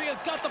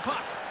 Philadelphia's got the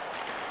puck.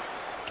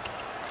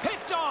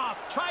 Picked off.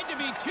 Tried to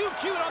be too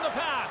cute on the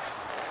pass.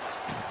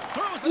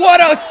 Throws it What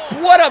up a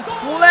goal. what a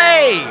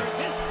play, Scores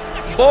his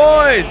second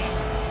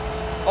boys!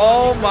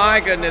 Oh my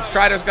goodness,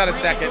 Kreider's got a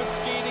second. Really good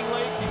skating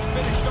legs. He's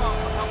finished off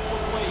a couple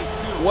of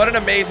plays, too. What an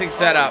amazing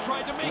setup.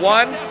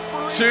 1,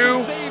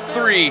 2,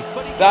 3.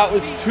 That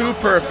was too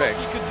perfect.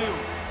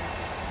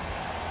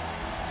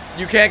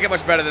 You can't get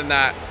much better than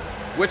that.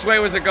 Which way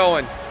was it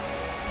going?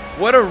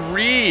 What a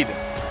read.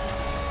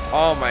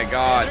 Oh my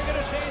God. They're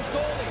going to change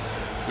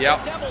goalies. Yep.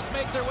 The Devils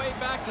make their way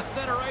back to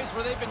center ice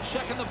where they've been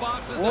checking the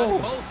boxes Whoa.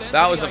 at both ends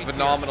That of was the a ice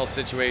phenomenal They're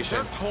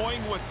situation.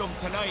 toying with them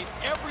tonight.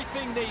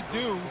 Everything they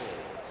do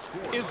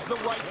is the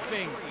right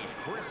thing.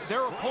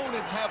 Their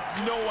opponents have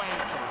no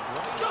answer.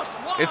 here.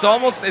 Just wide. It's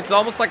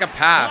almost like a Slides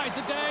pass.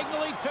 it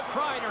diagonally to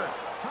Kreider.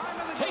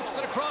 Takes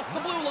it across the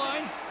blue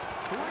line.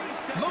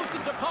 Moves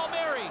it to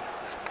Palmieri.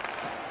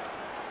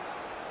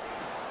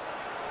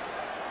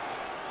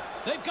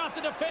 They've got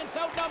the defense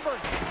outnumbered.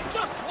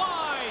 Just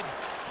wide.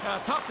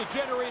 Tough to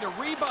generate a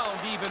rebound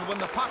even when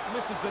the puck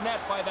misses the net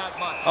by that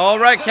much. All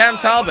right, Cam Denied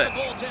by Talbot,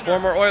 the goaltender.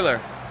 former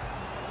Oiler.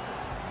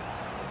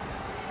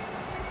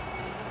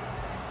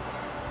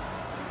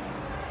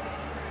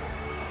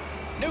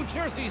 New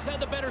Jersey's had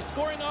the better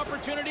scoring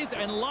opportunities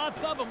and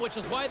lots of them, which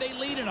is why they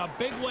lead in a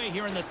big way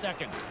here in the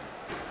second.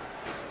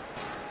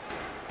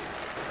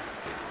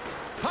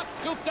 Puck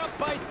scooped up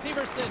by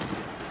Severson.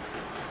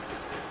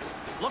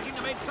 Looking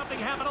to make something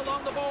happen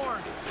along the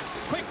boards.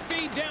 Quick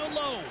feed down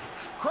low.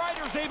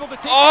 Kreider's able to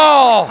take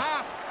Oh! the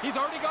pass. He's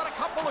already got a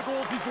couple of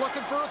goals. He's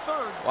looking for a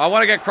third. Well, I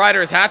want to get Kreider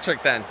his hat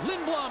trick then.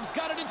 Lindblom's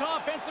got it into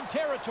offensive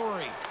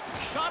territory.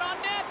 Shot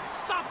on net.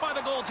 Stopped by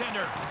the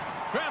goaltender.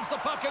 Grabs the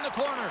puck in the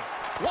corner.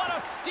 What a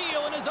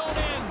steal in his own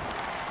end.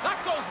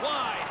 That goes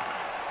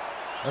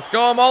wide. Let's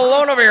go. I'm all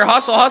alone over here.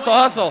 Hustle, hustle,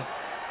 hustle.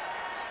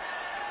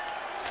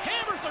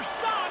 Hammers a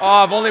shot.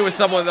 Oh, if only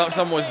someone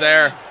was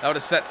there. That would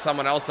have set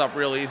someone else up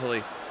real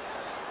easily.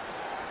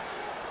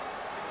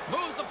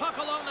 Moves the puck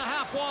along the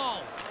half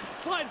wall.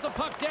 Slides the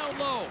puck down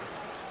low.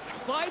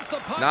 Slides the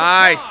puck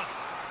Nice.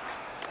 across.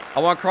 I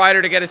want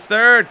Kreider to get his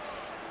third.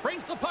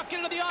 Brings the puck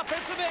into the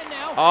offensive end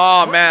now.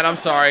 Oh, man, I'm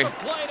sorry.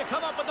 Play to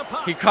come up with the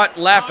puck. He cut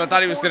left. I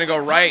thought he was going to go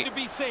right. Time to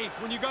be safe.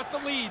 When you got the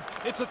lead,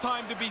 it's a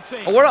time to be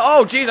safe.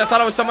 Oh, geez, I thought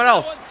it was someone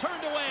else. One's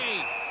turned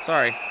away.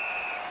 Sorry.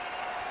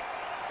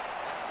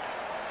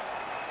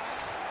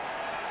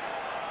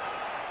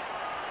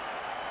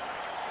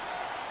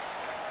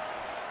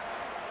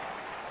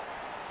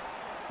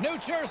 New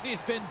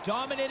Jersey's been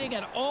dominating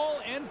at all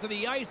ends of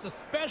the ice,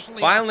 especially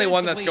Finally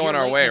one that's offensively going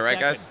here our late way, in the right,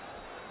 second. guys?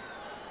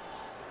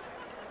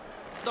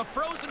 The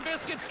frozen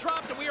biscuits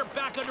dropped, and we are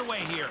back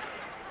underway here.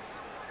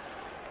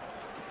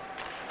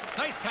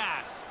 Nice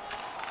pass.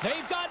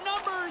 They've got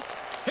numbers.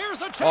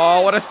 Here's a chance.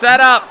 Oh, what a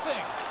setup. Nothing.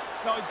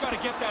 No, he's got to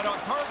get that on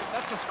target.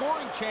 That's a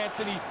scoring chance,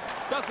 and he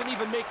doesn't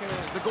even make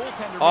the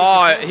goaltender.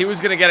 Oh, make the he was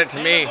going to get it to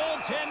And me. the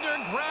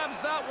goaltender grabs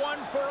that one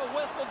for a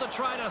whistle to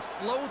try to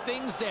slow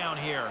things down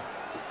here.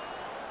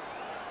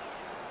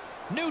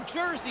 New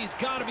Jersey's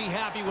got to be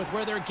happy with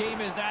where their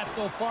game is at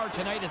so far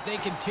tonight as they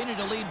continue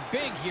to lead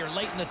big here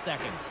late in the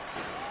second.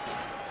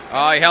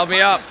 Oh, he held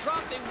me up.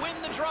 Drop, they win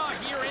the draw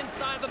here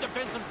inside the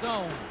defensive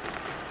zone.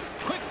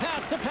 Quick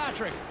pass to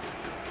Patrick.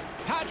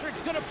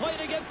 Patrick's going to play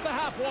it against the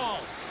half wall.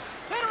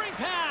 Centering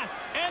pass,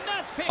 and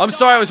that's picked I'm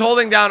sorry, I off. was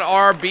holding down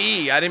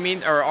RB. I didn't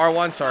mean, or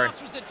R1, sorry.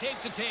 Saucers it tape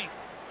to tape.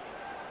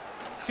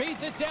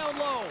 Feeds it down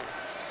low.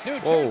 New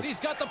Whoa. Jersey's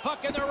got the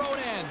puck in their own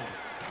end.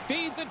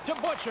 Feeds it to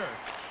Butcher.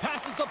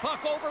 Passes the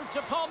puck over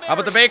to Palmieri. How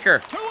about the Baker?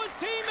 To his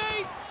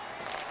teammate.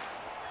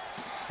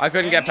 I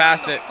couldn't And get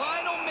past in it. the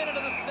final minute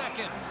of the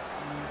second.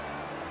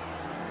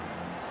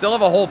 Still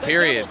have a whole The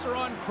period. Devils are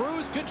on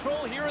cruise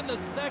control here in the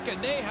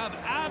second. They have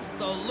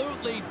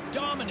absolutely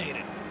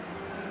dominated.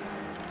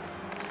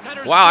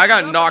 Centers Wow, I got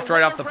picked up, knocked and right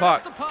Wheeler off the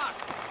grabs puck. the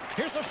puck.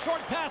 Here's a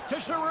short pass to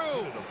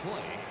Giroux.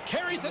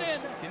 Carries it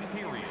in.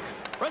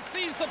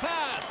 Receives the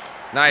pass.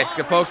 Nice,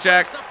 good poke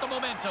check. Picks up the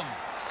momentum.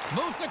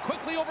 Moves it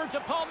quickly over to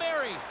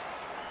Palmieri.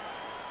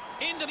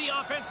 Into the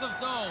offensive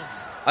zone.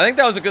 I think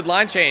that was a good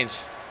line change.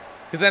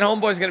 Because then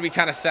Homeboy's going to be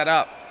kind of set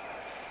up.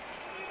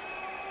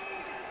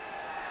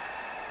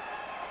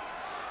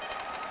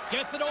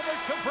 Gets it over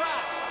to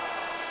Pratt.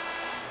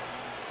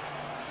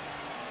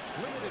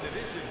 Limited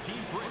edition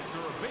team prints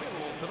are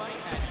available tonight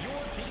at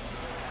your team's.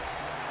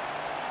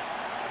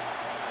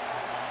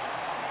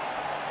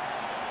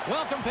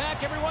 Welcome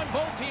back, everyone.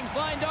 Both teams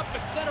lined up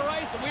at center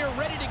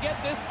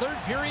get this third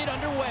period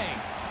underway.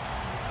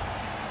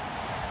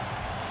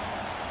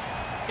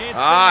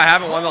 I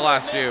haven't won the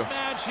last few.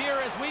 Match here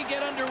as we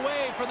get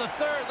underway for the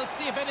third. Let's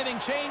see if anything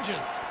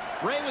changes.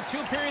 Ray, with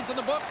 2 periods in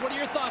the books, what are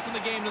your thoughts on the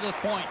game to this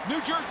point?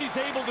 New Jersey's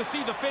able to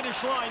see the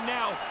finish line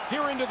now.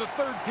 Here into the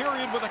third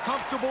period with a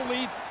comfortable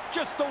lead.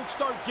 Just don't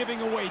start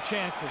giving away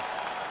chances.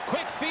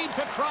 Quick feed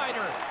to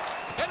Kreider.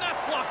 And that's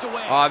blocked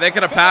away. Oh, they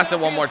could have passed it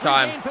one more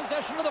time.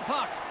 Possession of the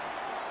puck.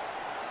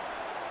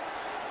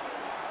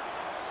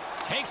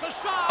 Takes a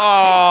shot.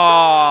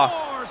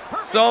 Oh,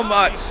 so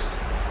much.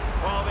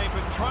 Well, they've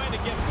been trying to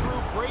get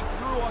through, break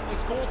through on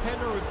this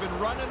goaltender who's been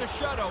running a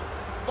shutout.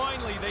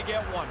 Finally, they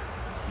get one.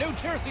 New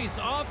Jersey's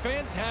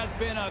offense has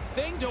been a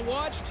thing to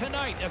watch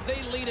tonight as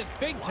they lead it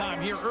big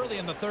time here early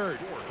in the third.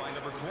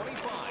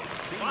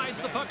 Slides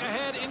the puck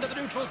ahead into the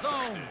neutral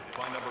zone.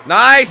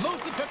 Nice.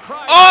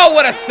 Oh,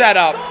 what a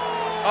setup.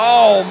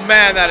 Oh,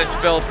 man, that is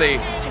filthy.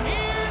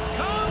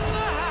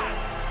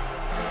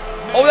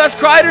 Oh, that's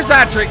Kreider's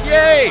hat trick.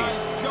 Yay.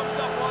 Jumped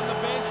up on the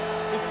bench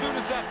as soon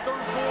as that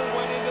third goal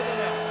went into the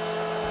net.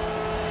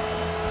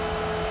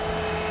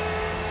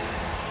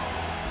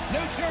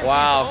 New Jersey's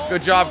Wow,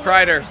 good job,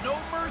 Kreider. There's no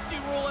mercy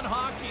rule in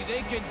hockey.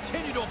 They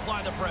continue to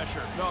apply the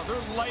pressure. No,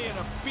 they're laying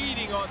a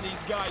beating on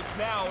these guys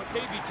now. It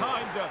may be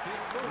time to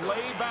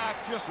lay back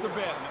just a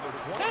bit.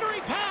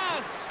 Centering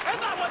pass, and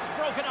that one's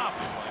broken up.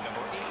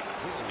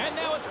 And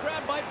now it's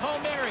grabbed by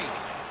Palmieri.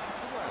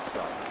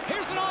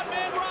 Here's an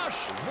odd-man rush.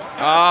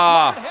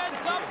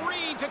 Heads up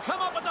Reed to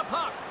come up with the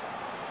puck.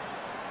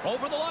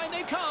 Over the line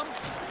they come.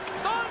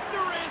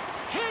 Thunderous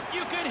hit.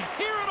 You can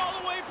hear it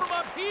all the way from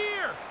up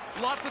here.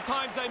 Lots of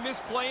times I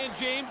miss playing,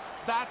 James.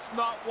 That's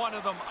not one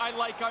of them. I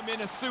like I'm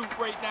in a suit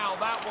right now.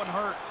 That one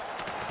hurt.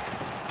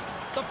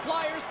 The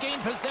Flyers gain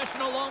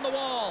possession along the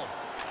wall.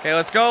 Okay,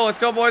 let's go. Let's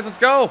go, boys. Let's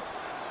go.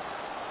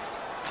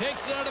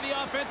 Takes it out of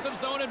the offensive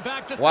zone and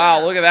back to center.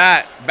 Wow, look at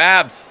that.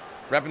 Babs.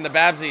 Repping the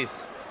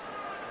Babsies.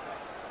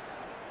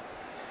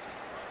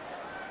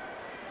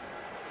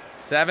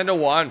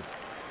 7-1.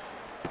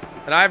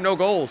 And I have no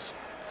goals.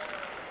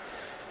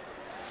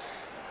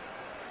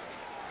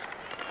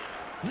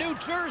 New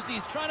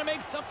Jersey's trying to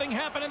make something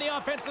happen in the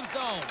offensive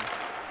zone.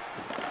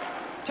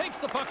 Takes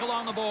the puck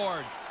along the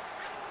boards.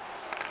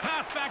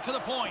 Pass back to the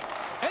point.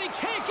 And he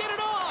can't get it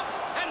off.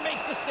 And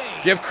makes the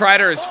save. Give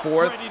Kreider his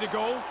fourth. Ready to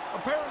go.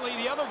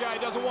 Apparently the other guy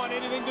doesn't want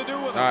anything to do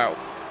with it. All right.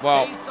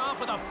 Well, face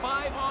off with a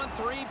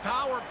 5-on-3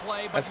 power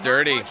play, but that's not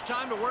dirty. much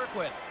time to work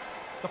with.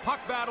 The puck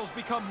battles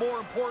become more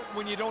important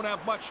when you don't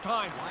have much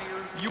time.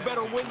 You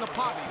better win the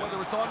puck,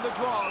 whether it's on the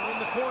draw or in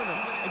the corner,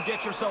 and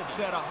get yourself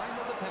set up.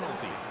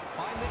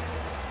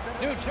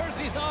 New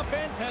Jersey's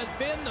offense has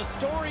been the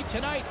story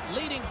tonight,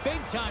 leading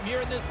big time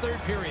here in this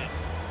third period.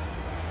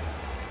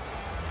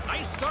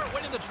 Nice start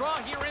winning the draw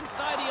here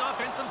inside the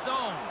offensive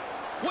zone.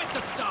 With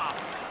the stop.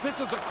 This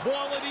is a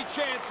quality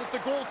chance that the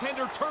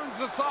goaltender turns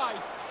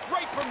aside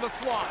right from the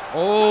slot.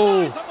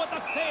 Oh. With the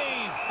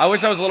save. I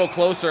wish I was a little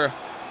closer.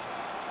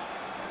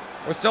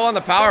 We're still on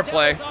the power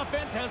play. The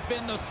offense has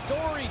been the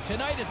story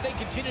tonight as they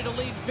continue to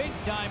lead big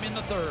time in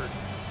the third.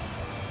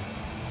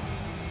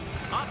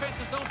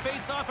 Offensive zone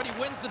face-off, and he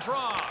wins the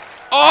draw.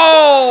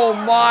 Oh,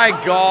 my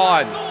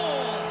God.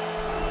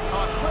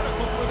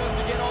 Critical for them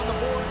to get on the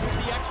board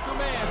with the extra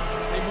man.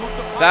 They move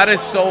the puck. That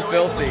is so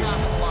filthy.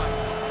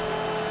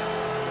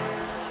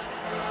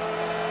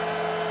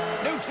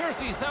 New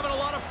Jersey's having a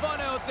lot of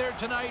fun out there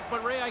tonight,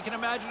 but Ray, I can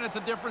imagine it's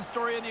a different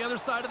story on the other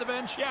side of the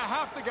bench. Yeah,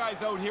 half the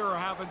guys out here are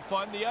having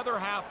fun. The other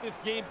half, this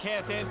game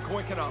can't end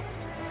quick enough.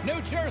 New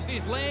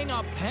Jersey's laying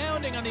a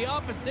pounding on the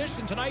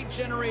opposition tonight,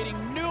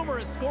 generating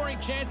numerous scoring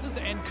chances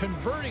and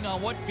converting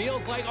on what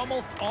feels like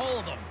almost all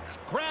of them.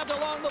 Grabbed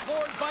along the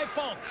boards by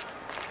Falk.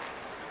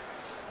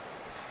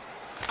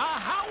 A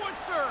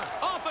howitzer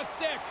off a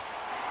stick.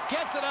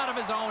 Gets it out of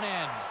his own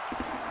end.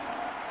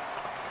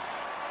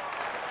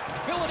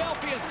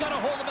 Philadelphia's got a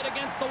hold of it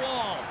against the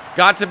wall.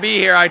 Got to be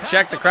here. I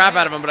checked the crap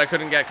out of him, but I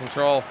couldn't get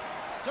control.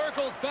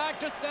 Circles back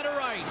to center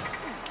ice.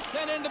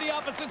 Sent into the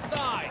opposite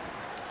side.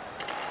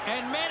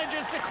 And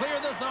manages to clear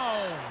the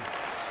zone.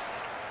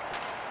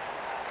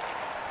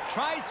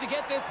 Tries to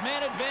get this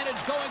man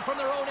advantage going from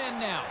their own end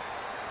now.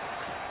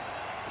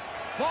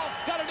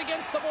 Falk's got it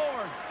against the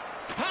boards.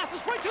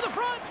 Passes right to the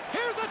front.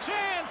 Here's a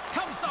chance.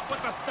 Comes up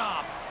with the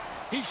stop.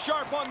 He's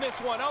sharp on this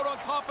one. Out on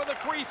top of the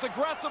crease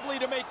aggressively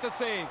to make the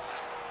save.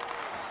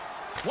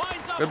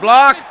 Winds up. Good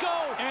block.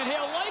 Go. And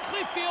he'll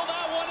likely feel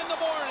that one in the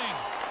morning.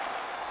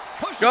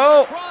 Pushes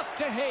Go. it across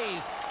to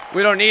Hayes.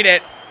 We don't need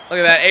it. Look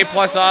at that.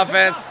 A+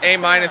 offense.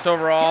 A-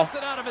 overall. Gets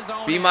it out of his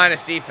own B-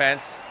 end.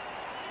 defense.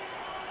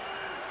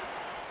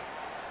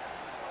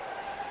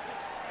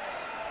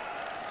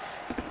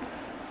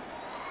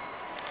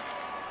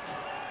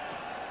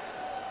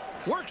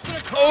 Works it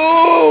across.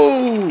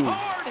 Oh!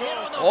 Hard hit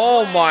on the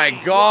Oh play.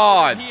 my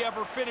God! Did he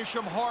ever finish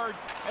him hard?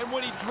 And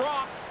when he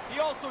dropped, he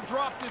also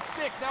dropped his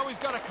stick. Now he's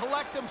got to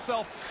collect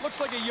himself. Looks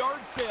like a yard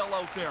sale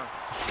out there.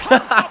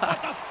 Comes up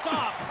with the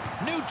stop.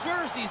 New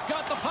Jersey's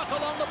got the puck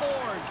along the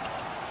boards.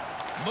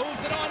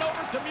 Moves it on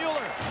over to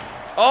Mueller.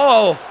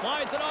 Oh!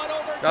 Slides it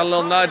Got a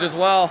little nudge as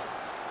well.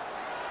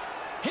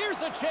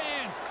 Here's a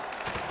chance.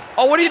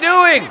 Oh, what are you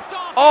doing?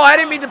 Oh, I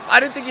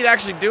didn't think he'd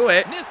actually do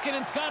it.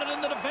 Niskanen's got it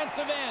in the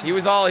defensive end.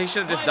 He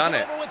should have just done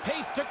it. Over with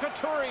pace to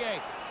Couturier.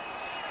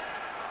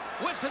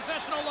 With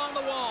possession along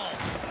the wall.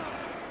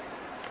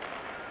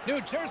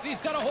 New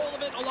Jersey's got a hold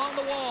of it along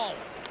the wall.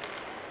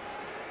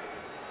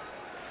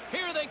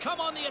 Here they come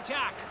on the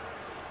attack.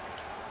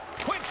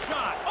 Quick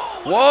shot.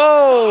 Oh,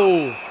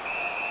 whoa!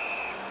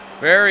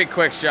 Very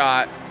quick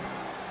shot.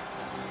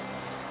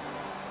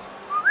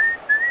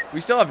 We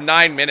still have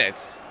 9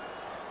 minutes.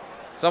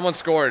 Someone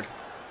scored.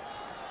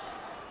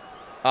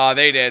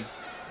 They did.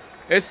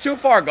 It's too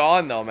far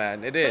gone, though,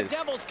 man. It is. The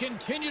Devils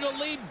continue to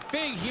lead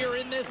big here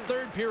in this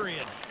third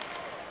period.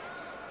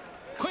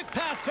 Quick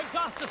pass to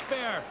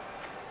Gostisbehere.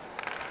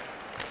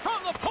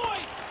 From the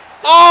point.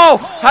 Oh!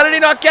 How did he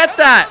not get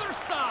that?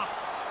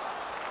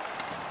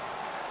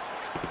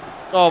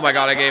 Oh my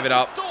God, I gave it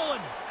up. Stolen.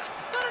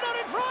 Set it out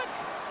in front.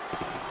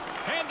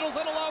 Handles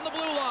it along the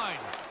blue line.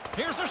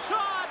 Here's a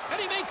shot,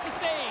 and he makes the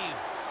save.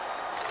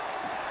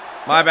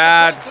 My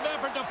bad. An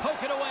effort to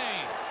poke it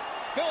away.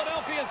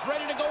 Philadelphia's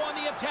ready to go on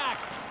the attack.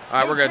 All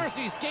right, we're good. New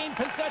Jersey's gained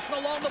possession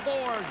along the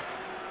boards.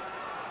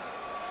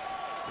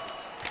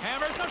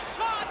 Hammers a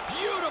shot.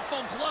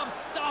 Beautiful glove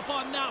stop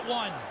on that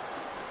one.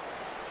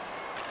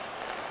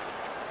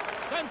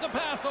 Sends a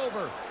pass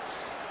over.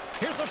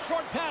 Here's a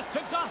short pass to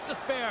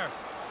Gostisbehere.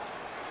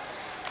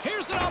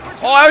 Here's an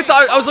opportunity. Oh,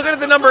 I was looking at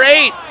the number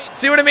 8.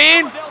 See what I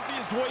mean?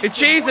 It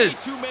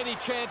cheeses. Too many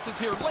chances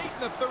here. Late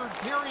in the third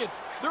period,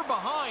 they're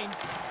behind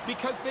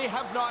because they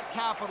have not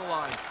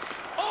capitalized.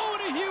 Oh,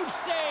 and a huge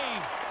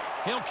save.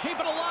 He'll keep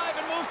it alive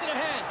and moves it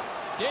ahead.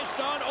 Dished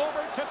on over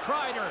to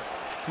Kreider.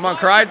 Come on,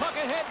 Kreids. Puck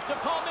ahead to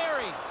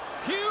Palmieri.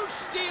 Huge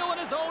steal in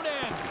his own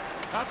end.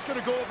 That's going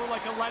to go over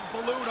like a lead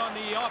balloon on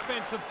the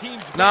offensive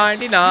team's bench.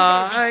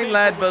 99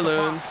 lead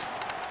balloons.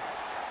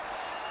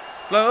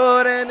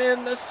 Floating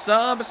in the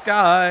summer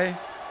sky.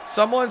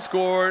 Someone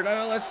scored.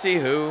 Oh, let's see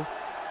who.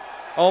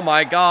 Oh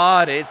my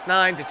God, it's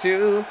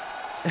 9-2.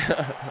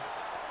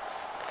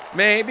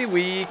 Maybe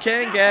we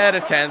can get a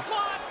 10th.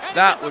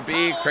 That would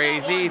be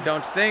crazy,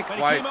 don't you think? But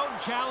he came out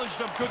and challenged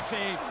him. Good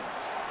save.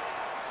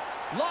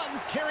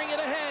 Lund's carrying it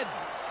ahead.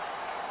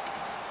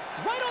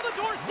 Right on the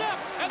doorstep,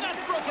 and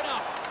that's broken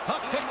up.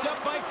 Puck picked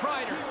up by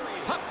Kreider.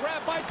 Puck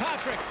grabbed by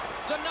Patrick.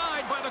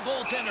 Denied by the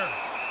goaltender.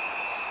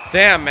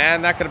 Damn,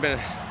 man, that could have been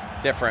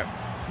different.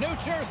 New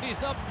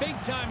Jersey's up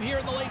big time here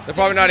in the late. They're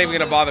probably not even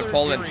going to bother third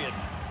pulling. period.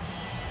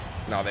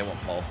 No, they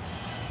won't pull.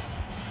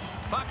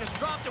 Puck is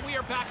dropped, and we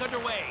are back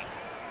underway.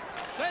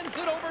 Sends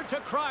it over to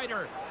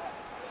Kreider.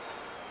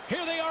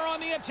 Here they are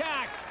on the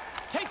attack.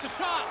 Takes a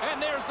shot,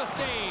 and there's the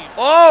save.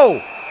 Oh!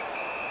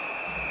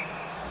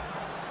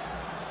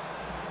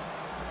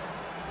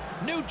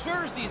 New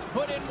Jersey's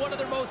put in one of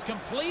their most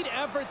complete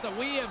efforts that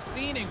we have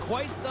seen in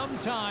quite some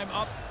time,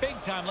 up big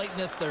time late in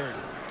this third.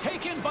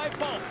 Taken by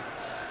Falk.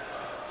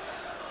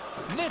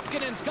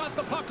 Niskanen's got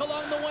the puck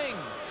along the wing.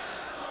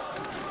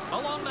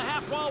 Along the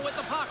half wall with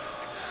the puck.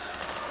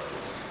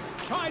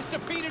 Tries to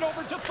feed it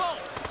over to Falk.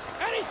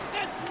 And he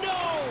says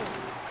no!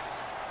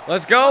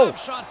 Let's go!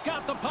 Shot's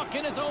got the puck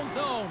in his own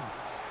zone.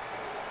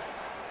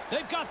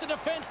 They've got the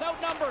defense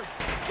outnumbered.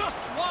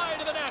 Just wide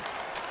of the net.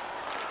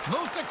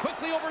 Moves it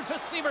quickly over to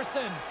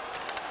Severson.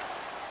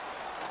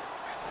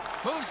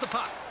 Moves the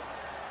puck.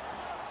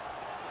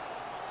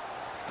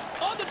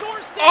 On the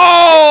doorstep.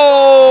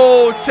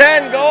 Oh!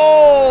 10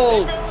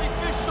 goals!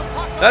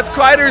 That's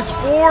Kreider's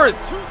 4th.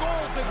 2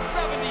 goals in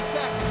 70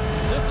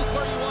 seconds. This is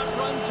where you want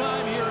run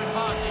time here in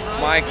hockey,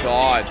 right? My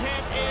God.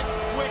 Can't end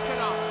quick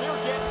enough.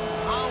 They're getting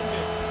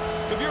pounded.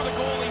 If you're the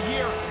goalie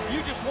here,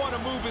 you just want to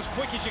move as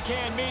quick as you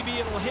can. Maybe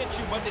it'll hit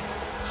you, but it's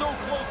so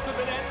close to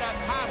the net that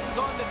pass is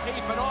on the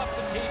tape and off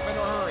the tape in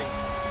a hurry.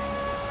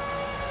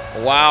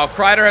 Wow,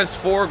 Kreider has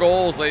 4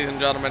 goals, ladies and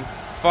gentlemen.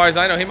 As far as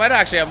I know, he might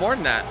actually have more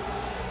than that.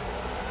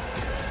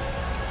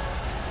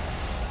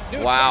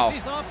 New Wow.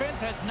 Jersey's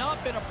offense has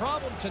not been a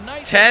problem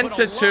tonight.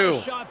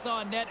 10-2. Shots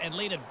on net and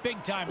laid it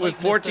big time With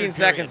 14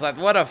 seconds left.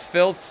 What a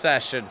filth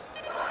session.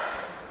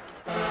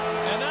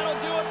 And that'll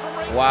do it from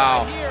ringside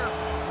Wow. here.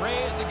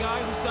 Ray is a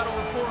guy who's got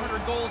over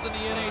 400 goals in the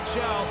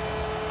NHL.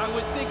 I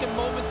would think in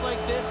moments like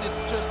this,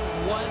 it's just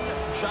one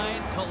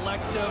giant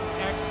collective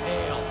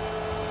exhale.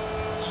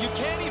 You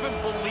can't even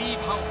believe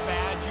how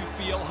bad you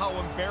feel, how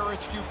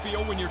embarrassed you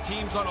feel when your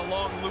team's on a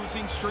long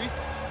losing streak.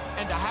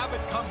 And to have it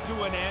come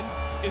to an end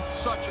is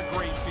such a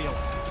great feeling.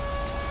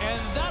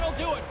 And that'll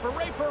do it for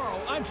Ray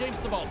Ferraro. I'm James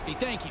Cebulski.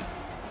 Thank you.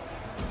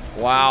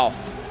 Wow.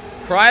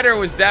 Kreider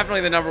was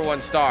definitely the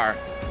 #1 star.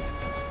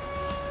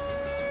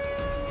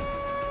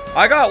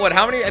 I got, what,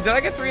 how many? Did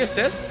I get 3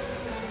 assists?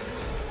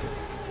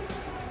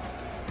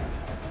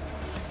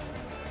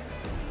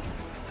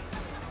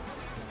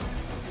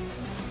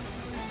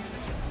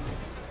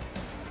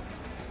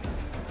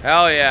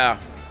 Hell yeah.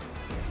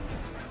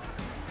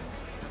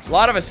 A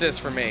lot of assists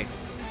for me.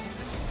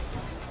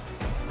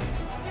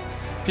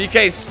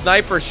 PK's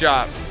sniper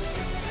shot.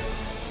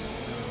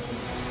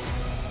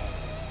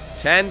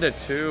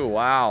 10-2.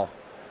 Wow.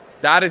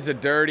 That is a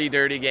dirty,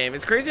 dirty game.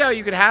 It's crazy how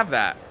you could have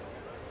that.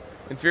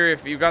 In theory,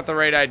 if you got the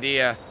right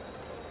idea.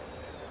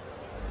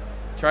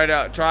 Try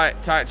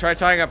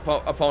tying up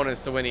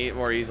opponents to win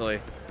more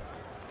easily.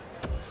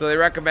 So they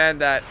recommend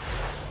that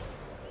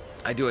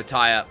I do a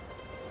tie-up.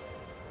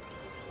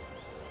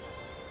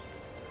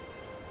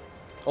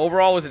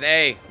 Overall was an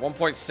A,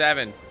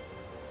 1.7.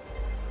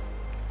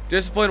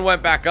 Discipline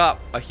went back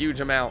up a huge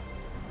amount.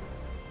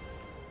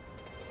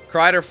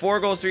 Kreider, 4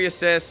 goals, 3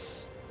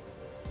 assists.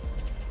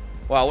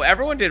 Wow,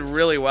 everyone did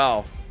really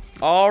well.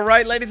 All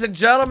right, ladies and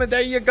gentlemen,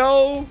 there you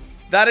go.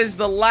 That is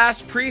the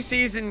last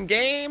preseason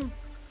game.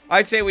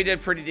 I'd say we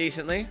did pretty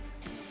decently.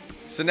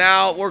 So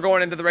now we're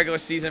going into the regular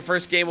season.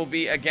 First game will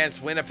be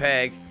against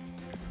Winnipeg.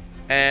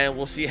 And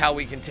we'll see how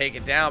we can take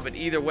it down. But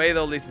either way,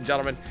 though, ladies and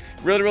gentlemen,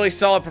 really, really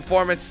solid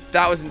performance.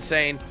 That was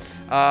insane.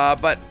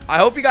 But I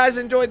hope you guys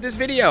enjoyed this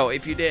video.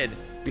 If you did,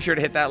 be sure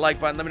to hit that like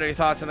button. Let me know your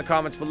thoughts in the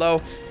comments below.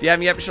 If you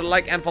haven't yet, be sure to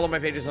like and follow my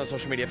pages on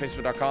social media.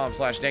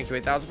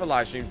 Facebook.com/DanQ8000 for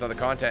live streams and other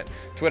content.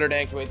 Twitter,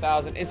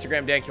 DanQ8000.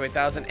 Instagram,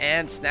 DanQ8000.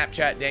 And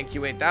Snapchat,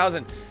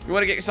 DanQ8000. If you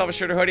want to get yourself a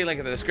shirt or hoodie, link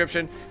in the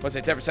description. Want to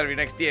save 10% of your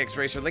next DX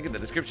Racer, link in the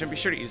description. Be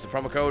sure to use the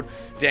promo code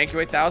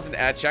DanQ8000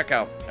 at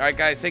checkout. All right,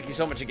 guys, thank you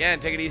so much again.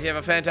 Take it easy. Have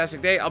a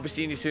fantastic day. I'll be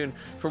seeing you soon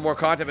for more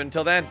content. But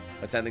until then,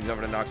 let's hand things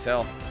over to Knox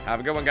Hill. Have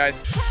a good one,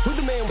 guys. Who's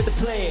the man with the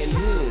plan?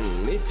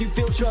 If you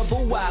feel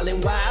trouble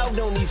wildin' wild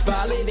on these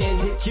violent and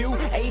hit you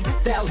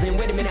 8,000.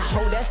 Wait a minute,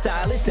 hold that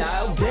style is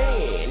dialed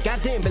in.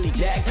 Goddamn Billy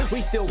Jack,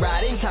 we still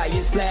riding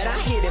tires flat. I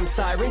hear them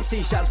sirens,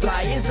 see shots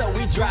flying, so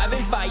we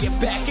driving fire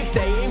back. If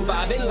they ain't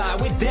vibing, lie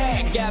with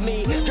that. Got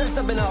me dressed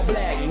up in all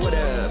black. What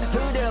up?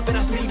 Hood up, and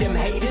I see them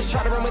haters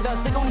try to run with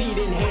us. They gon' need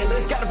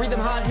inhalers. Gotta breathe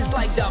them hard just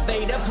like Darth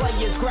Vader.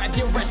 Players, grab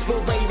your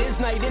respirators.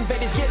 Night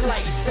invaders get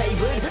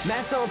lightsabered.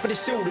 Mask on for the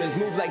shooters.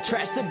 Move like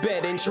trash to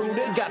bed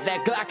intruder. Got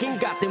that Glock and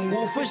got them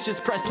woofers.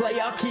 Just press play,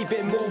 I'll keep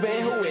it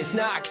moving. Who is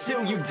Knox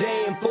Hill, you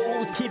damn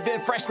fools? Keep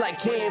it fresh like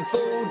canned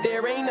food.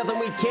 There ain't nothing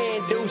we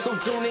can't do, so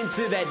tune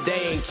into that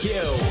damn Q.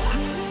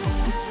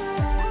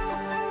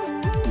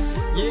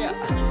 Yeah.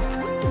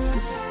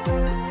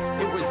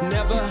 It was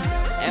never,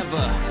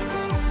 ever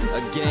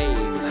a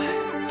game.